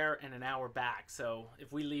there and an hour back. So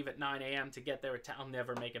if we leave at 9 a.m. to get there, I'll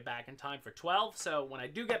never make it back in time for 12. So when I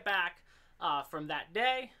do get back from that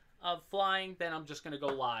day of flying, then I'm just gonna go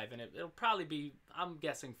live, and it'll probably be, I'm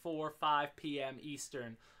guessing, 4 or 5 p.m.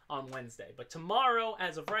 Eastern on Wednesday. But tomorrow,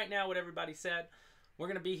 as of right now, what everybody said, we're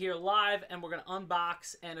going to be here live, and we're going to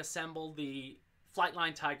unbox and assemble the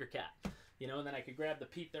Flightline Tiger Cat. You know, and then I could grab the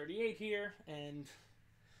P-38 here and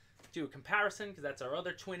do a comparison, because that's our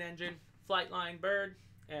other twin-engine Flightline bird.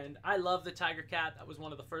 And I love the Tiger Cat. That was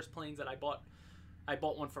one of the first planes that I bought. I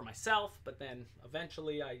bought one for myself, but then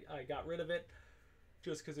eventually I got rid of it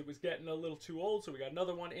just because it was getting a little too old. So we got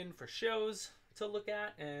another one in for shows to look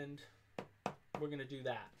at, and we're going to do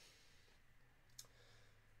that.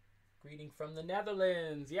 Greeting from the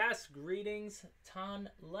Netherlands. Yes, greetings, Ton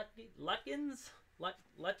Lutkins.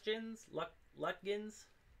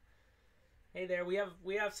 Hey there, we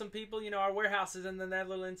have some people, you know, our warehouse is in the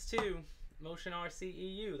Netherlands too. Motion RC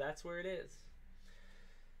EU, that's where it is.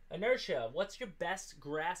 Inertia, what's your best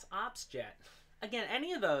grass ops jet? Again,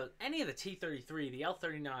 any of the T-33, the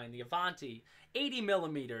L-39, the Avanti, 80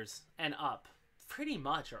 millimeters and up, pretty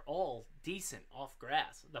much are all decent off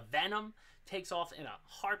grass. The Venom takes off in a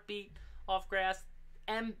heartbeat off grass.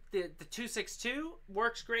 And the 262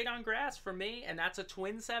 works great on grass for me, and that's a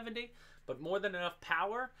twin 70, but more than enough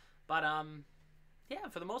power. But yeah,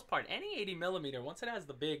 for the most part, any 80 millimeter, once it has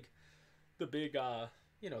the big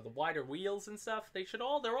you know, the wider wheels and stuff,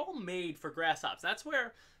 they're all made for grass ops. That's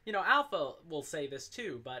where, you know, Alpha will say this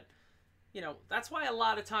too, but you know, that's why a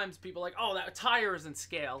lot of times people are like, oh, that tire isn't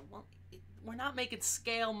scale. Well, we're not making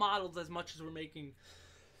scale models as much as we're making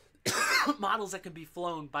models that can be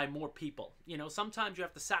flown by more people. You know, sometimes you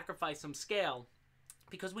have to sacrifice some scale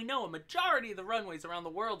because we know a majority of the runways around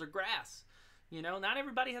the world are grass. You know, not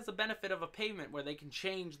everybody has the benefit of a pavement where they can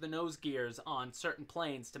change the nose gears on certain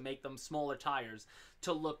planes to make them smaller tires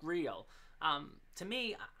to look real. To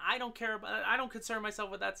me, I don't care about, I don't concern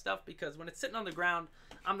myself with that stuff because when it's sitting on the ground,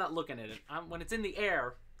 I'm not looking at it. When it's in the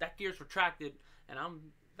air, that gear's retracted, and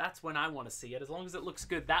that's when I want to see it. As long as it looks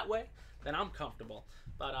good that way, then I'm comfortable.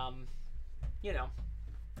 But you know,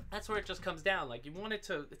 that's where it just comes down. Like, you want it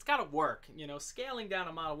to, it's got to work. You know, scaling down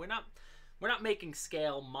a model, we're not making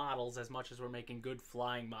scale models as much as we're making good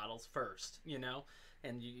flying models first. You know,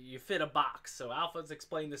 and you fit a box. So Alpha's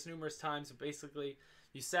explained this numerous times. Basically,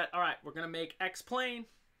 you set, all right, we're gonna make X plane.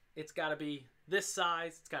 It's got to be this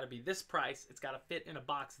size. It's got to be this price. It's got to fit in a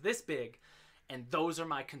box this big, and those are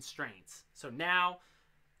my constraints. So now,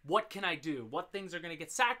 what can I do? What things are going to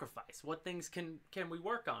get sacrificed? What things can we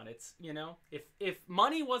work on? It's, you know, if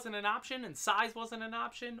money wasn't an option and size wasn't an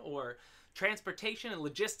option, or transportation and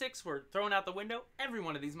logistics were thrown out the window, every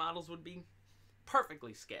one of these models would be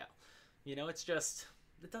perfectly scale. You know, it's just,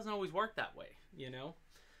 it doesn't always work that way, you know?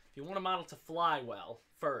 If you want a model to fly well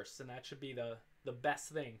first, and that should be the best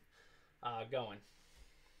thing going.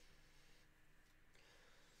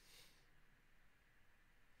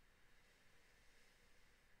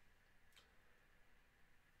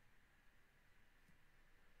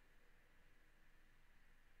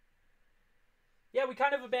 Yeah, we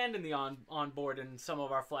kind of abandoned the onboard in some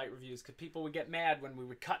of our flight reviews because people would get mad when we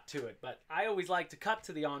would cut to it. But I always like to cut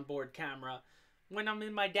to the onboard camera when I'm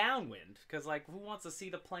in my downwind, because, like, who wants to see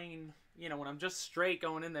the plane, you know, when I'm just straight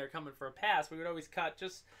going in there coming for a pass? We would always cut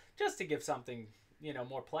just to give something, you know,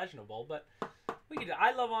 more pleasurable. But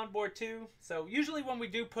I love onboard too. So usually when we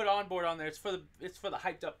do put onboard on there, it's for the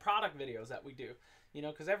hyped up product videos that we do. You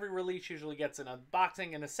know, because every release usually gets an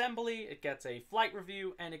unboxing and assembly, it gets a flight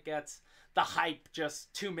review, and it gets the hype,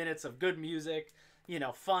 just 2 minutes of good music, you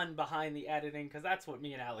know, fun behind the editing, because that's what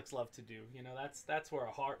me and Alex love to do. You know, that's where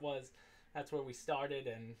our heart was. That's where we started,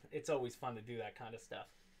 and it's always fun to do that kind of stuff.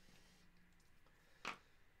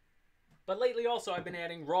 But lately also I've been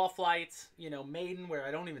adding raw flights, you know, maiden, where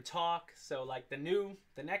I don't even talk. So like the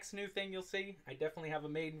next new thing you'll see, I definitely have a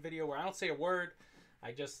maiden video where I don't say a word.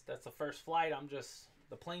 That's the first flight.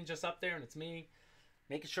 The plane's just up there and it's me.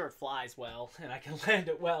 making sure it flies well and I can land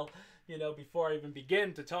it well, you know, before I even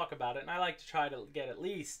begin to talk about it. And I like to try to get at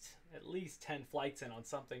least 10 flights in on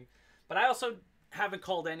something. But I also haven't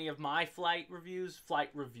called any of my flight reviews.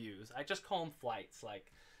 I just call them flights.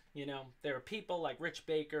 Like, you know, there are people like Rich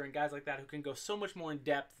Baker and guys like that who can go so much more in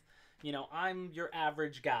depth. You know, I'm your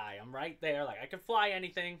average guy. I'm right there. Like, I can fly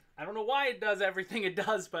anything. I don't know why it does everything it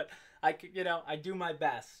does, but I do my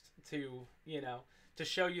best to, you know, to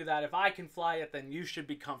show you that if I can fly it, then you should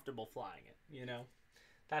be comfortable flying it, you know.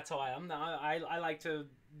 That's how I like to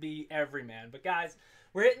be everyman. But guys,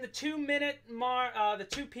 we're hitting the 2 minute mark, the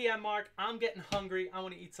 2 p.m. mark. I'm getting hungry. I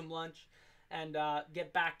want to eat some lunch and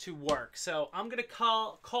get back to work. So I'm going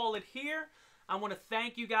to call it here. I want to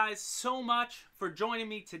thank you guys so much for joining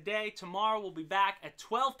me today. Tomorrow we'll be back at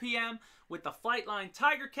 12 p.m. with the Flightline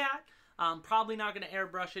Tiger Cat. I'm probably not going to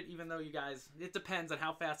airbrush it, even though you guys, it depends on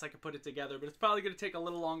how fast I can put it together. But it's probably going to take a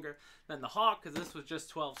little longer than the Hawk because this was just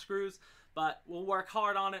 12 screws. But we'll work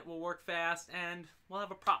hard on it. We'll work fast. And we'll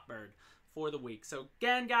have a prop bird for the week. So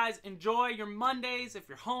again, guys, enjoy your Mondays. If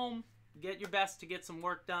you're home, get your best to get some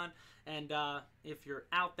work done. And if you're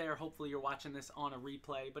out there, hopefully you're watching this on a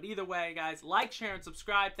replay. But either way, guys, like, share, and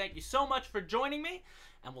subscribe. Thank you so much for joining me.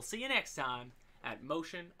 And we'll see you next time at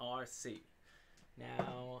Motion RC.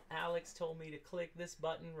 Now, Alex told me to click this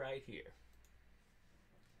button right here.